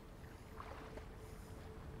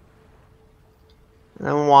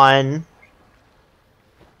then 1.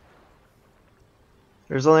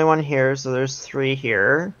 There's only 1 here, so there's 3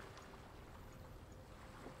 here.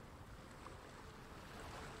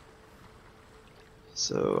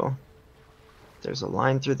 So there's a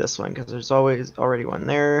line through this one because there's already 1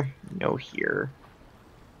 there. No here.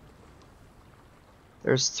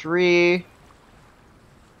 There's 3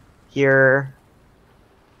 here.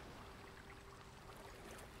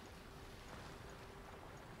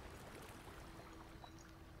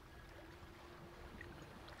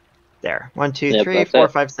 There. 1, 2, 3, 4,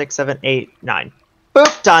 5, 6, 7, 8, 9.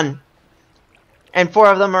 Boop! Done! And 4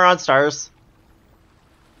 of them are on stars.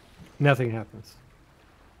 Nothing happens.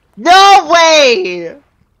 No way!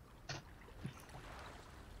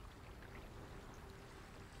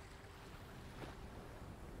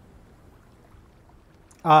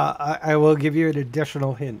 I will give you an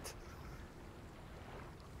additional hint.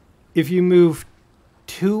 If you move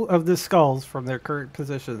 2 of the skulls from their current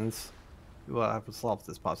positions, you will have to solve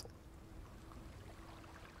this puzzle.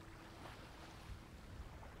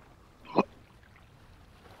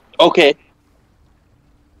 Okay.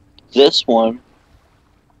 This one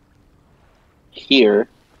here.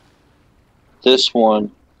 This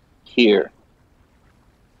one here.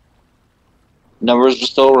 Numbers are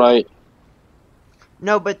still right.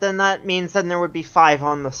 No, but then that means then there would be 5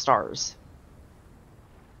 on the stars.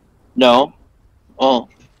 No. Oh.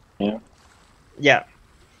 Yeah. Yeah.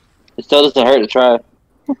 It still doesn't hurt to try.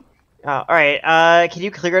 Alright, can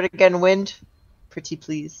you clear it again, Wind? Pretty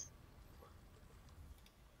please.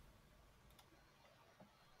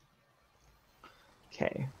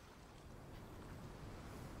 Okay.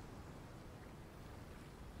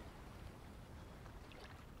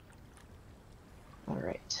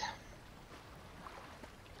 Alright.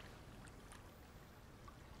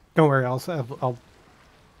 Don't worry,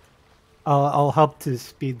 I'll help to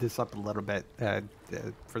speed this up a little bit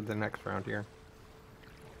for the next round here.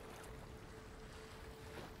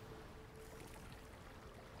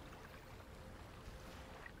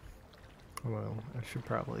 Well, I should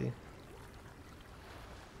probably.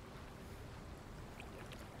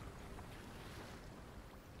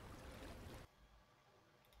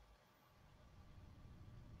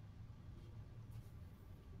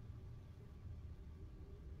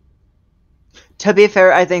 To be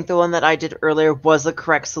fair, I think the one that I did earlier was the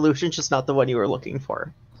correct solution, just not the one you were looking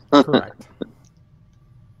for. Correct.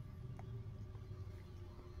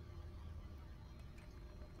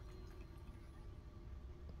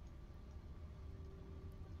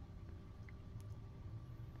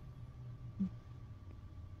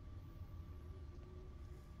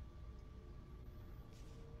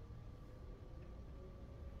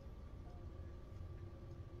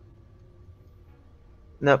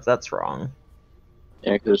 Nope, that's wrong.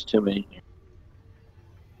 Yeah, because there's too many.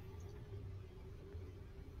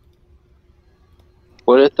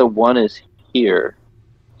 What if the 1 is here?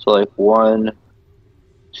 So like 1,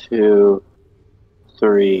 2,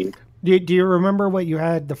 3. Do you remember what you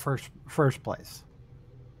had the first place?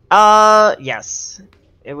 Yes.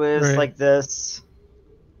 It was like this.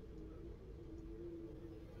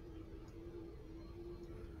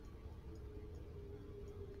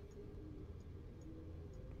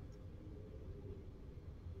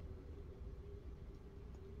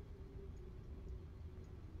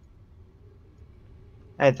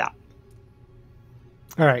 I had that.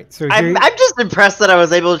 All right, so I'm just impressed that I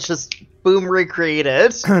was able to just boom recreate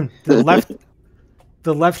it.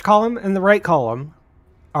 the left column and the right column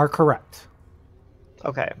are correct.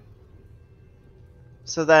 Okay.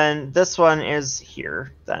 So then this one is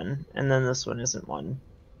here, then, and then this one isn't one.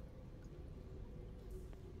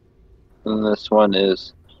 And this one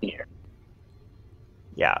is here.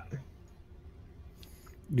 Yeah.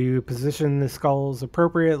 You position the skulls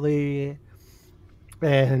appropriately,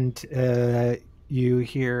 and you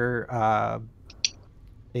hear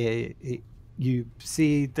you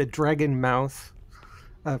see the dragon mouth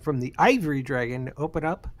from the ivory dragon open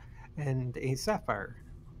up, and a sapphire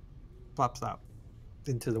pops out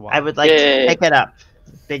into the water. I would like to pick it up.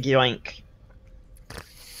 Big yoink.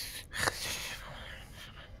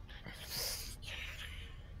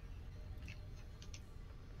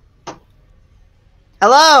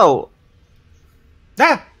 Hello!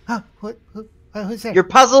 Who's there? Your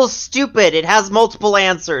puzzle's stupid. It has multiple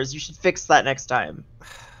answers. You should fix that next time.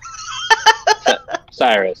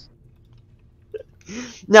 Cyrus.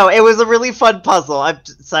 No, it was a really fun puzzle.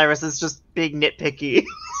 Cyrus is just being nitpicky.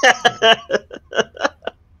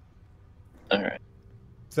 Alright.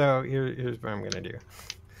 So here's what I'm going to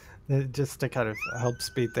do. Just to kind of help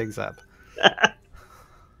speed things up.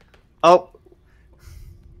 Oh.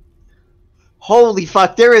 Holy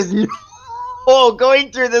fuck, there is no... Oh,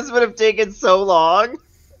 going through this would have taken so long.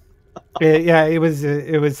 Yeah, it was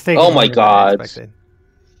taking Oh my longer than I god. expected.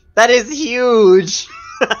 That is huge.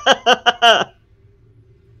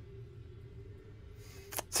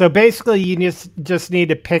 So basically, you just need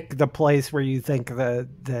to pick the place where you think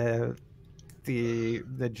the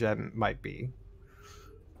gem might be.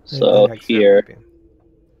 So next here. gem might be.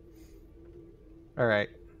 All right.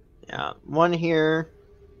 Yeah, one here,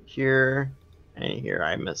 here, and here,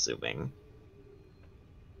 I'm assuming.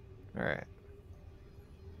 All right.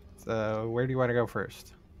 So where do you want to go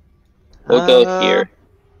first? We'll go here.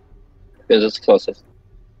 Because it's closest.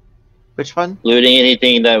 Which one? Looting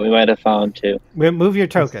anything that we might have found too. Move your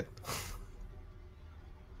token.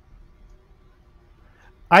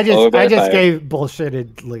 I just gave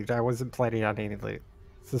bullshitted loot. I wasn't planning on any loot.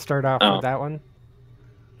 So start off with that one.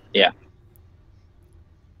 Yeah.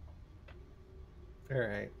 All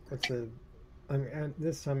right.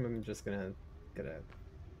 This time I'm just gonna get a.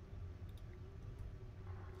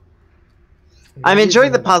 I'm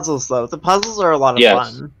enjoying the puzzles though. The puzzles are a lot of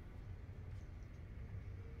fun.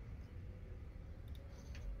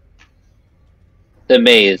 The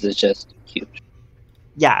maze is just huge.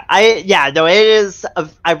 Yeah, no, it is.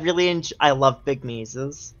 I really enjoy. I love big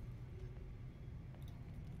mazes.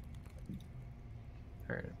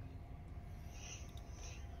 All right.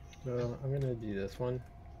 So I'm gonna do this one.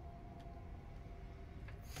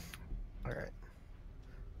 All right.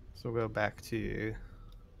 So we'll go back to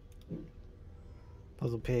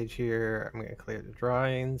puzzle page here. I'm gonna clear the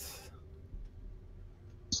drawings.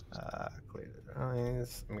 Clear the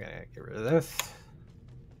drawings. I'm gonna get rid of this.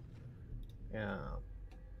 Yeah.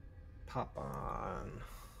 Pop on.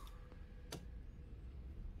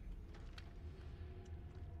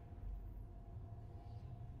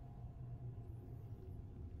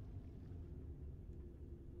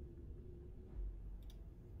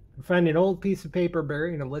 Find an old piece of paper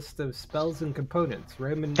bearing a list of spells and components.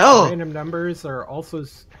 Random numbers are also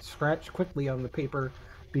scratched quickly on the paper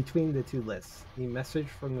between the two lists. The message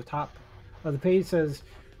from the top of the page says,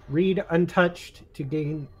 "Read untouched to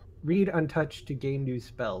gain new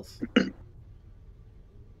spells."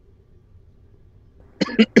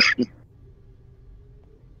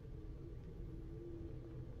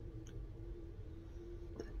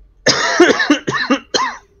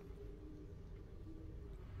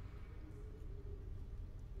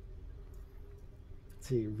 Let's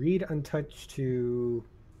see, read untouched to...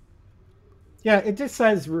 Yeah, it just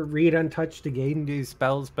says read untouched to gain new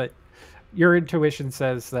spells, but your intuition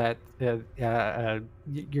says that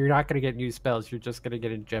you're not going to get new spells. You're just going to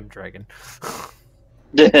get a gem dragon.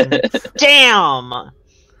 Damn!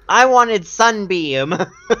 I wanted Sunbeam.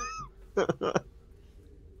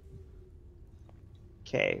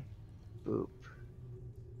 Okay. Boop.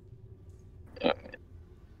 Alright.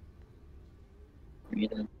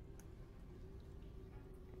 Read it.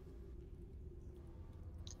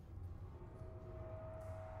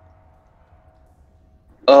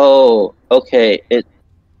 Oh, okay.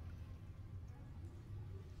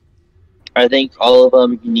 I think all of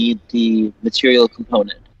them need the material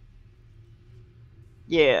component.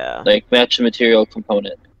 Yeah. Like, match the material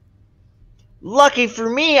component. Lucky for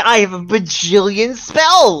me, I have a bajillion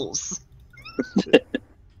spells!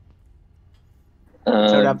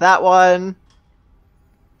 Don't have that one.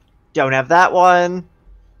 Don't have that one.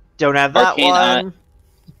 Don't have that one.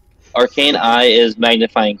 Arcane Eye is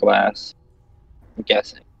magnifying glass. I'm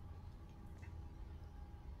guessing.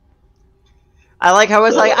 I like how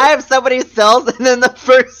it's like, I have so many cells, and then the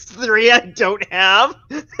first 3 I don't have.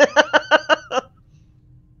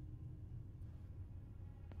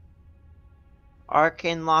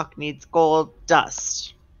 Arcane Lock needs gold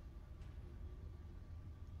dust.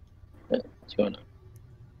 What's going on?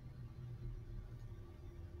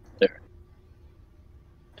 There.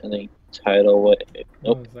 I think tidal wave.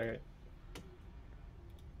 Nope.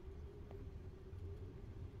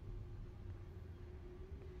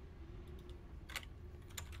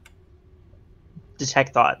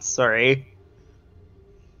 Detect thoughts, sorry.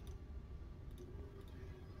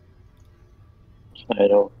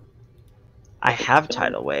 Tidal. I have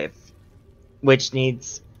tidal wave, which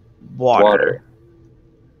needs water.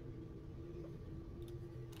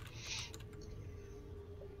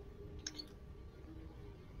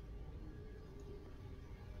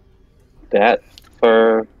 That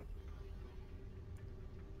for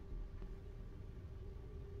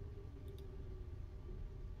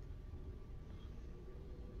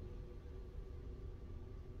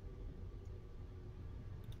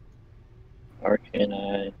Arcane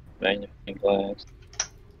Eye, magnifying glass,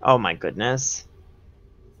 Oh my goodness.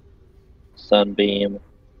 sunbeam,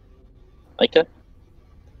 Micah.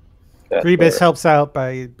 Grievous helps out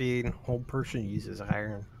by being whole person uses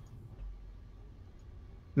iron.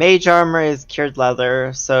 Mage armor is cured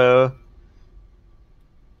leather, so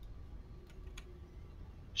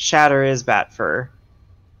shatter is bat fur.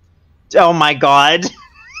 Oh my god.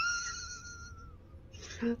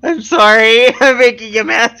 I'm sorry, I'm making a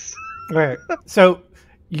mess. Alright, so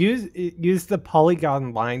use the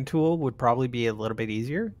polygon line tool would probably be a little bit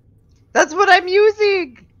easier. That's what I'm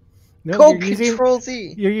using. No, Control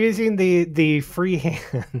Z. You're using the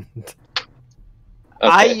freehand.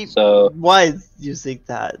 Okay, so was using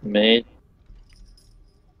that. made.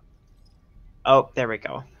 Oh, there we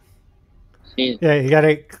go. Yeah, you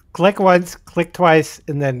gotta click once, click twice,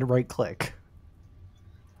 and then right click.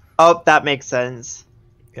 Oh, that makes sense.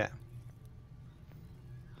 Yeah.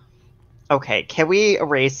 Okay, can we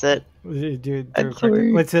erase it?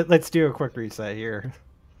 Let's do a quick reset here.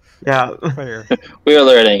 Yeah. We're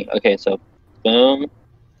learning. Okay, so boom,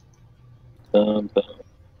 boom, boom.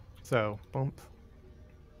 So bump.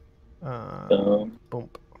 Boom.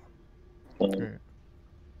 Bump. Boom.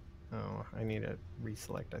 Oh, I need to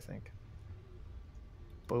reselect, I think.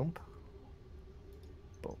 Boom.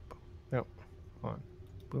 Boom. Nope. Hold on.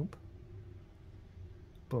 Boom.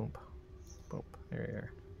 Boom. Boom. There you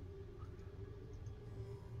are.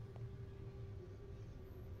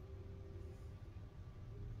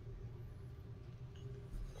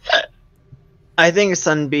 I think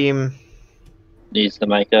Sunbeam Needs the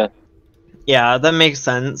Micah. Yeah, that makes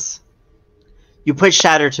sense. You put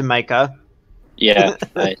Shatter to Micah. Yeah.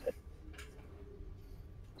 Nice.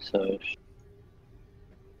 So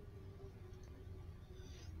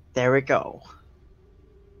there we go.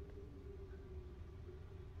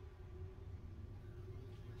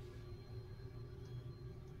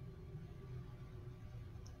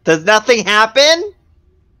 Does nothing happen?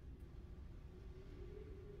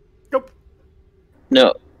 Nope.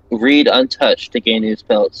 no. Read untouched to gain new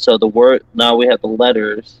spells. So the word now we have the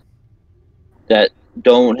letters that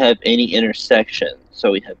don't have any intersection.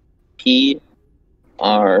 So we have P,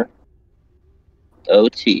 R, O,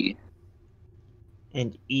 T,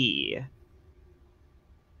 And E.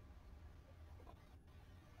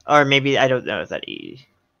 Or maybe, I don't know, is that E?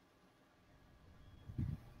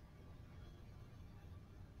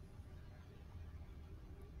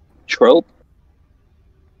 trope.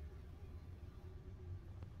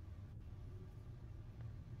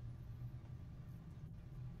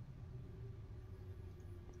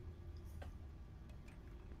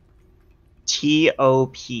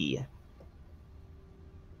 T-O-P.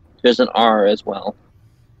 There's an R as well.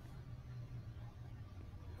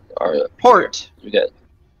 R. Port. We got.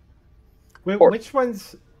 Wait, Port. which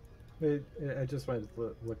ones? I just wanted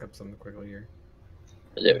to look up something quickly here.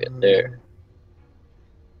 There we go. There.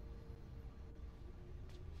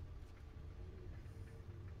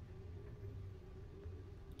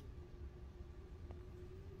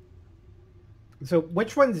 So,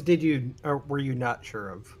 which ones did you or were you not sure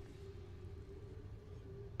of?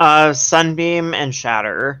 Sunbeam and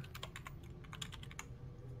Shatter.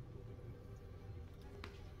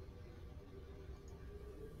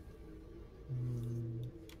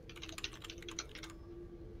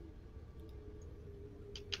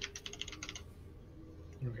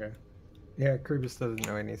 Okay. Yeah, Kriv doesn't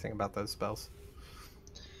know anything about those spells.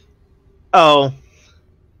 Oh.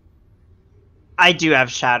 I do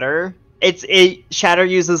have Shatter. Shatter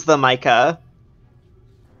uses the mica.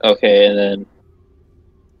 Okay, and then.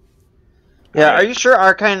 Yeah, Alright. are you sure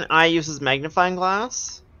Arcane Eye uses magnifying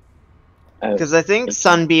glass? Because I think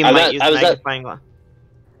Sunbeam might use magnifying glass.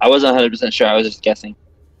 I wasn't 100% sure. I was just guessing.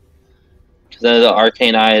 Because then the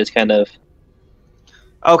Arcane Eye is kind of.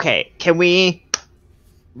 Okay, can we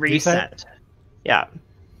reset? Yeah.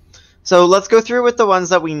 So let's go through with the ones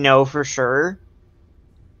that we know for sure.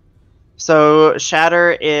 So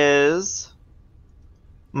Shatter is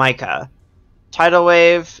mica. Tidal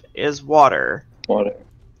Wave is water. Water.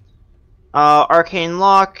 Arcane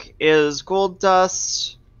Lock is gold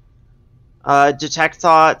dust. Detect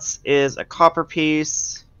Thoughts is a copper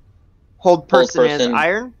piece. Hold person is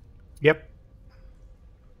iron. Yep.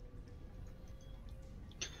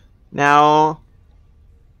 Now,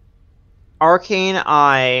 Arcane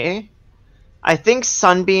Eye. I think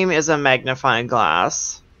Sunbeam is a magnifying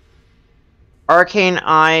glass. Arcane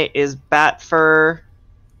Eye is bat fur.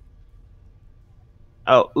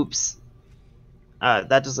 Oh, oops. That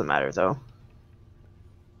doesn't matter though.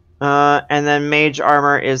 And then Mage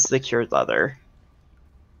Armor is the cured leather.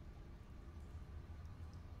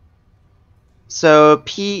 So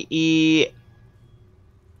P-E-S-T-O.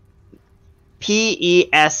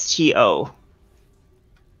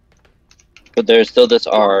 But there's still this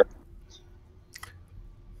R.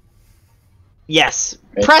 Yes.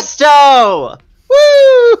 Right. Presto!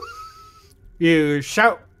 Woo! You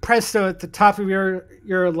shout presto at the top of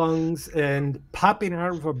your lungs, and popping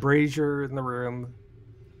out of a brazier in the room,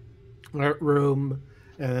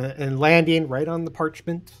 and landing right on the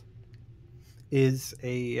parchment is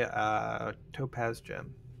a topaz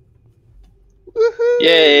gem. Woohoo!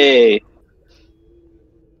 Yay!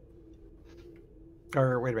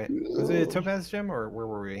 Or wait a minute, was it a topaz gem, or where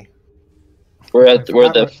were we? We're at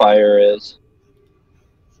where the fire is.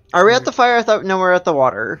 Are we at the fire? I thought no, we're at the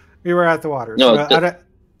water. We were at the water. No, so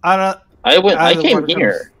I came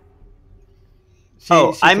here.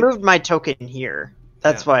 I moved my token here.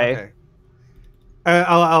 That's why. Okay.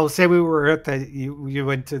 I'll say we were at the. You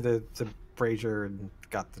went to the brazier and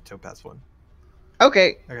got the topaz one.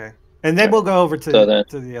 Okay. Okay. And then we'll go over to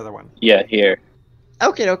the other one. Yeah, here.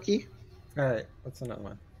 Okay, dokie. All right. What's another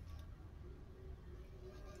one?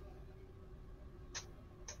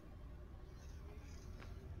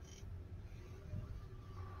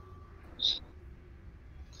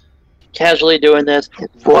 Casually doing this.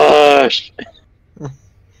 Rush!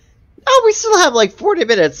 Oh, we still have like 40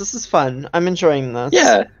 minutes. This is fun. I'm enjoying this.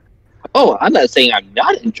 Yeah. Oh, I'm not saying I'm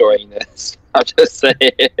not enjoying this. I'll just say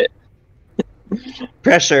it.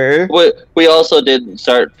 Pressure. We also didn't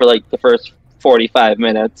start for like the first 45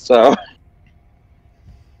 minutes, so.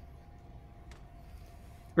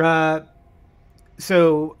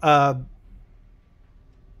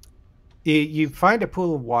 You find a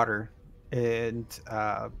pool of water, and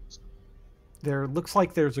there looks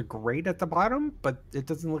like there's a grate at the bottom, but it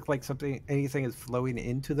doesn't look like anything is flowing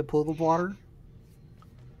into the pool of water.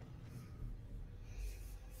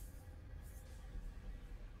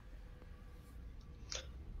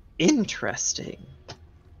 Interesting.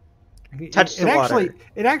 Touch the water.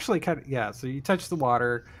 It actually kind of So you touch the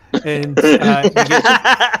water, and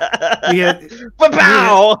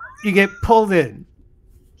you get pulled in,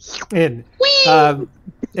 and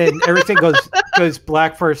everything goes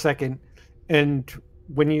black for a second. And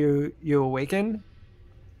when you awaken,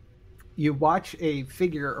 you watch a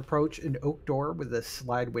figure approach an oak door with a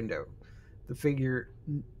slide window. The figure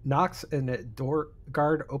knocks, and a door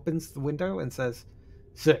guard opens the window and says,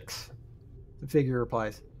 6. The figure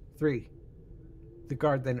replies, 3. The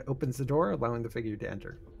guard then opens the door, allowing the figure to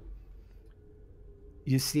enter.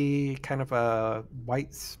 You see kind of a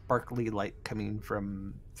white sparkly light coming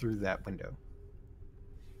through that window.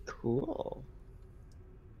 Cool.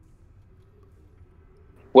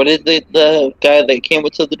 What did the guy that came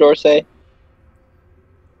to the door say?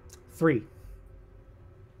 3.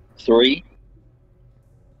 3?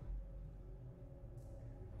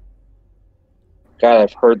 God,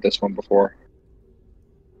 I've heard this one before.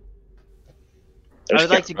 I would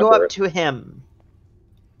like to go up to him.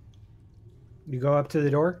 You go up to the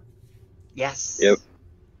door? Yes. Yep.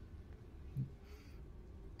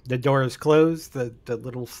 The door is closed. The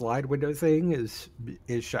little slide window thing is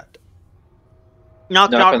shut.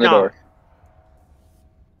 Knock on the door.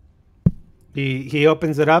 He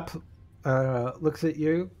opens it up, looks at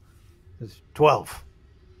you. It's 12.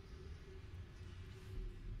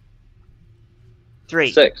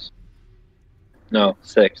 3. 6. No,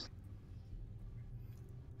 6.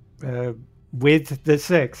 With the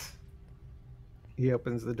 6, he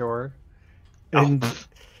opens the door, and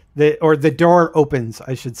the door opens,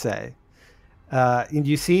 I should say. And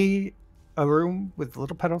you see a room with a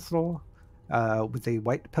little pedestal with a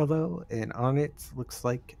white pillow, and on it looks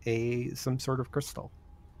like some sort of crystal.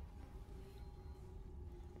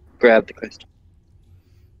 Grab the crystal.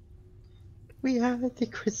 We are the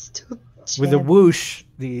crystal. With a whoosh,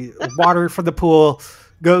 the water from the pool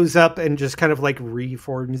goes up and just kind of like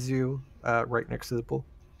reforms you right next to the pool.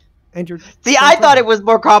 And you're See, I thought it was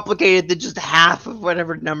more complicated than just half of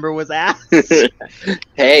whatever number was asked.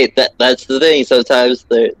 Hey, that's the thing. Sometimes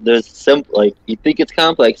there's simple, like you think it's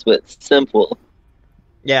complex, but it's simple.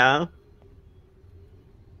 Yeah.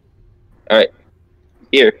 All right,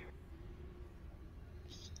 here.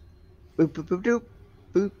 Boop boop boop doop.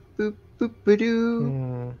 Boop boop boop boop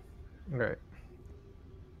doo. All right.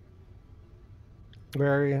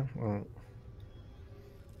 Where are you?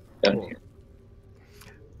 Down Cool. here.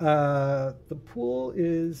 The pool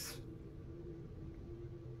is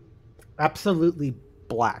absolutely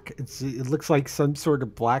black. It looks like some sort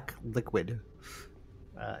of black liquid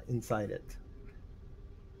inside it.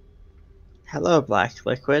 Hello, black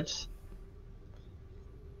liquid.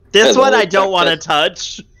 This Hello, one I don't want to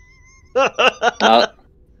breakfast. touch.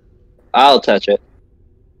 I'll touch it.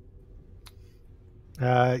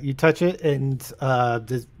 You touch it, and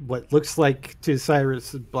what looks like to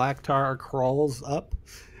Cyrus black tar crawls up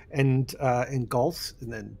and engulfs,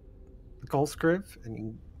 and then engulfs Kriv,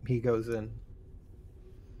 and he goes in.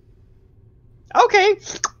 Okay.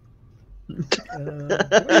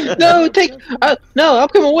 No, no, I'm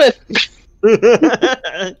coming with.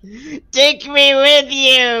 Take me with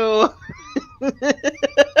you.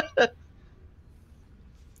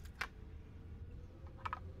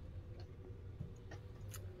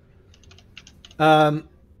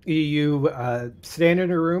 You stand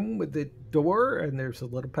in a room with the door, and there's a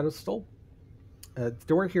little pedestal. The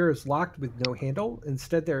door here is locked with no handle.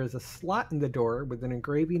 Instead, there is a slot in the door with an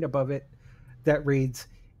engraving above it that reads,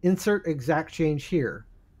 "Insert exact change here."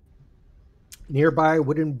 Nearby, a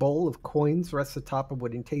wooden bowl of coins rests atop a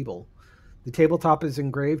wooden table. The tabletop is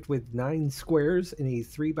engraved with 9 squares in a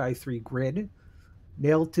 3x3 grid.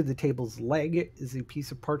 Nailed to the table's leg is a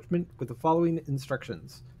piece of parchment with the following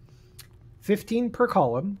instructions: 15 per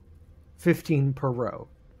column, 15 per row.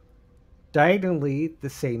 Diagonally, the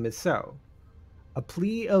same as so. A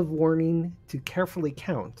plea of warning to carefully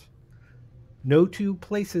count. No 2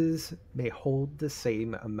 places may hold the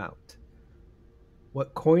same amount.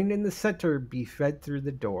 What coin in the center be fed through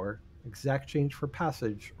the door, exact change for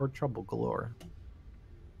passage, or trouble galore.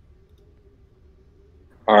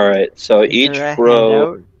 All right, so Is each there a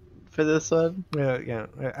row. handout for this one? Yeah,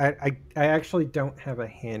 I actually don't have a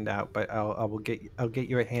handout, but I'll get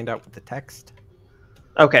you a handout with the text.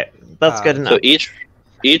 Okay, that's good enough. So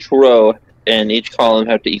each row and each column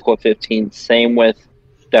have to equal 15. Same with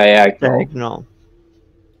diagonal.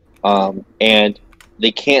 And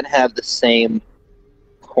they can't have the same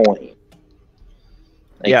coin.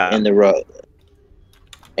 In the row.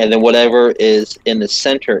 And then whatever is in the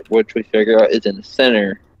center, which we figure out is in the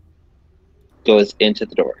center, goes into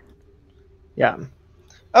the door. Yeah.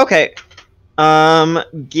 Okay.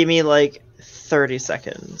 Give me like 30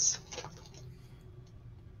 seconds.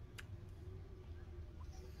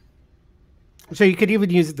 So you could even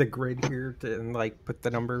use the grid here to like put the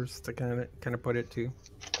numbers to kind of put it too.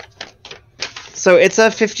 So it's a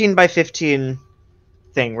 15 by 15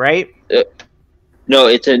 thing, right? No,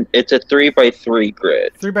 it's a 3x3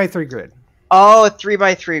 grid. 3x3 grid. Oh, a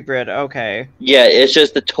 3x3 grid. Okay. Yeah, it's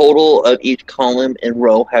just the total of each column and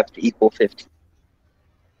row have to equal 15.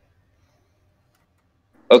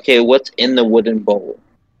 Okay, what's in the wooden bowl?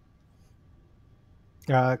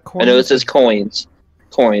 Coins. I know it says coins,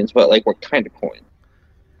 but like what kind of coin?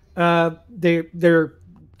 They're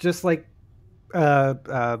just like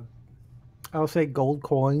I'll say gold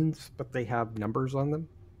coins, but they have numbers on them.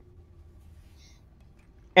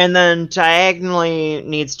 And then diagonally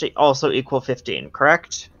needs to also equal 15,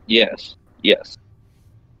 correct? Yes.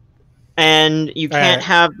 And you can't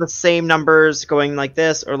have the same numbers going like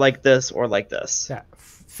this or like this or like this. Yeah.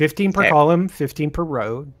 15 per column, 15 per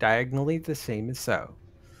row, diagonally the same as so.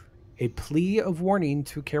 A plea of warning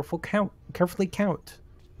to carefully count.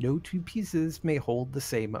 No 2 pieces may hold the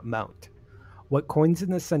same amount. What coins in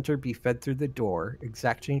the center be fed through the door,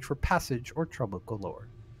 exact change for passage, or trouble galore.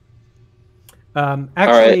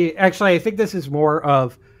 Actually, I think this is more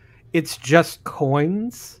of, it's just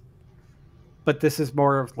coins, but this is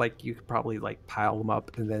more of like, you could probably like pile them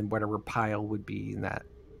up, and then whatever pile would be in that.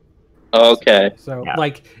 Okay. So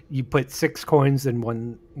like you put 6 coins in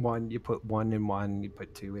one, you put 1 in one, you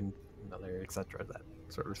put 2 in another, etc. That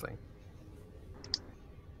sort of thing.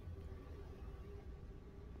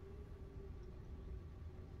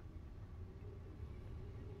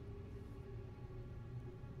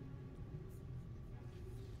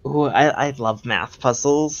 Ooh, I love math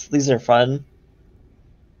puzzles. These are fun.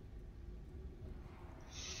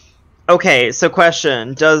 Okay, so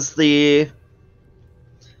question. Does the...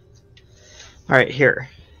 Alright, here.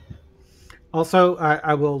 Also,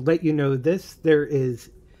 I will let you know this. There is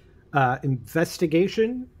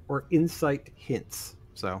investigation or insight hints.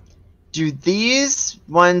 So, Do these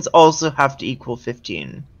ones also have to equal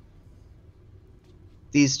 15?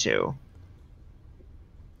 These two.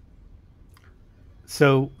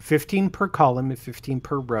 so 15 per column and 15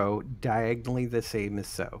 per row, diagonally the same as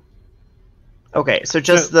so. Okay, so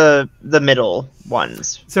just the middle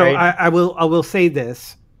ones. So right? I will say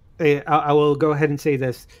this. I will go ahead and say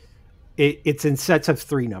this. It's in sets of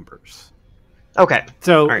 3 numbers. Okay.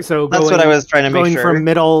 So right. so that's going, what I was trying to make going sure. from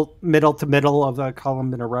middle to middle of the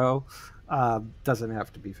column in a row doesn't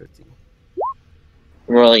have to be 15.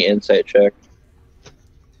 I'm rolling insight check.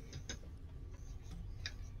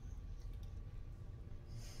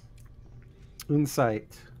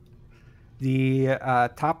 Insight. The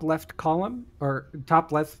top left column or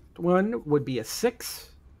top left one would be a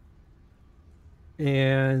 6,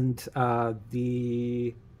 and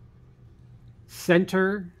the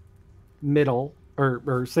center middle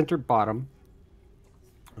or center bottom.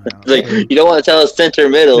 Like, you don't want to tell us center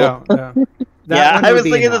middle. No. Yeah, I was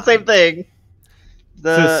thinking the same thing.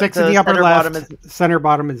 So 6 in the upper left, center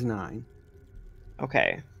bottom is 9.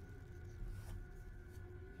 Okay.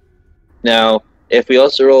 Now, if we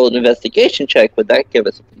also roll an investigation check, would that give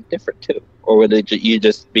us something different too? Or would you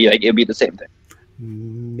just be like, it'd be the same thing?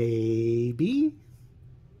 Maybe.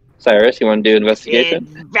 Cyrus, you want to do investigation?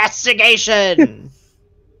 Investigation!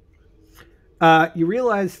 You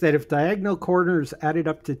realize that if diagonal corners added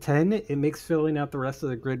up to 10, it makes filling out the rest of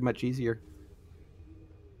the grid much easier.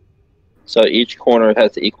 So each corner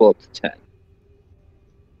has to equal up to 10.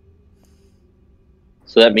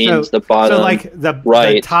 So that means the bottom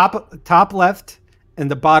right, the top left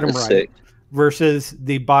and the bottom right 6. versus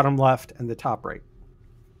the bottom left and the top right.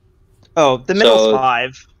 Oh, the middle's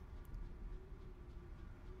 5.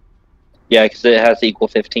 Yeah, because it has to equal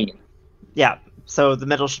 15. Yeah, so the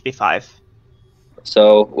middle should be 5.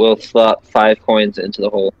 So we'll slot 5 coins into the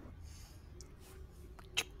hole.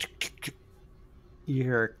 You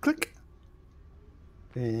hear a click,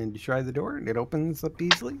 and you try the door, and it opens up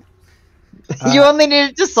easily. You only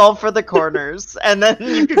needed to solve for the corners, and then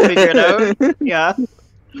you can figure it out. Yeah.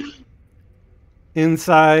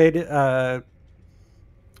 Inside,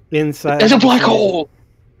 It's a black hole!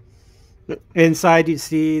 Inside, you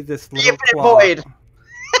see this little Infinite claw void.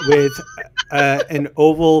 with an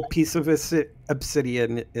oval piece of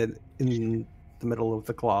obsidian in the middle of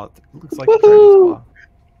the claw. It looks like a dragon's claw.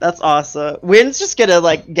 That's awesome. Wynn's just gonna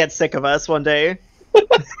like get sick of us one day.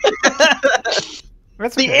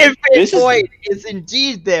 That's The okay. infinite void is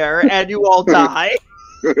indeed there, and you all die.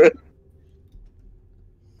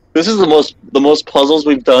 This is the most puzzles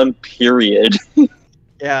we've done, period.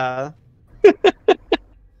 Yeah.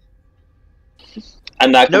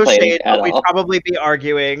 I'm not No complaining shade, at but we'd all. probably be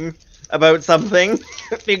arguing about something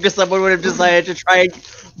because someone would have decided to try and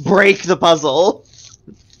break the puzzle.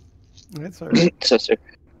 That's all right. So, sir.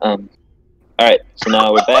 Alright, so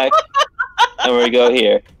now we're back, and we go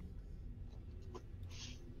here.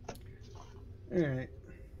 All right.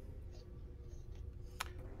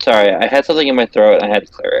 Sorry, I had something in my throat, and I had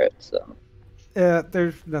to clear it, so.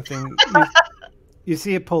 There's nothing. You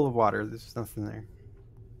see a pool of water. There's nothing there.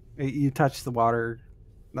 You touch the water,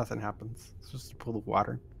 nothing happens. It's just a pool of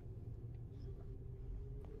water.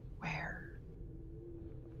 Where?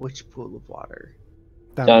 Which pool of water?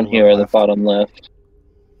 Down here at the bottom left.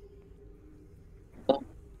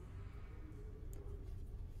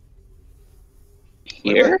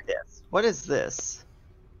 Here? What is this?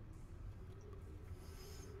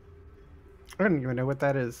 I don't even know what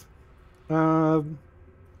that is.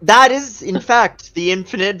 That is, in fact, the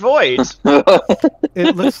infinite void.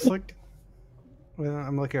 It looks like. Well,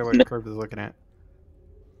 I'm looking at what Kriv is looking at.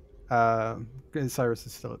 Cyrus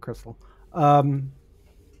is still at Crystal.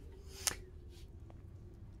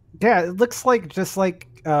 Yeah, it looks like just like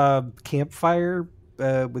campfire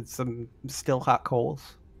with some still hot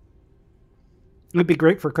coals. It would be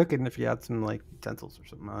great for cooking if you had some like utensils or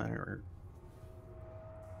something on it, or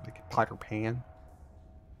like a pot or pan.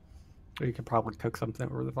 Or you could probably cook something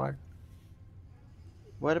over the fire.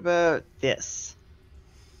 What about this?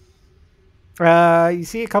 You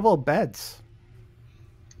see a couple of beds.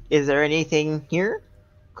 Is there anything here?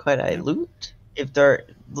 Could I loot?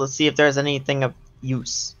 Let's see if there's anything of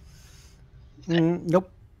use.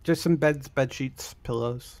 Nope. Just some beds, bed sheets,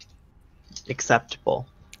 pillows. Acceptable.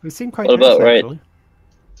 They seem quite What nice, about right actually.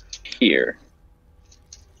 here?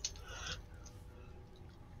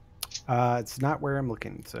 It's not where I'm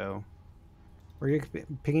looking. So, where are you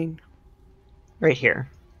pinging? Right here.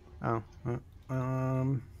 Oh,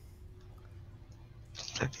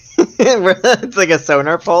 It's like a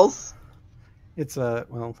sonar pulse. it's a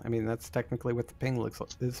well. I mean, that's technically what the ping looks like.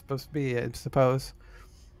 Is supposed to be, I suppose.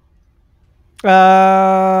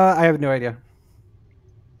 I have no idea.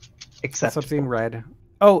 Except Something red.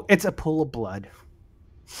 Oh, it's a pool of blood.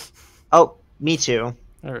 Oh, me too.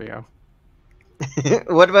 There we go.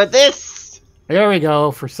 What about this? There we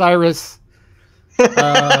go for Cyrus.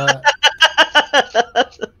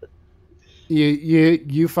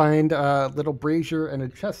 You find a little brazier and a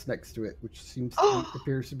chest next to it, which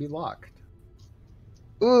appears to be locked.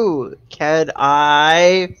 Ooh, can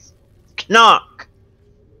I knock?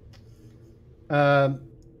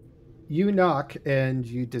 You knock and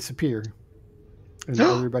you disappear, and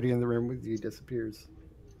everybody in the room with you disappears.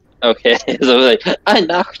 Okay, so I was like, I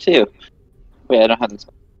knock too. Wait, I don't have this.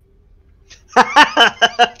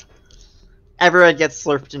 Everyone gets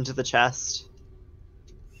slurped into the chest.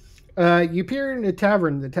 You appear in a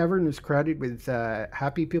tavern. The tavern is crowded with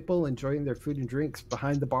happy people enjoying their food and drinks.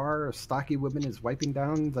 Behind the bar, a stocky woman is wiping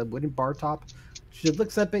down the wooden bar top. She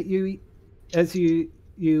looks up at you as you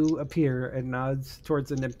appear and nods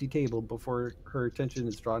towards an empty table before her attention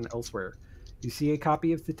is drawn elsewhere. You see a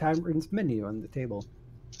copy of the tavern's menu on the table.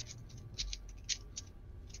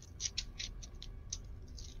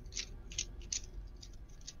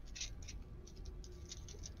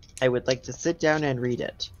 I would like to sit down and read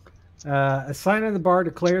it. A sign on the bar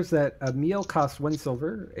declares that a meal costs 1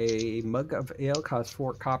 silver, a mug of ale costs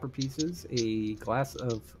 4 copper pieces, a glass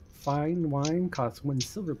of fine wine costs 1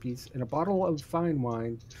 silver piece, and a bottle of fine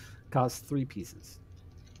wine costs 3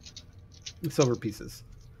 silver pieces.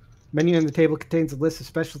 Menu on the table contains a list of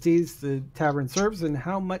specialties the tavern serves and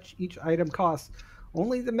how much each item costs.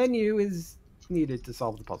 Only the menu is needed to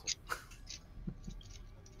solve the puzzle.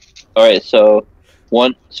 All right, so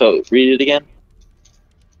read it again.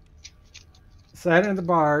 Sign on the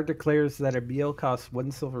bar declares that a meal costs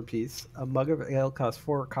 1 silver piece, a mug of ale costs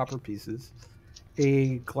 4 copper pieces,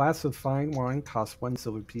 a glass of fine wine costs 1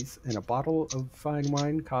 silver piece, and a bottle of fine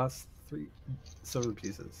wine costs 3 silver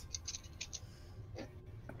pieces.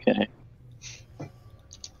 Okay.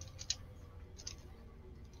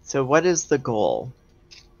 So what is the goal?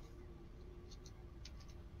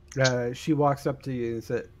 She walks up to you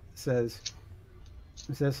and says,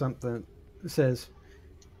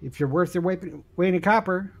 if you're worth your weight in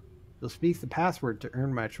copper, you'll speak the password to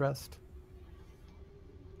earn my trust.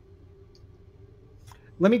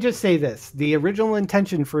 Let me just say this. The original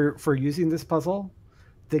intention for using this puzzle,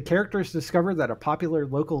 the characters discover that a popular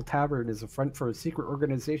local tavern is a front for a secret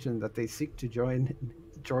organization that they seek to join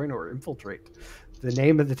or infiltrate. The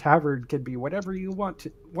name of the tavern can be whatever you want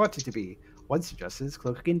it to be. One suggests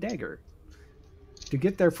Cloak and Dagger. To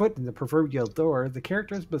get their foot in the proverbial door, the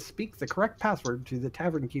characters must speak the correct password to the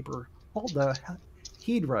tavern keeper, Hulda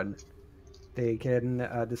Heedrun. They can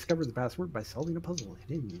discover the password by solving a puzzle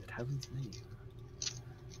hidden in the tavern's menu.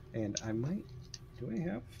 And I might... Do I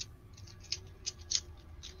have...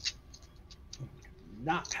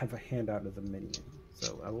 not have a handout of the menu,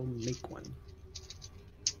 so I will make one.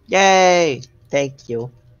 Yay! Thank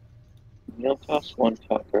you. Meal costs 1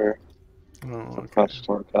 copper. Oh, okay. Costs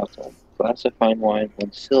 1 copper. Glass of fine wine,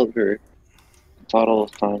 1 silver. Bottle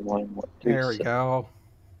of fine wine, 3 There we silver. go.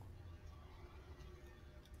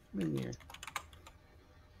 Menu.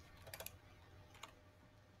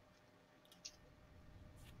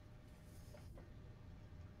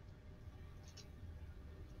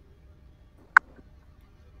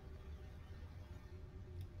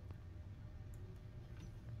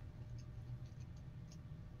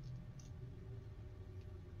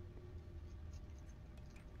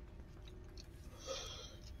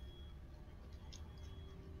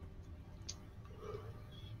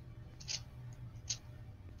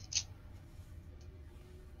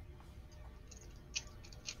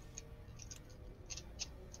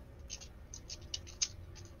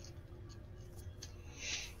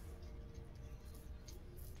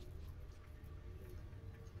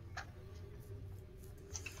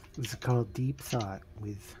 This is called Deep Thought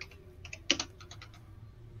with...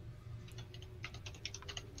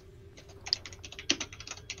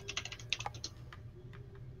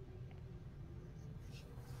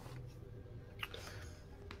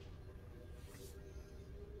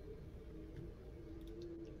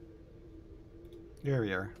 There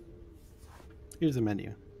we are. Here's the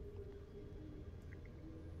menu.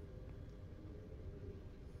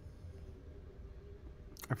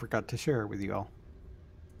 I forgot to share it with you all.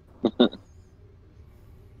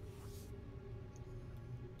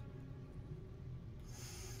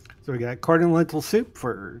 So we got corn and lentil soup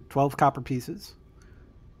for 12 copper pieces.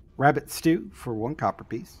 Rabbit stew for 1 copper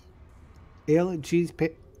piece. Ale and cheese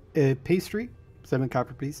pastry, 7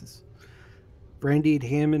 copper pieces. Brandied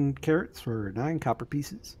ham and carrots for 9 copper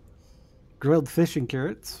pieces. Grilled fish and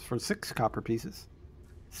carrots for 6 copper pieces.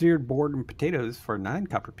 Seared board and potatoes for 9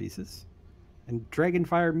 copper pieces. And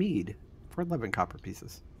dragonfire mead for 11 copper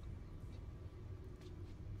pieces.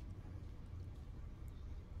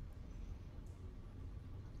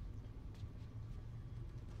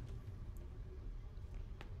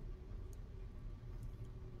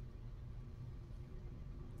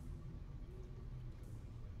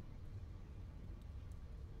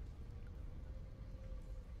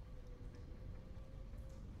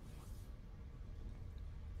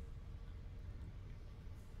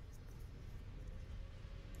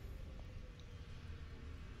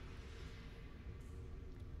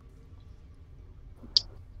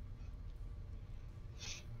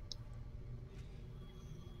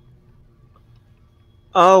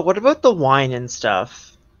 Oh, what about the wine and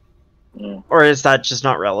stuff? Yeah. Or is that just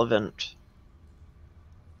not relevant?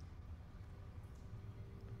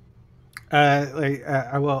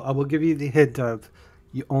 I will give you the hint of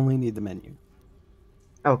you only need the menu.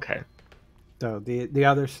 Okay. So the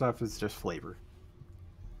other stuff is just flavor.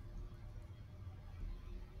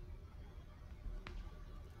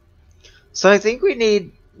 So I think we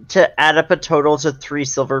need to add up a total to 3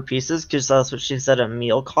 silver pieces, because that's what she said a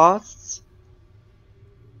meal costs.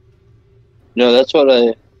 No, that's what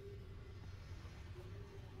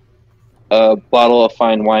a bottle of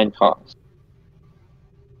fine wine costs.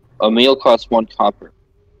 A meal costs 1 copper.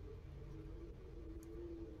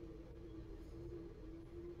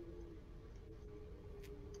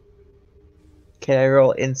 Can I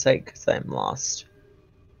roll insight because I'm lost?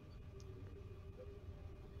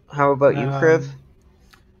 How about you, Kriv?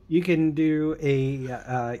 You can do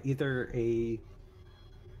a either a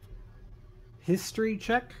history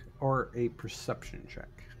check or a perception check.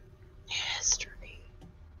 History.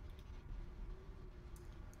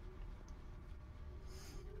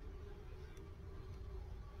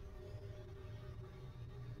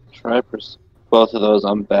 Try both of those.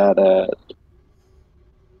 I'm bad at.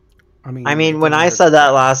 I mean, when I said that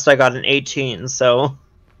last, I got an 18, so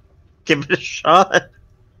give it a shot.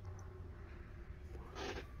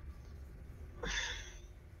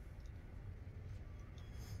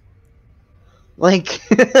 Like,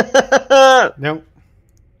 no.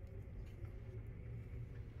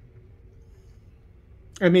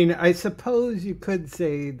 I mean, I suppose you could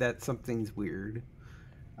say that something's weird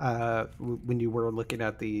when you were looking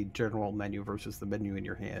at the general menu versus the menu in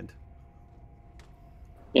your hand.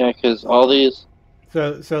 Yeah, because all these.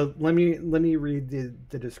 So let me read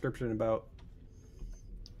the description about.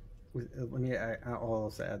 Let me. I'll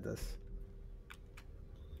also add this.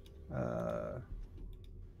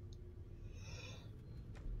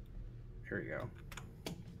 Here we go.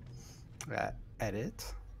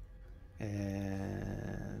 Edit.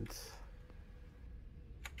 And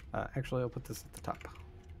actually, I'll put this at the top.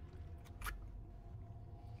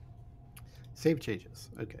 Save changes.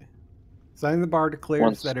 Okay. Sign the bar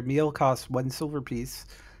declares that a meal costs 1 silver piece,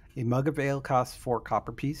 a mug of ale costs 4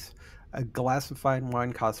 copper piece, a glass of fine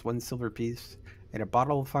wine costs 1 silver piece, and a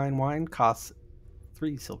bottle of fine wine costs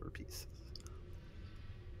 3 silver pieces.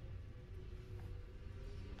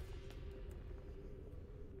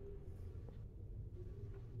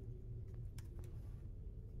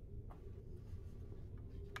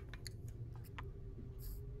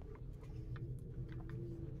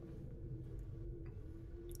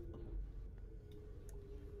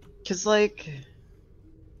 because, like,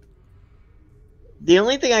 the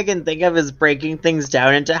only thing I can think of is breaking things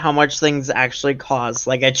down into how much things actually cost.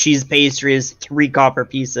 Like, a cheese pastry is 3 copper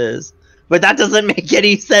pieces. But that doesn't make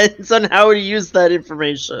any sense on how to use that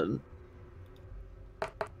information.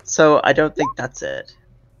 So, I don't think that's it.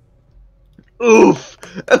 Oof!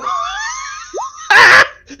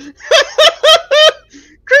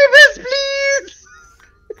 Krivis, please!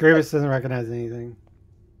 Krivis doesn't recognize anything.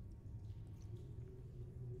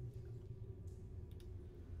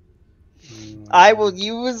 I will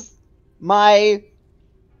use my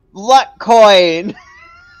luck coin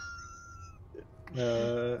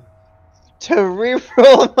to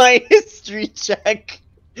reroll my history check.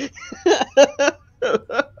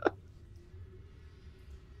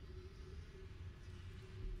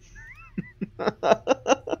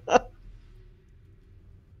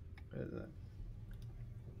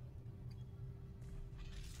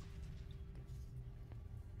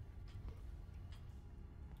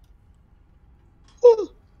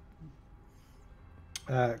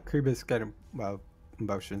 Krivis kind of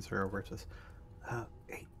motions her over. Says,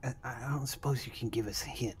 Hey, I don't suppose you can give us a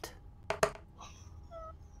hint.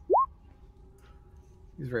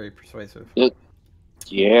 He's very persuasive.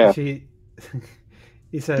 Yeah. He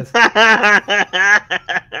says,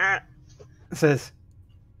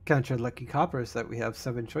 count your lucky coppers that we have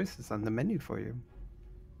 7 choices on the menu for you.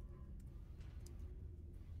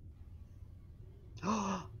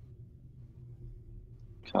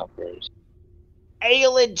 Coppers.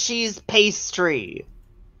 Ale and cheese pastry.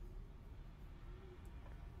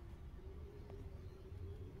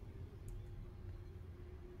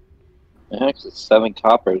 Yeah, 'cause it's 7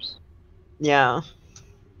 coppers. Yeah.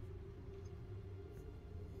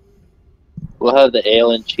 We'll have the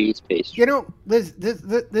ale and cheese pastry. You know,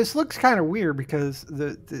 this looks kind of weird because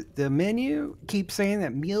the menu keeps saying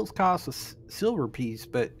that meals cost a silver piece,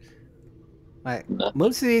 but like No.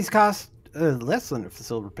 most of these cost less than a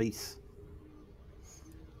silver piece.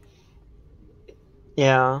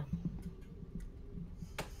 Yeah.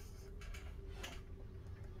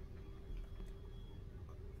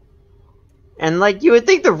 And like you would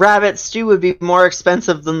think the rabbit stew would be more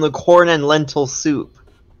expensive than the corn and lentil soup.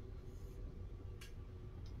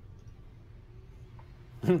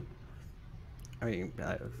 I mean,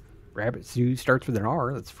 rabbit stew starts with an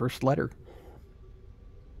R. That's the first letter.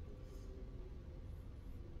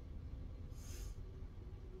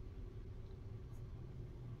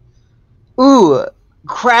 Ooh,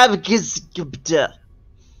 crab gizgibda.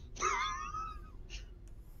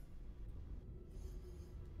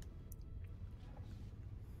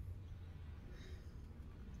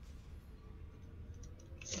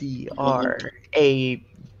 CRABGSD.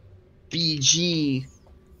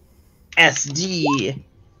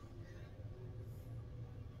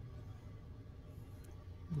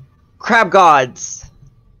 Crab gods.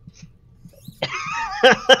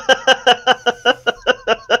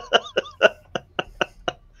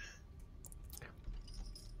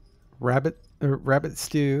 Rabbit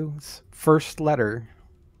stew's first letter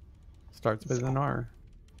starts with an R.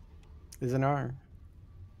 Is an R.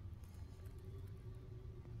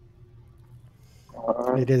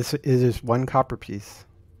 It is 1 copper piece.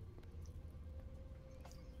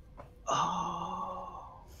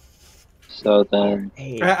 Oh. So then...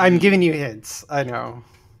 I'm giving you hints. I know.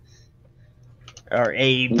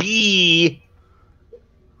 R-A-B.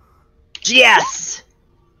 Yes!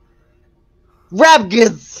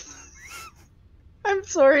 Rabgiz! I'm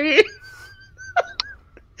sorry.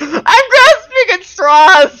 I'm grasping at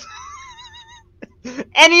straws!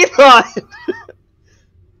 Any thought?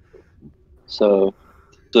 So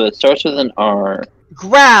it starts with an R.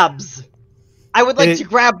 Grabs! I would like to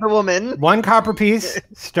grab the woman. 1 copper piece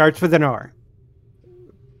starts with an R.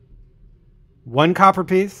 1 copper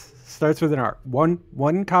piece starts with an R.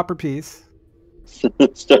 One copper piece.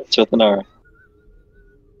 It starts with an R.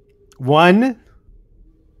 1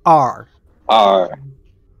 R. R.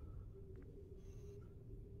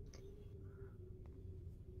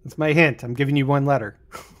 That's my hint. I'm giving you 1 letter.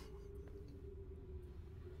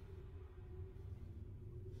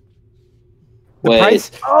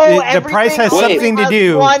 The price has something to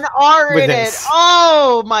do 1 R with in this. it.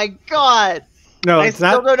 Oh my god. No, I it's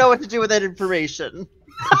still not. don't know what to do with that information.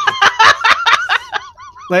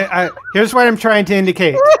 Here's what I'm trying to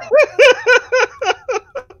indicate.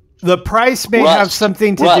 The price may have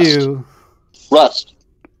something to do. Rust.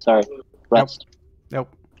 Sorry. Rust. Nope.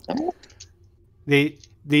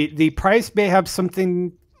 The price may have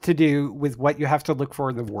something to do with what you have to look for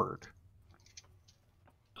in the word.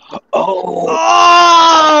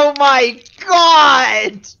 Oh my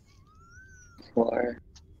god! 4,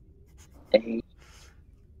 8.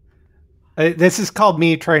 This is called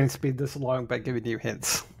me trying to speed this along by giving you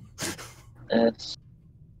hints. S.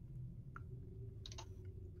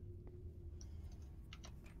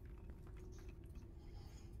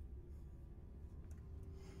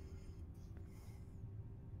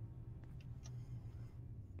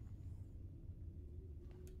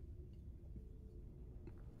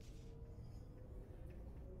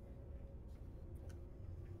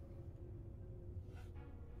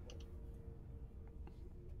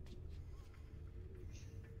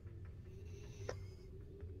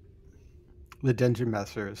 The Dungeon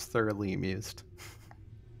Master is thoroughly amused.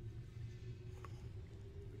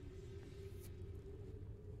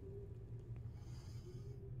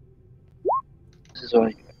 This is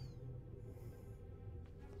what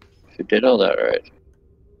you did all that right.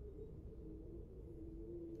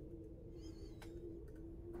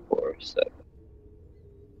 4, 7.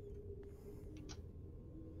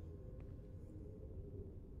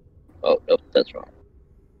 Oh, nope, that's wrong.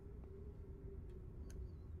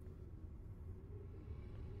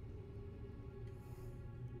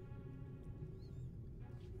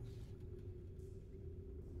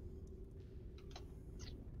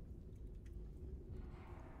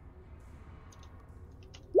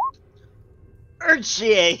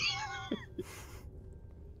 Urchie.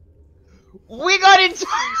 We got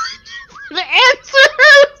entirely different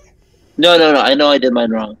answers. No. I know I did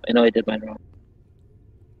mine wrong.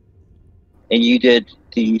 And you did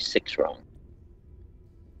the 6 wrong.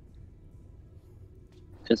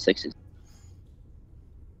 Because 6 is.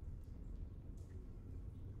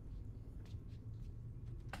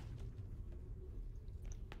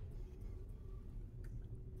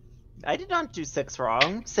 I did not do 6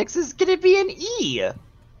 wrong. 6 is gonna be an E.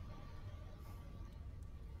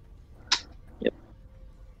 Yep.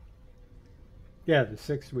 Yeah, the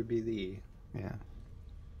 6 would be the E. Yeah.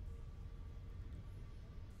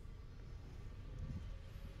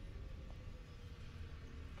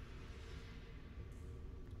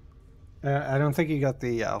 I don't think you got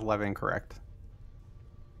the 11 correct.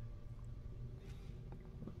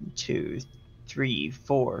 2, 3,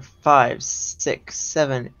 4, 5, 6,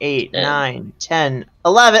 7, 8, 9, 10,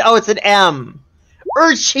 11. Oh, it's an M.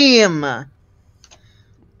 Urchim.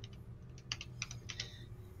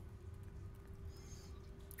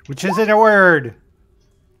 Which isn't a word.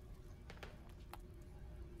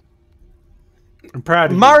 I'm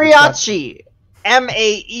proud of you. Mariachi.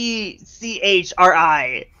 Maechri.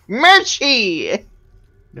 Merchie.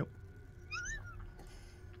 Nope.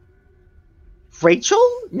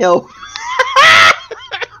 Rachel? No.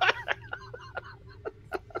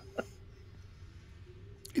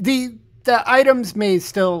 The items may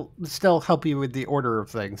still help you with the order of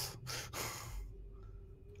things.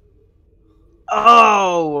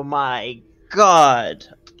 Oh my god.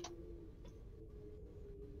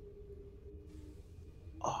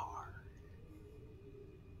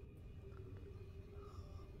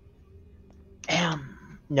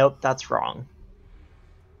 Nope, that's wrong.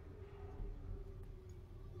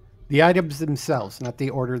 The items themselves, not the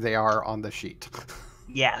order they are on the sheet.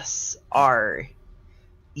 Yes. R.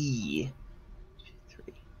 E.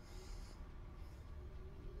 3.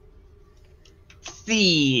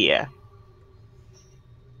 C.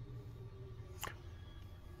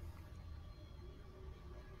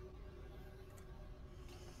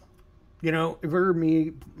 You know, if it were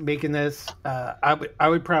me making this, I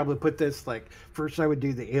would probably put this like first. I would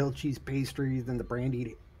do the ale cheese pastry, then the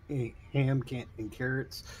brandied ham and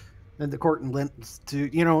carrots, then the court and lentils.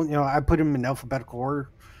 I put them in alphabetical order.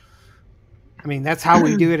 I mean, that's how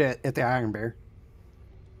we do it at the Iron Bear.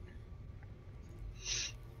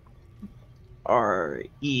 R.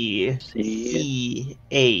 E. C.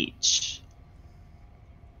 H.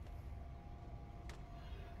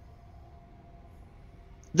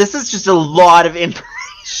 This is just a lot of information.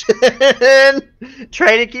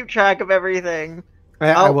 Trying to keep track of everything.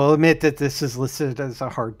 I will admit that this is listed as a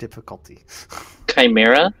hard difficulty.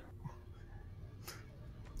 Chimera?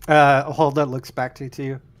 Hulda looks back to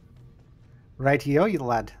you. Right-o, you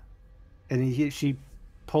lad. And she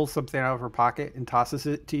pulls something out of her pocket and tosses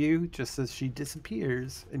it to you just as she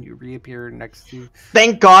disappears, and you reappear next to...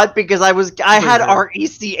 Thank God, because I had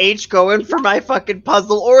RECH going for my fucking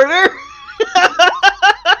puzzle order.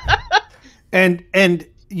 And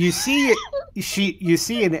you see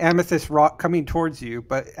an amethyst rock coming towards you,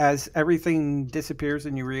 but as everything disappears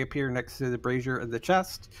and you reappear next to the brazier and the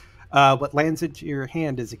chest, what lands into your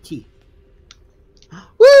hand is a key.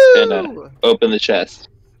 Woo! And open the chest.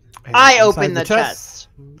 And I open the chest.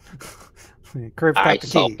 Kriv got I the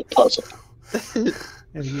solved key. the puzzle.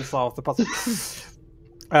 And you solved the puzzle.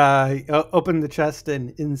 Open the chest,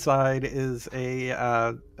 and inside is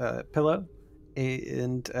a pillow,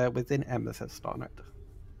 and with an amethyst on it.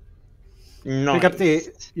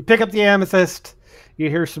 Nice. You pick up the amethyst. You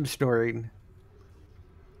hear some snoring.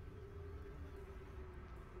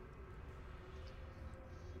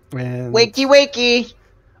 And, wakey, wakey.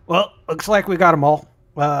 Well, looks like we got them all.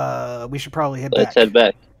 We should probably head back. Let's head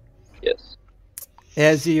back. Yes.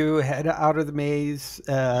 As you head out of the maze,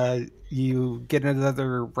 you get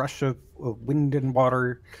another rush of wind and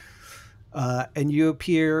water, and you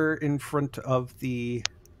appear in front of the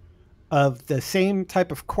same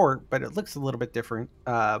type of court, but it looks a little bit different.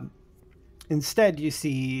 Instead, you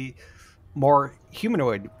see more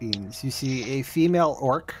humanoid beings. You see a female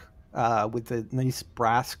orc with a nice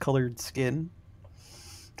brass-colored skin.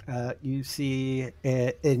 You see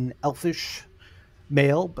an elfish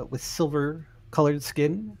male, but with silver-colored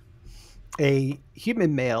skin. A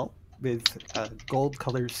human male with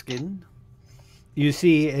gold-colored skin. You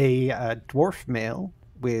see a dwarf male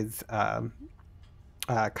with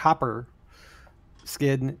copper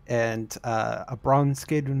skin and a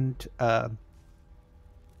bronze-skinned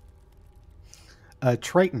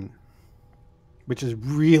Triton, which is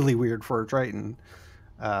really weird for a Triton,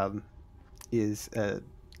 is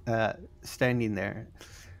standing there.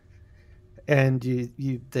 And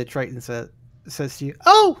the Triton says to you,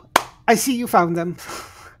 "Oh, I see you found them."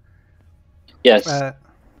 Yes,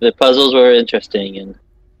 the puzzles were interesting and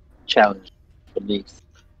challenging, at least.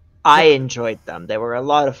 I enjoyed them. They were a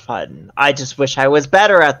lot of fun. I just wish I was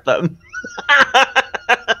better at them.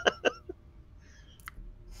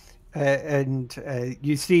 And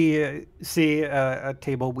you see a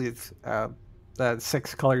table with the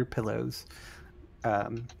 6 colored pillows.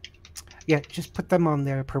 Yeah, just put them on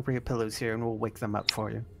their appropriate pillows here, and we'll wake them up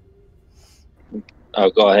for you.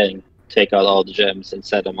 I'll go ahead and take out all the gems and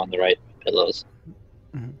set them on the right pillows.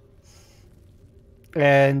 Mm-hmm.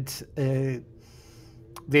 And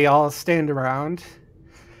they all stand around,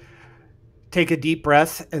 take a deep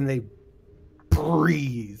breath, and they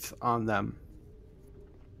breathe on them.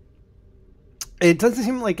 It doesn't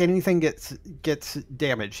seem like anything gets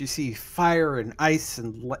damaged. You see fire and ice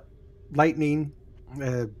and lightning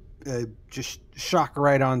just shock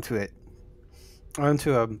right onto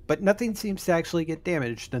them, but nothing seems to actually get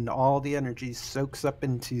damaged, and all the energy soaks up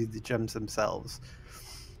into the gems themselves.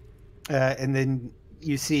 And then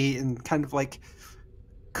you see in kind of like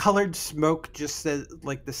colored smoke, just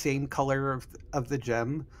like the same color of the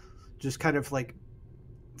gem, just kind of like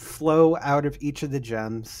flow out of each of the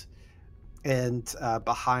gems, and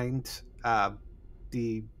behind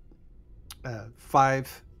the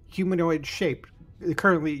 5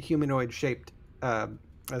 currently humanoid shaped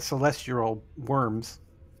celestial worms.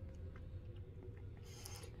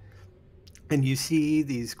 And you see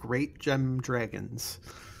these great gem dragons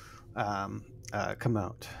come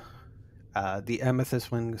out. The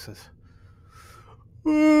amethyst one says,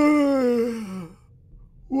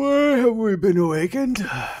 "Why have we been awakened?"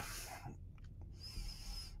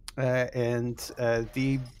 And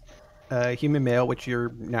the human male, which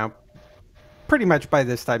you're now pretty much by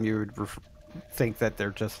this time you would think that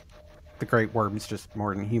they're just the great worms, just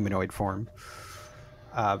more in humanoid form.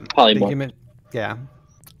 The human, yeah,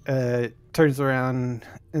 turns around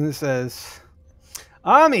and says,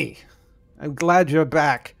 "Ami, I'm glad you're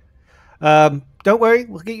back. Don't worry,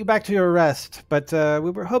 we'll get you back to your rest. But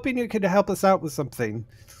we were hoping you could help us out with something.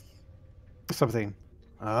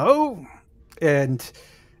 Oh, and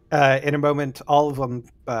in a moment, all of them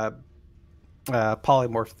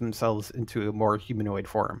polymorph themselves into a more humanoid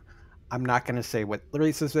form. I'm not going to say what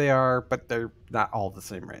races they are, but they're not all the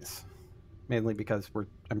same race. Mainly because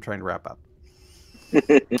I'm trying to wrap up.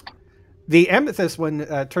 The amethyst one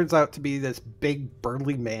turns out to be this big,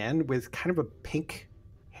 burly man with kind of a pink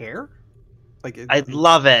hair. I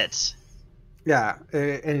love it. Yeah,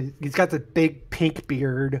 and he's got the big pink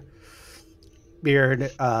beard,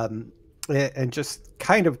 and just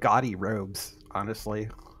kind of gaudy robes, honestly.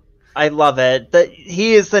 I love it.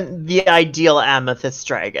 He is the ideal amethyst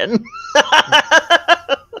dragon.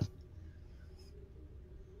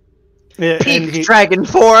 Peak dragon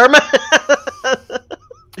form.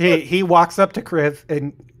 he walks up to Kriv,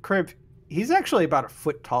 and Kriv, he's actually about a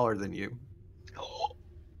foot taller than you.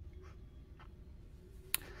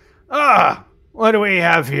 Ah, what do we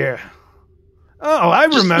have here? Oh, I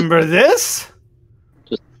remember this.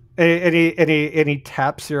 And he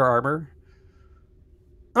taps your armor.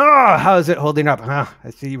 Oh, how is it holding up? Huh? I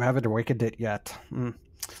see you haven't awakened it yet.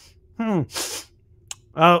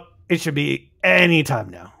 Oh, it should be any time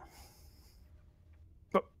now.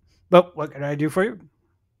 But what can I do for you?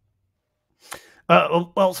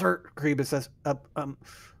 Well, sir, Kriv says,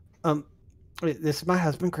 this is my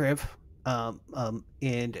husband, Kriv.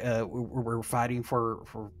 And we're fighting for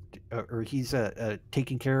or he's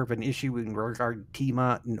taking care of an issue in regard to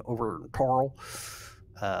Tiamat and over in Toril.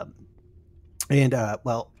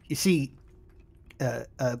 Well, you see,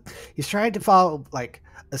 he's trying to follow like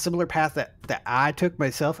a similar path that I took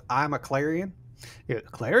myself. I'm a Clarion. Yeah,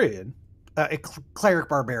 Clarion? A cleric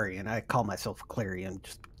barbarian. I call myself a Clarion,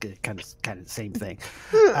 just kind of the same thing.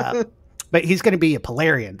 But he's going to be a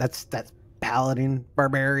Polarian. That's paladin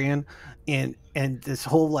barbarian, and this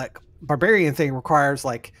whole like barbarian thing requires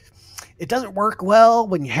like it doesn't work well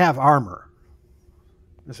when you have armor.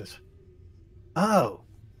 This is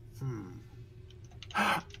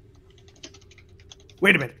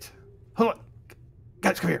wait a minute, hold on,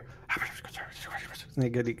 guys, come here. And they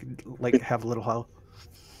could like have a little huddle,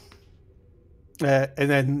 and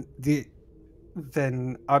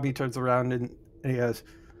then Abi turns around and he goes,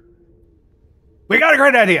 "We got a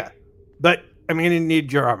great idea, but I'm going to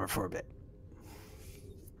need your armor for a bit."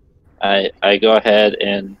 I go ahead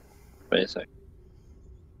and wait a second.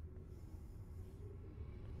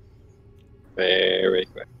 Very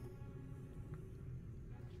quick.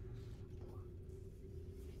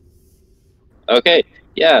 Okay,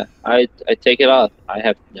 yeah, I take it off. I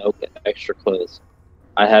have no extra clothes.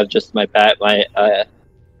 I have just my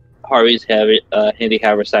Harvey's handy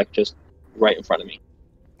haversack just right in front of me.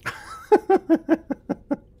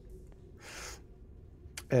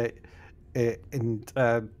 And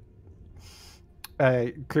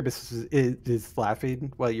Kribis is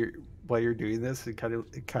laughing while you're doing this and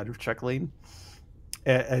kind of chuckling,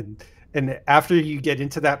 and after you get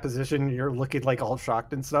into that position, you're looking like all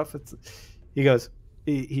shocked and stuff.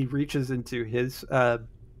 He reaches into his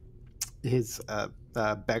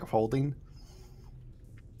bag of holding,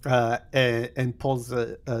 and pulls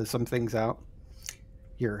some things out.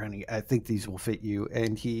 Here, honey, I think these will fit you.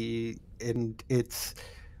 And it's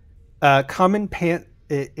common pant.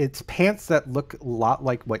 It's pants that look a lot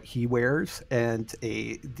like what he wears, and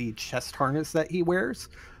the chest harness that he wears,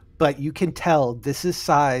 but you can tell this is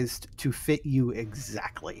sized to fit you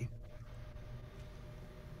exactly.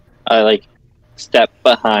 I step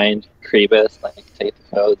behind Krivis, take the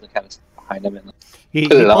clothes and kind of step behind him and he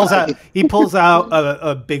pulls out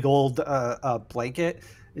a big old blanket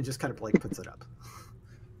and just kind of puts it up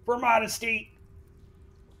for modesty.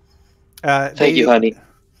 Thank you, honey.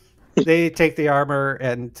 They take the armor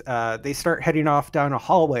and they start heading off down a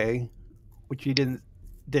hallway, which you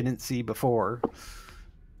didn't see before.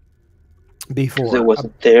 It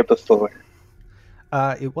wasn't there before.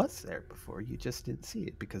 It was there before. You just didn't see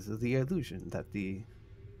it because of the illusion that the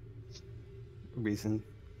reason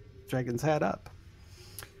dragons had up.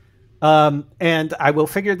 And I will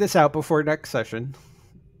figure this out before next session.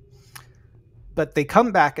 But they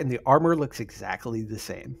come back and the armor looks exactly the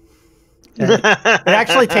same. It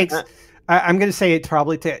actually takes, I'm going to say it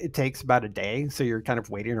probably it takes about a day. So you're kind of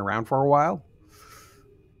waiting around for a while.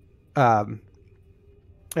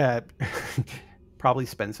 Probably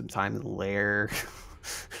spend some time in the lair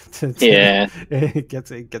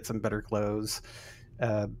get some better clothes. You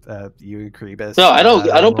and Krivis. No, I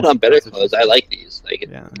don't put on better clothes. I like these. Like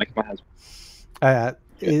my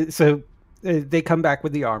husband. So they come back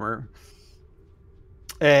with the armor,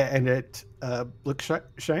 and it looks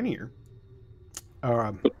shinier.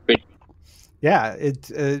 Yeah,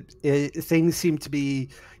 things seem to be.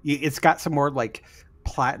 It's got some more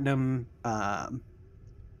platinum,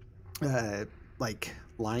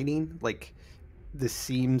 lining. The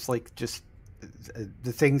seams, just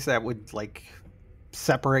the things that would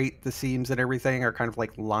separate the seams and everything are kind of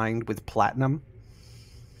lined with platinum.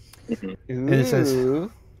 Mm-hmm. And it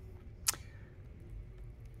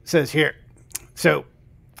says here. So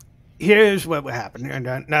here's what happened.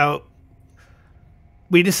 And now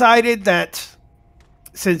we decided that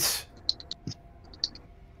since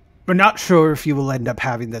we're not sure if you will end up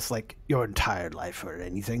having this your entire life or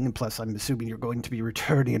anything, and plus I'm assuming you're going to be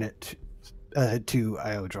returning it to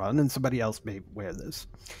Iodron, and somebody else may wear this.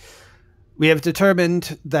 We have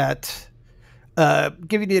determined that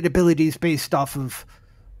giving it abilities based off of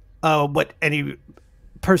what any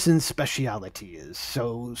person's speciality is,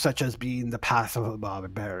 such as being the path of a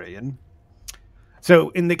barbarian. So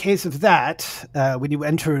in the case of that, when you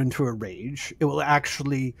enter into a rage, it will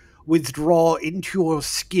actually withdraw into your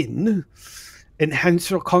skin,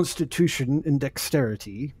 enhance your constitution and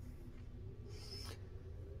dexterity,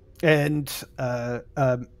 and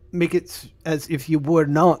make it as if you were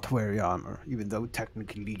not wearing armor, even though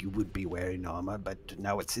technically you would be wearing armor, but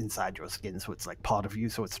now it's inside your skin, so it's part of you,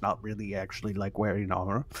 so it's not really actually wearing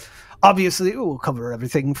armor. Obviously, it will cover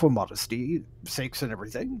everything for modesty sakes and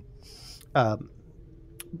everything.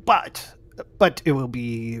 But it will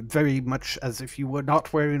be very much as if you were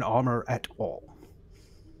not wearing armor at all.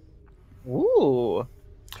 Ooh.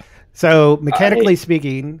 So, mechanically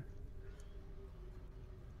speaking,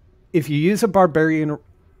 if you use a barbarian,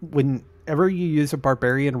 whenever you use a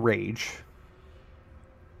barbarian rage,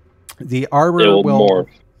 the armor will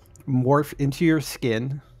morph into your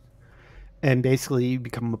skin and basically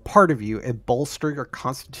become a part of you and bolster your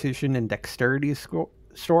constitution and dexterity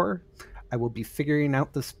score. I will be figuring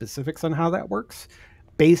out the specifics on how that works.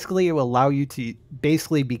 Basically, it will allow you to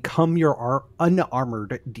basically become your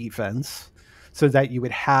unarmored defense so that you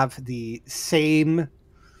would have the same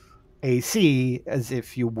AC as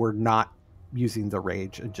if you were not using the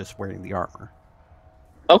rage and just wearing the armor.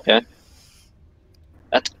 Okay.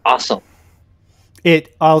 That's awesome.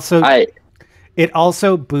 It also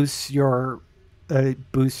boosts your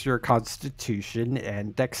constitution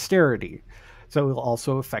and dexterity. So it will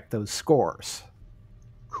also affect those scores.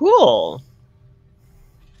 Cool.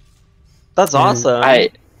 That's awesome.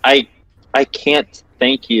 I can't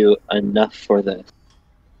thank you enough for this.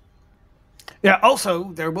 Yeah,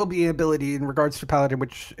 also, there will be an ability in regards to Paladin,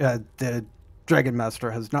 which the Dragon Master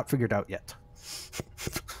has not figured out yet.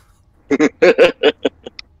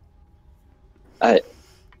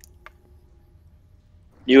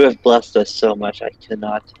 You have blessed us so much. I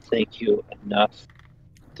cannot thank you enough.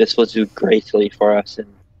 This will do greatly for us in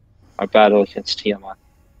our battle against Tiamat.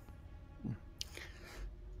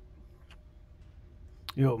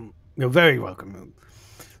 You're very welcome.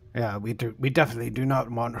 Yeah, we definitely do not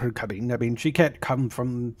want her coming. I mean, she can't come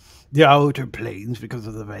from the outer planes because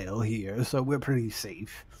of the veil here, so we're pretty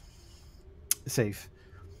safe.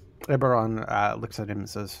 Eberron looks at him and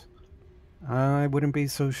says, I wouldn't be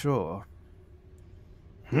so sure.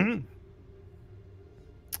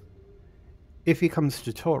 If he comes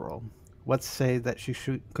to Toril, let's say that she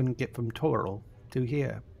couldn't get from Toril to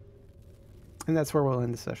here. And that's where we'll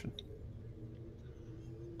end the session.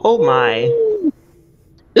 Oh my.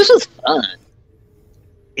 This was fun.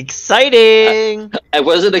 Exciting! I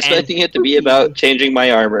wasn't expecting it to be about changing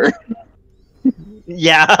my armor.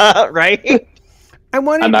 Yeah, right? I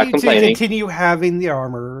wanted not you complaining. to continue having the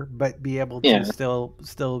armor, but be able to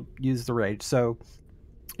still use the rage. So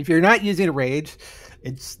if you're not using a rage,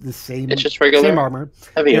 it's the same. It's just regular same armor.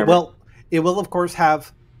 Heavy armor. It will of course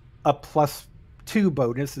have a +2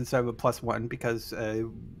 bonus instead of a +1 because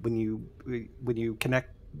when you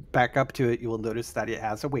connect back up to it, you will notice that it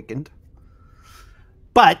has awakened.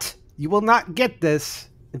 But you will not get this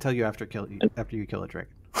until you after you kill a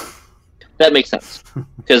dragon. That makes sense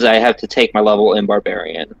because I have to take my level in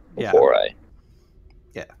Barbarian before I.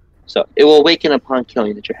 Yeah. So it will awaken upon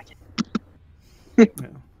killing the dragon. Yeah.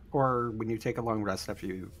 Or when you take a long rest after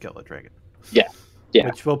you kill a dragon. Yeah.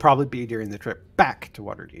 Which will probably be during the trip back to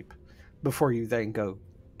Waterdeep, before you then go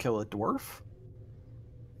kill a dwarf.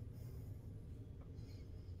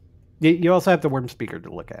 You also have the worm speaker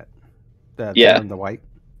to look at. The one, the white.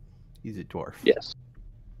 He's a dwarf. Yes.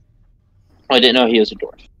 I didn't know he was a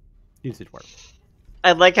dwarf. He's a dwarf.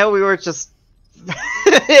 I like how we were just...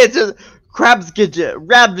 it's just... Crabs Gidget,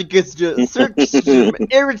 Rabs Gidget, Search,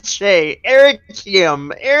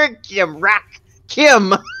 Erikim, Rack,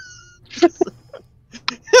 Kim.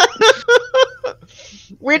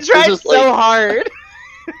 We tried so hard.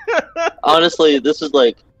 Honestly, this is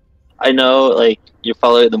like... I know, like, you're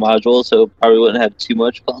following the module, so probably wouldn't have too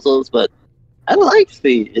much puzzles, but I like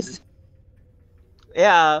these.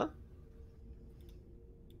 Yeah.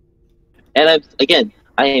 And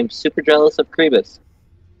I am super jealous of Kriv.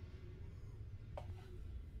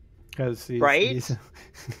 Because he's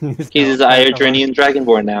his Iodrinian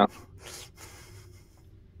Dragonborn now.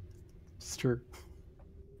 It's true.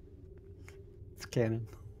 It's canon.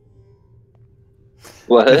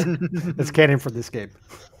 What? It's canon for this game.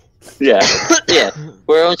 Yeah.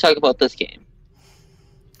 We're only talking about this game.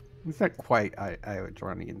 He's not quite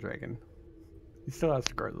Iodrinian Dragon. He still has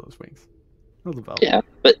to guard those wings. Yeah,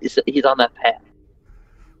 but he's on that path.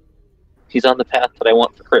 He's on the path that I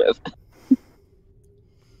want for Kriv.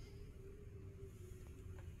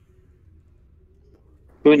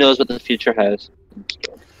 Who knows what the future has?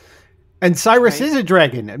 And Cyrus is a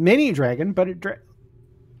dragon, a mini dragon, but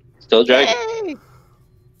still a dragon. Yay!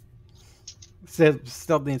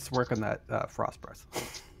 Still needs to work on that frost breath.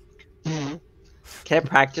 Mm-hmm. Can I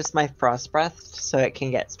practice my frost breath so it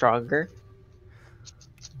can get stronger?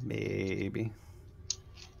 Maybe.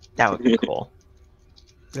 That would be cool.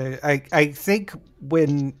 I think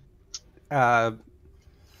when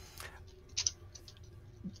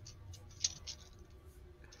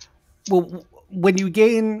when you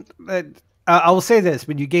gain I will say this,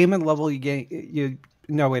 when you gain a level wait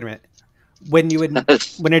a minute. When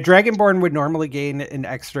a Dragonborn would normally gain an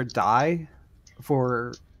extra die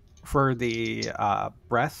for the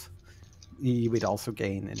breath, you would also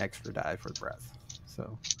gain an extra die for breath.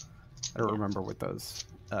 So I don't remember what those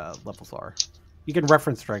levels are. You can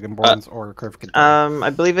reference Dragonborns or Kriv can. I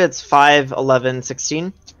believe it's 5, 11,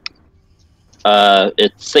 16.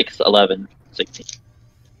 It's 6, 11, 16.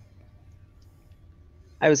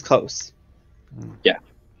 I was close. Yeah.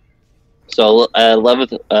 So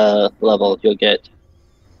 11th level, you'll get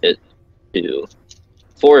it to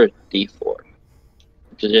 4d4.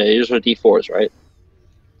 Which is, usually d4s, right?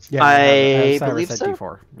 Yeah, I believe so.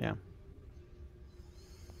 D4. Yeah.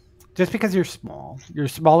 Just because you're small, you're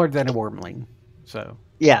smaller than a wormling, so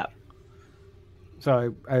yeah.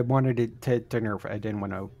 So I wanted it to nerf. I didn't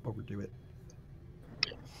want to overdo it.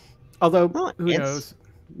 Although who knows?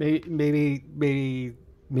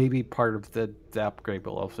 Maybe part of the upgrade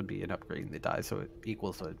will also be an upgrading the die, so it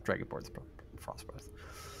equals a Dragonborn's frost breath.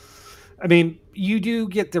 I mean, you do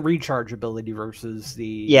get the recharge ability versus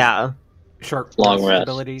the long rest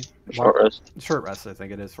ability. Short rest, I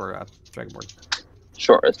think it is for Dragonborn.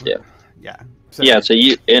 Short rest, yeah. Yeah. So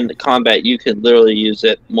you in combat you can literally use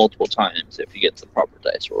it multiple times if you get the proper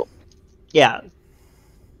dice roll. Yeah.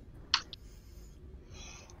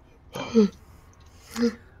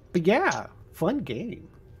 But yeah, fun game.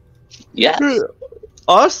 Yes.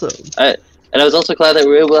 Awesome. And I was also glad that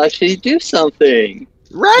we were able to actually do something.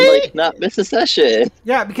 Right? And, like, not miss a session.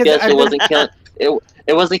 Yeah, because Yes, it wasn't killing.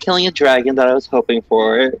 It wasn't killing a dragon that I was hoping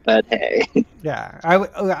for, but hey. Yeah,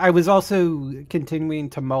 I was also continuing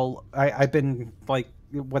to mull. I've been like,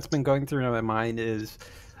 what's been going through my mind is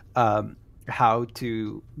how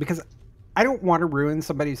to, because I don't want to ruin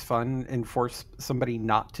somebody's fun and force somebody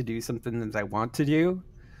not to do something that I want to do.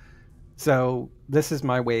 So this is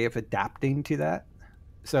my way of adapting to that.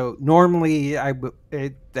 So normally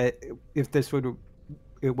if this would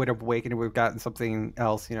have awakened, we've gotten something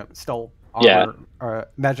else, still armor,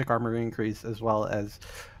 magic armor increase, as well as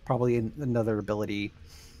probably another ability.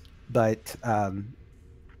 But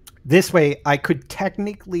this way I could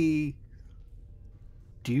technically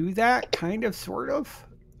do that kind of, sort of,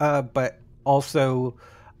 but also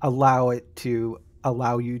allow you to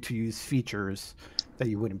use features that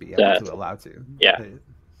you wouldn't be able to allow to. Yeah.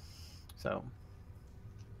 So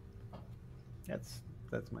that's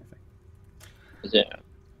my thing. Yeah.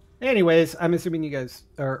 Anyways, I'm assuming you guys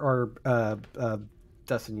or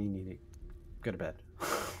Dustin, you need to go to bed.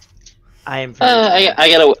 I am. Very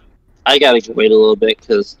I gotta wait a little bit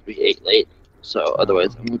because we ate late. So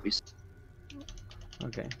otherwise, I'm gonna be.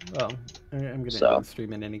 Okay. Well, I'm gonna end the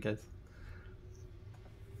stream in any case.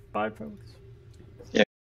 Bye, folks.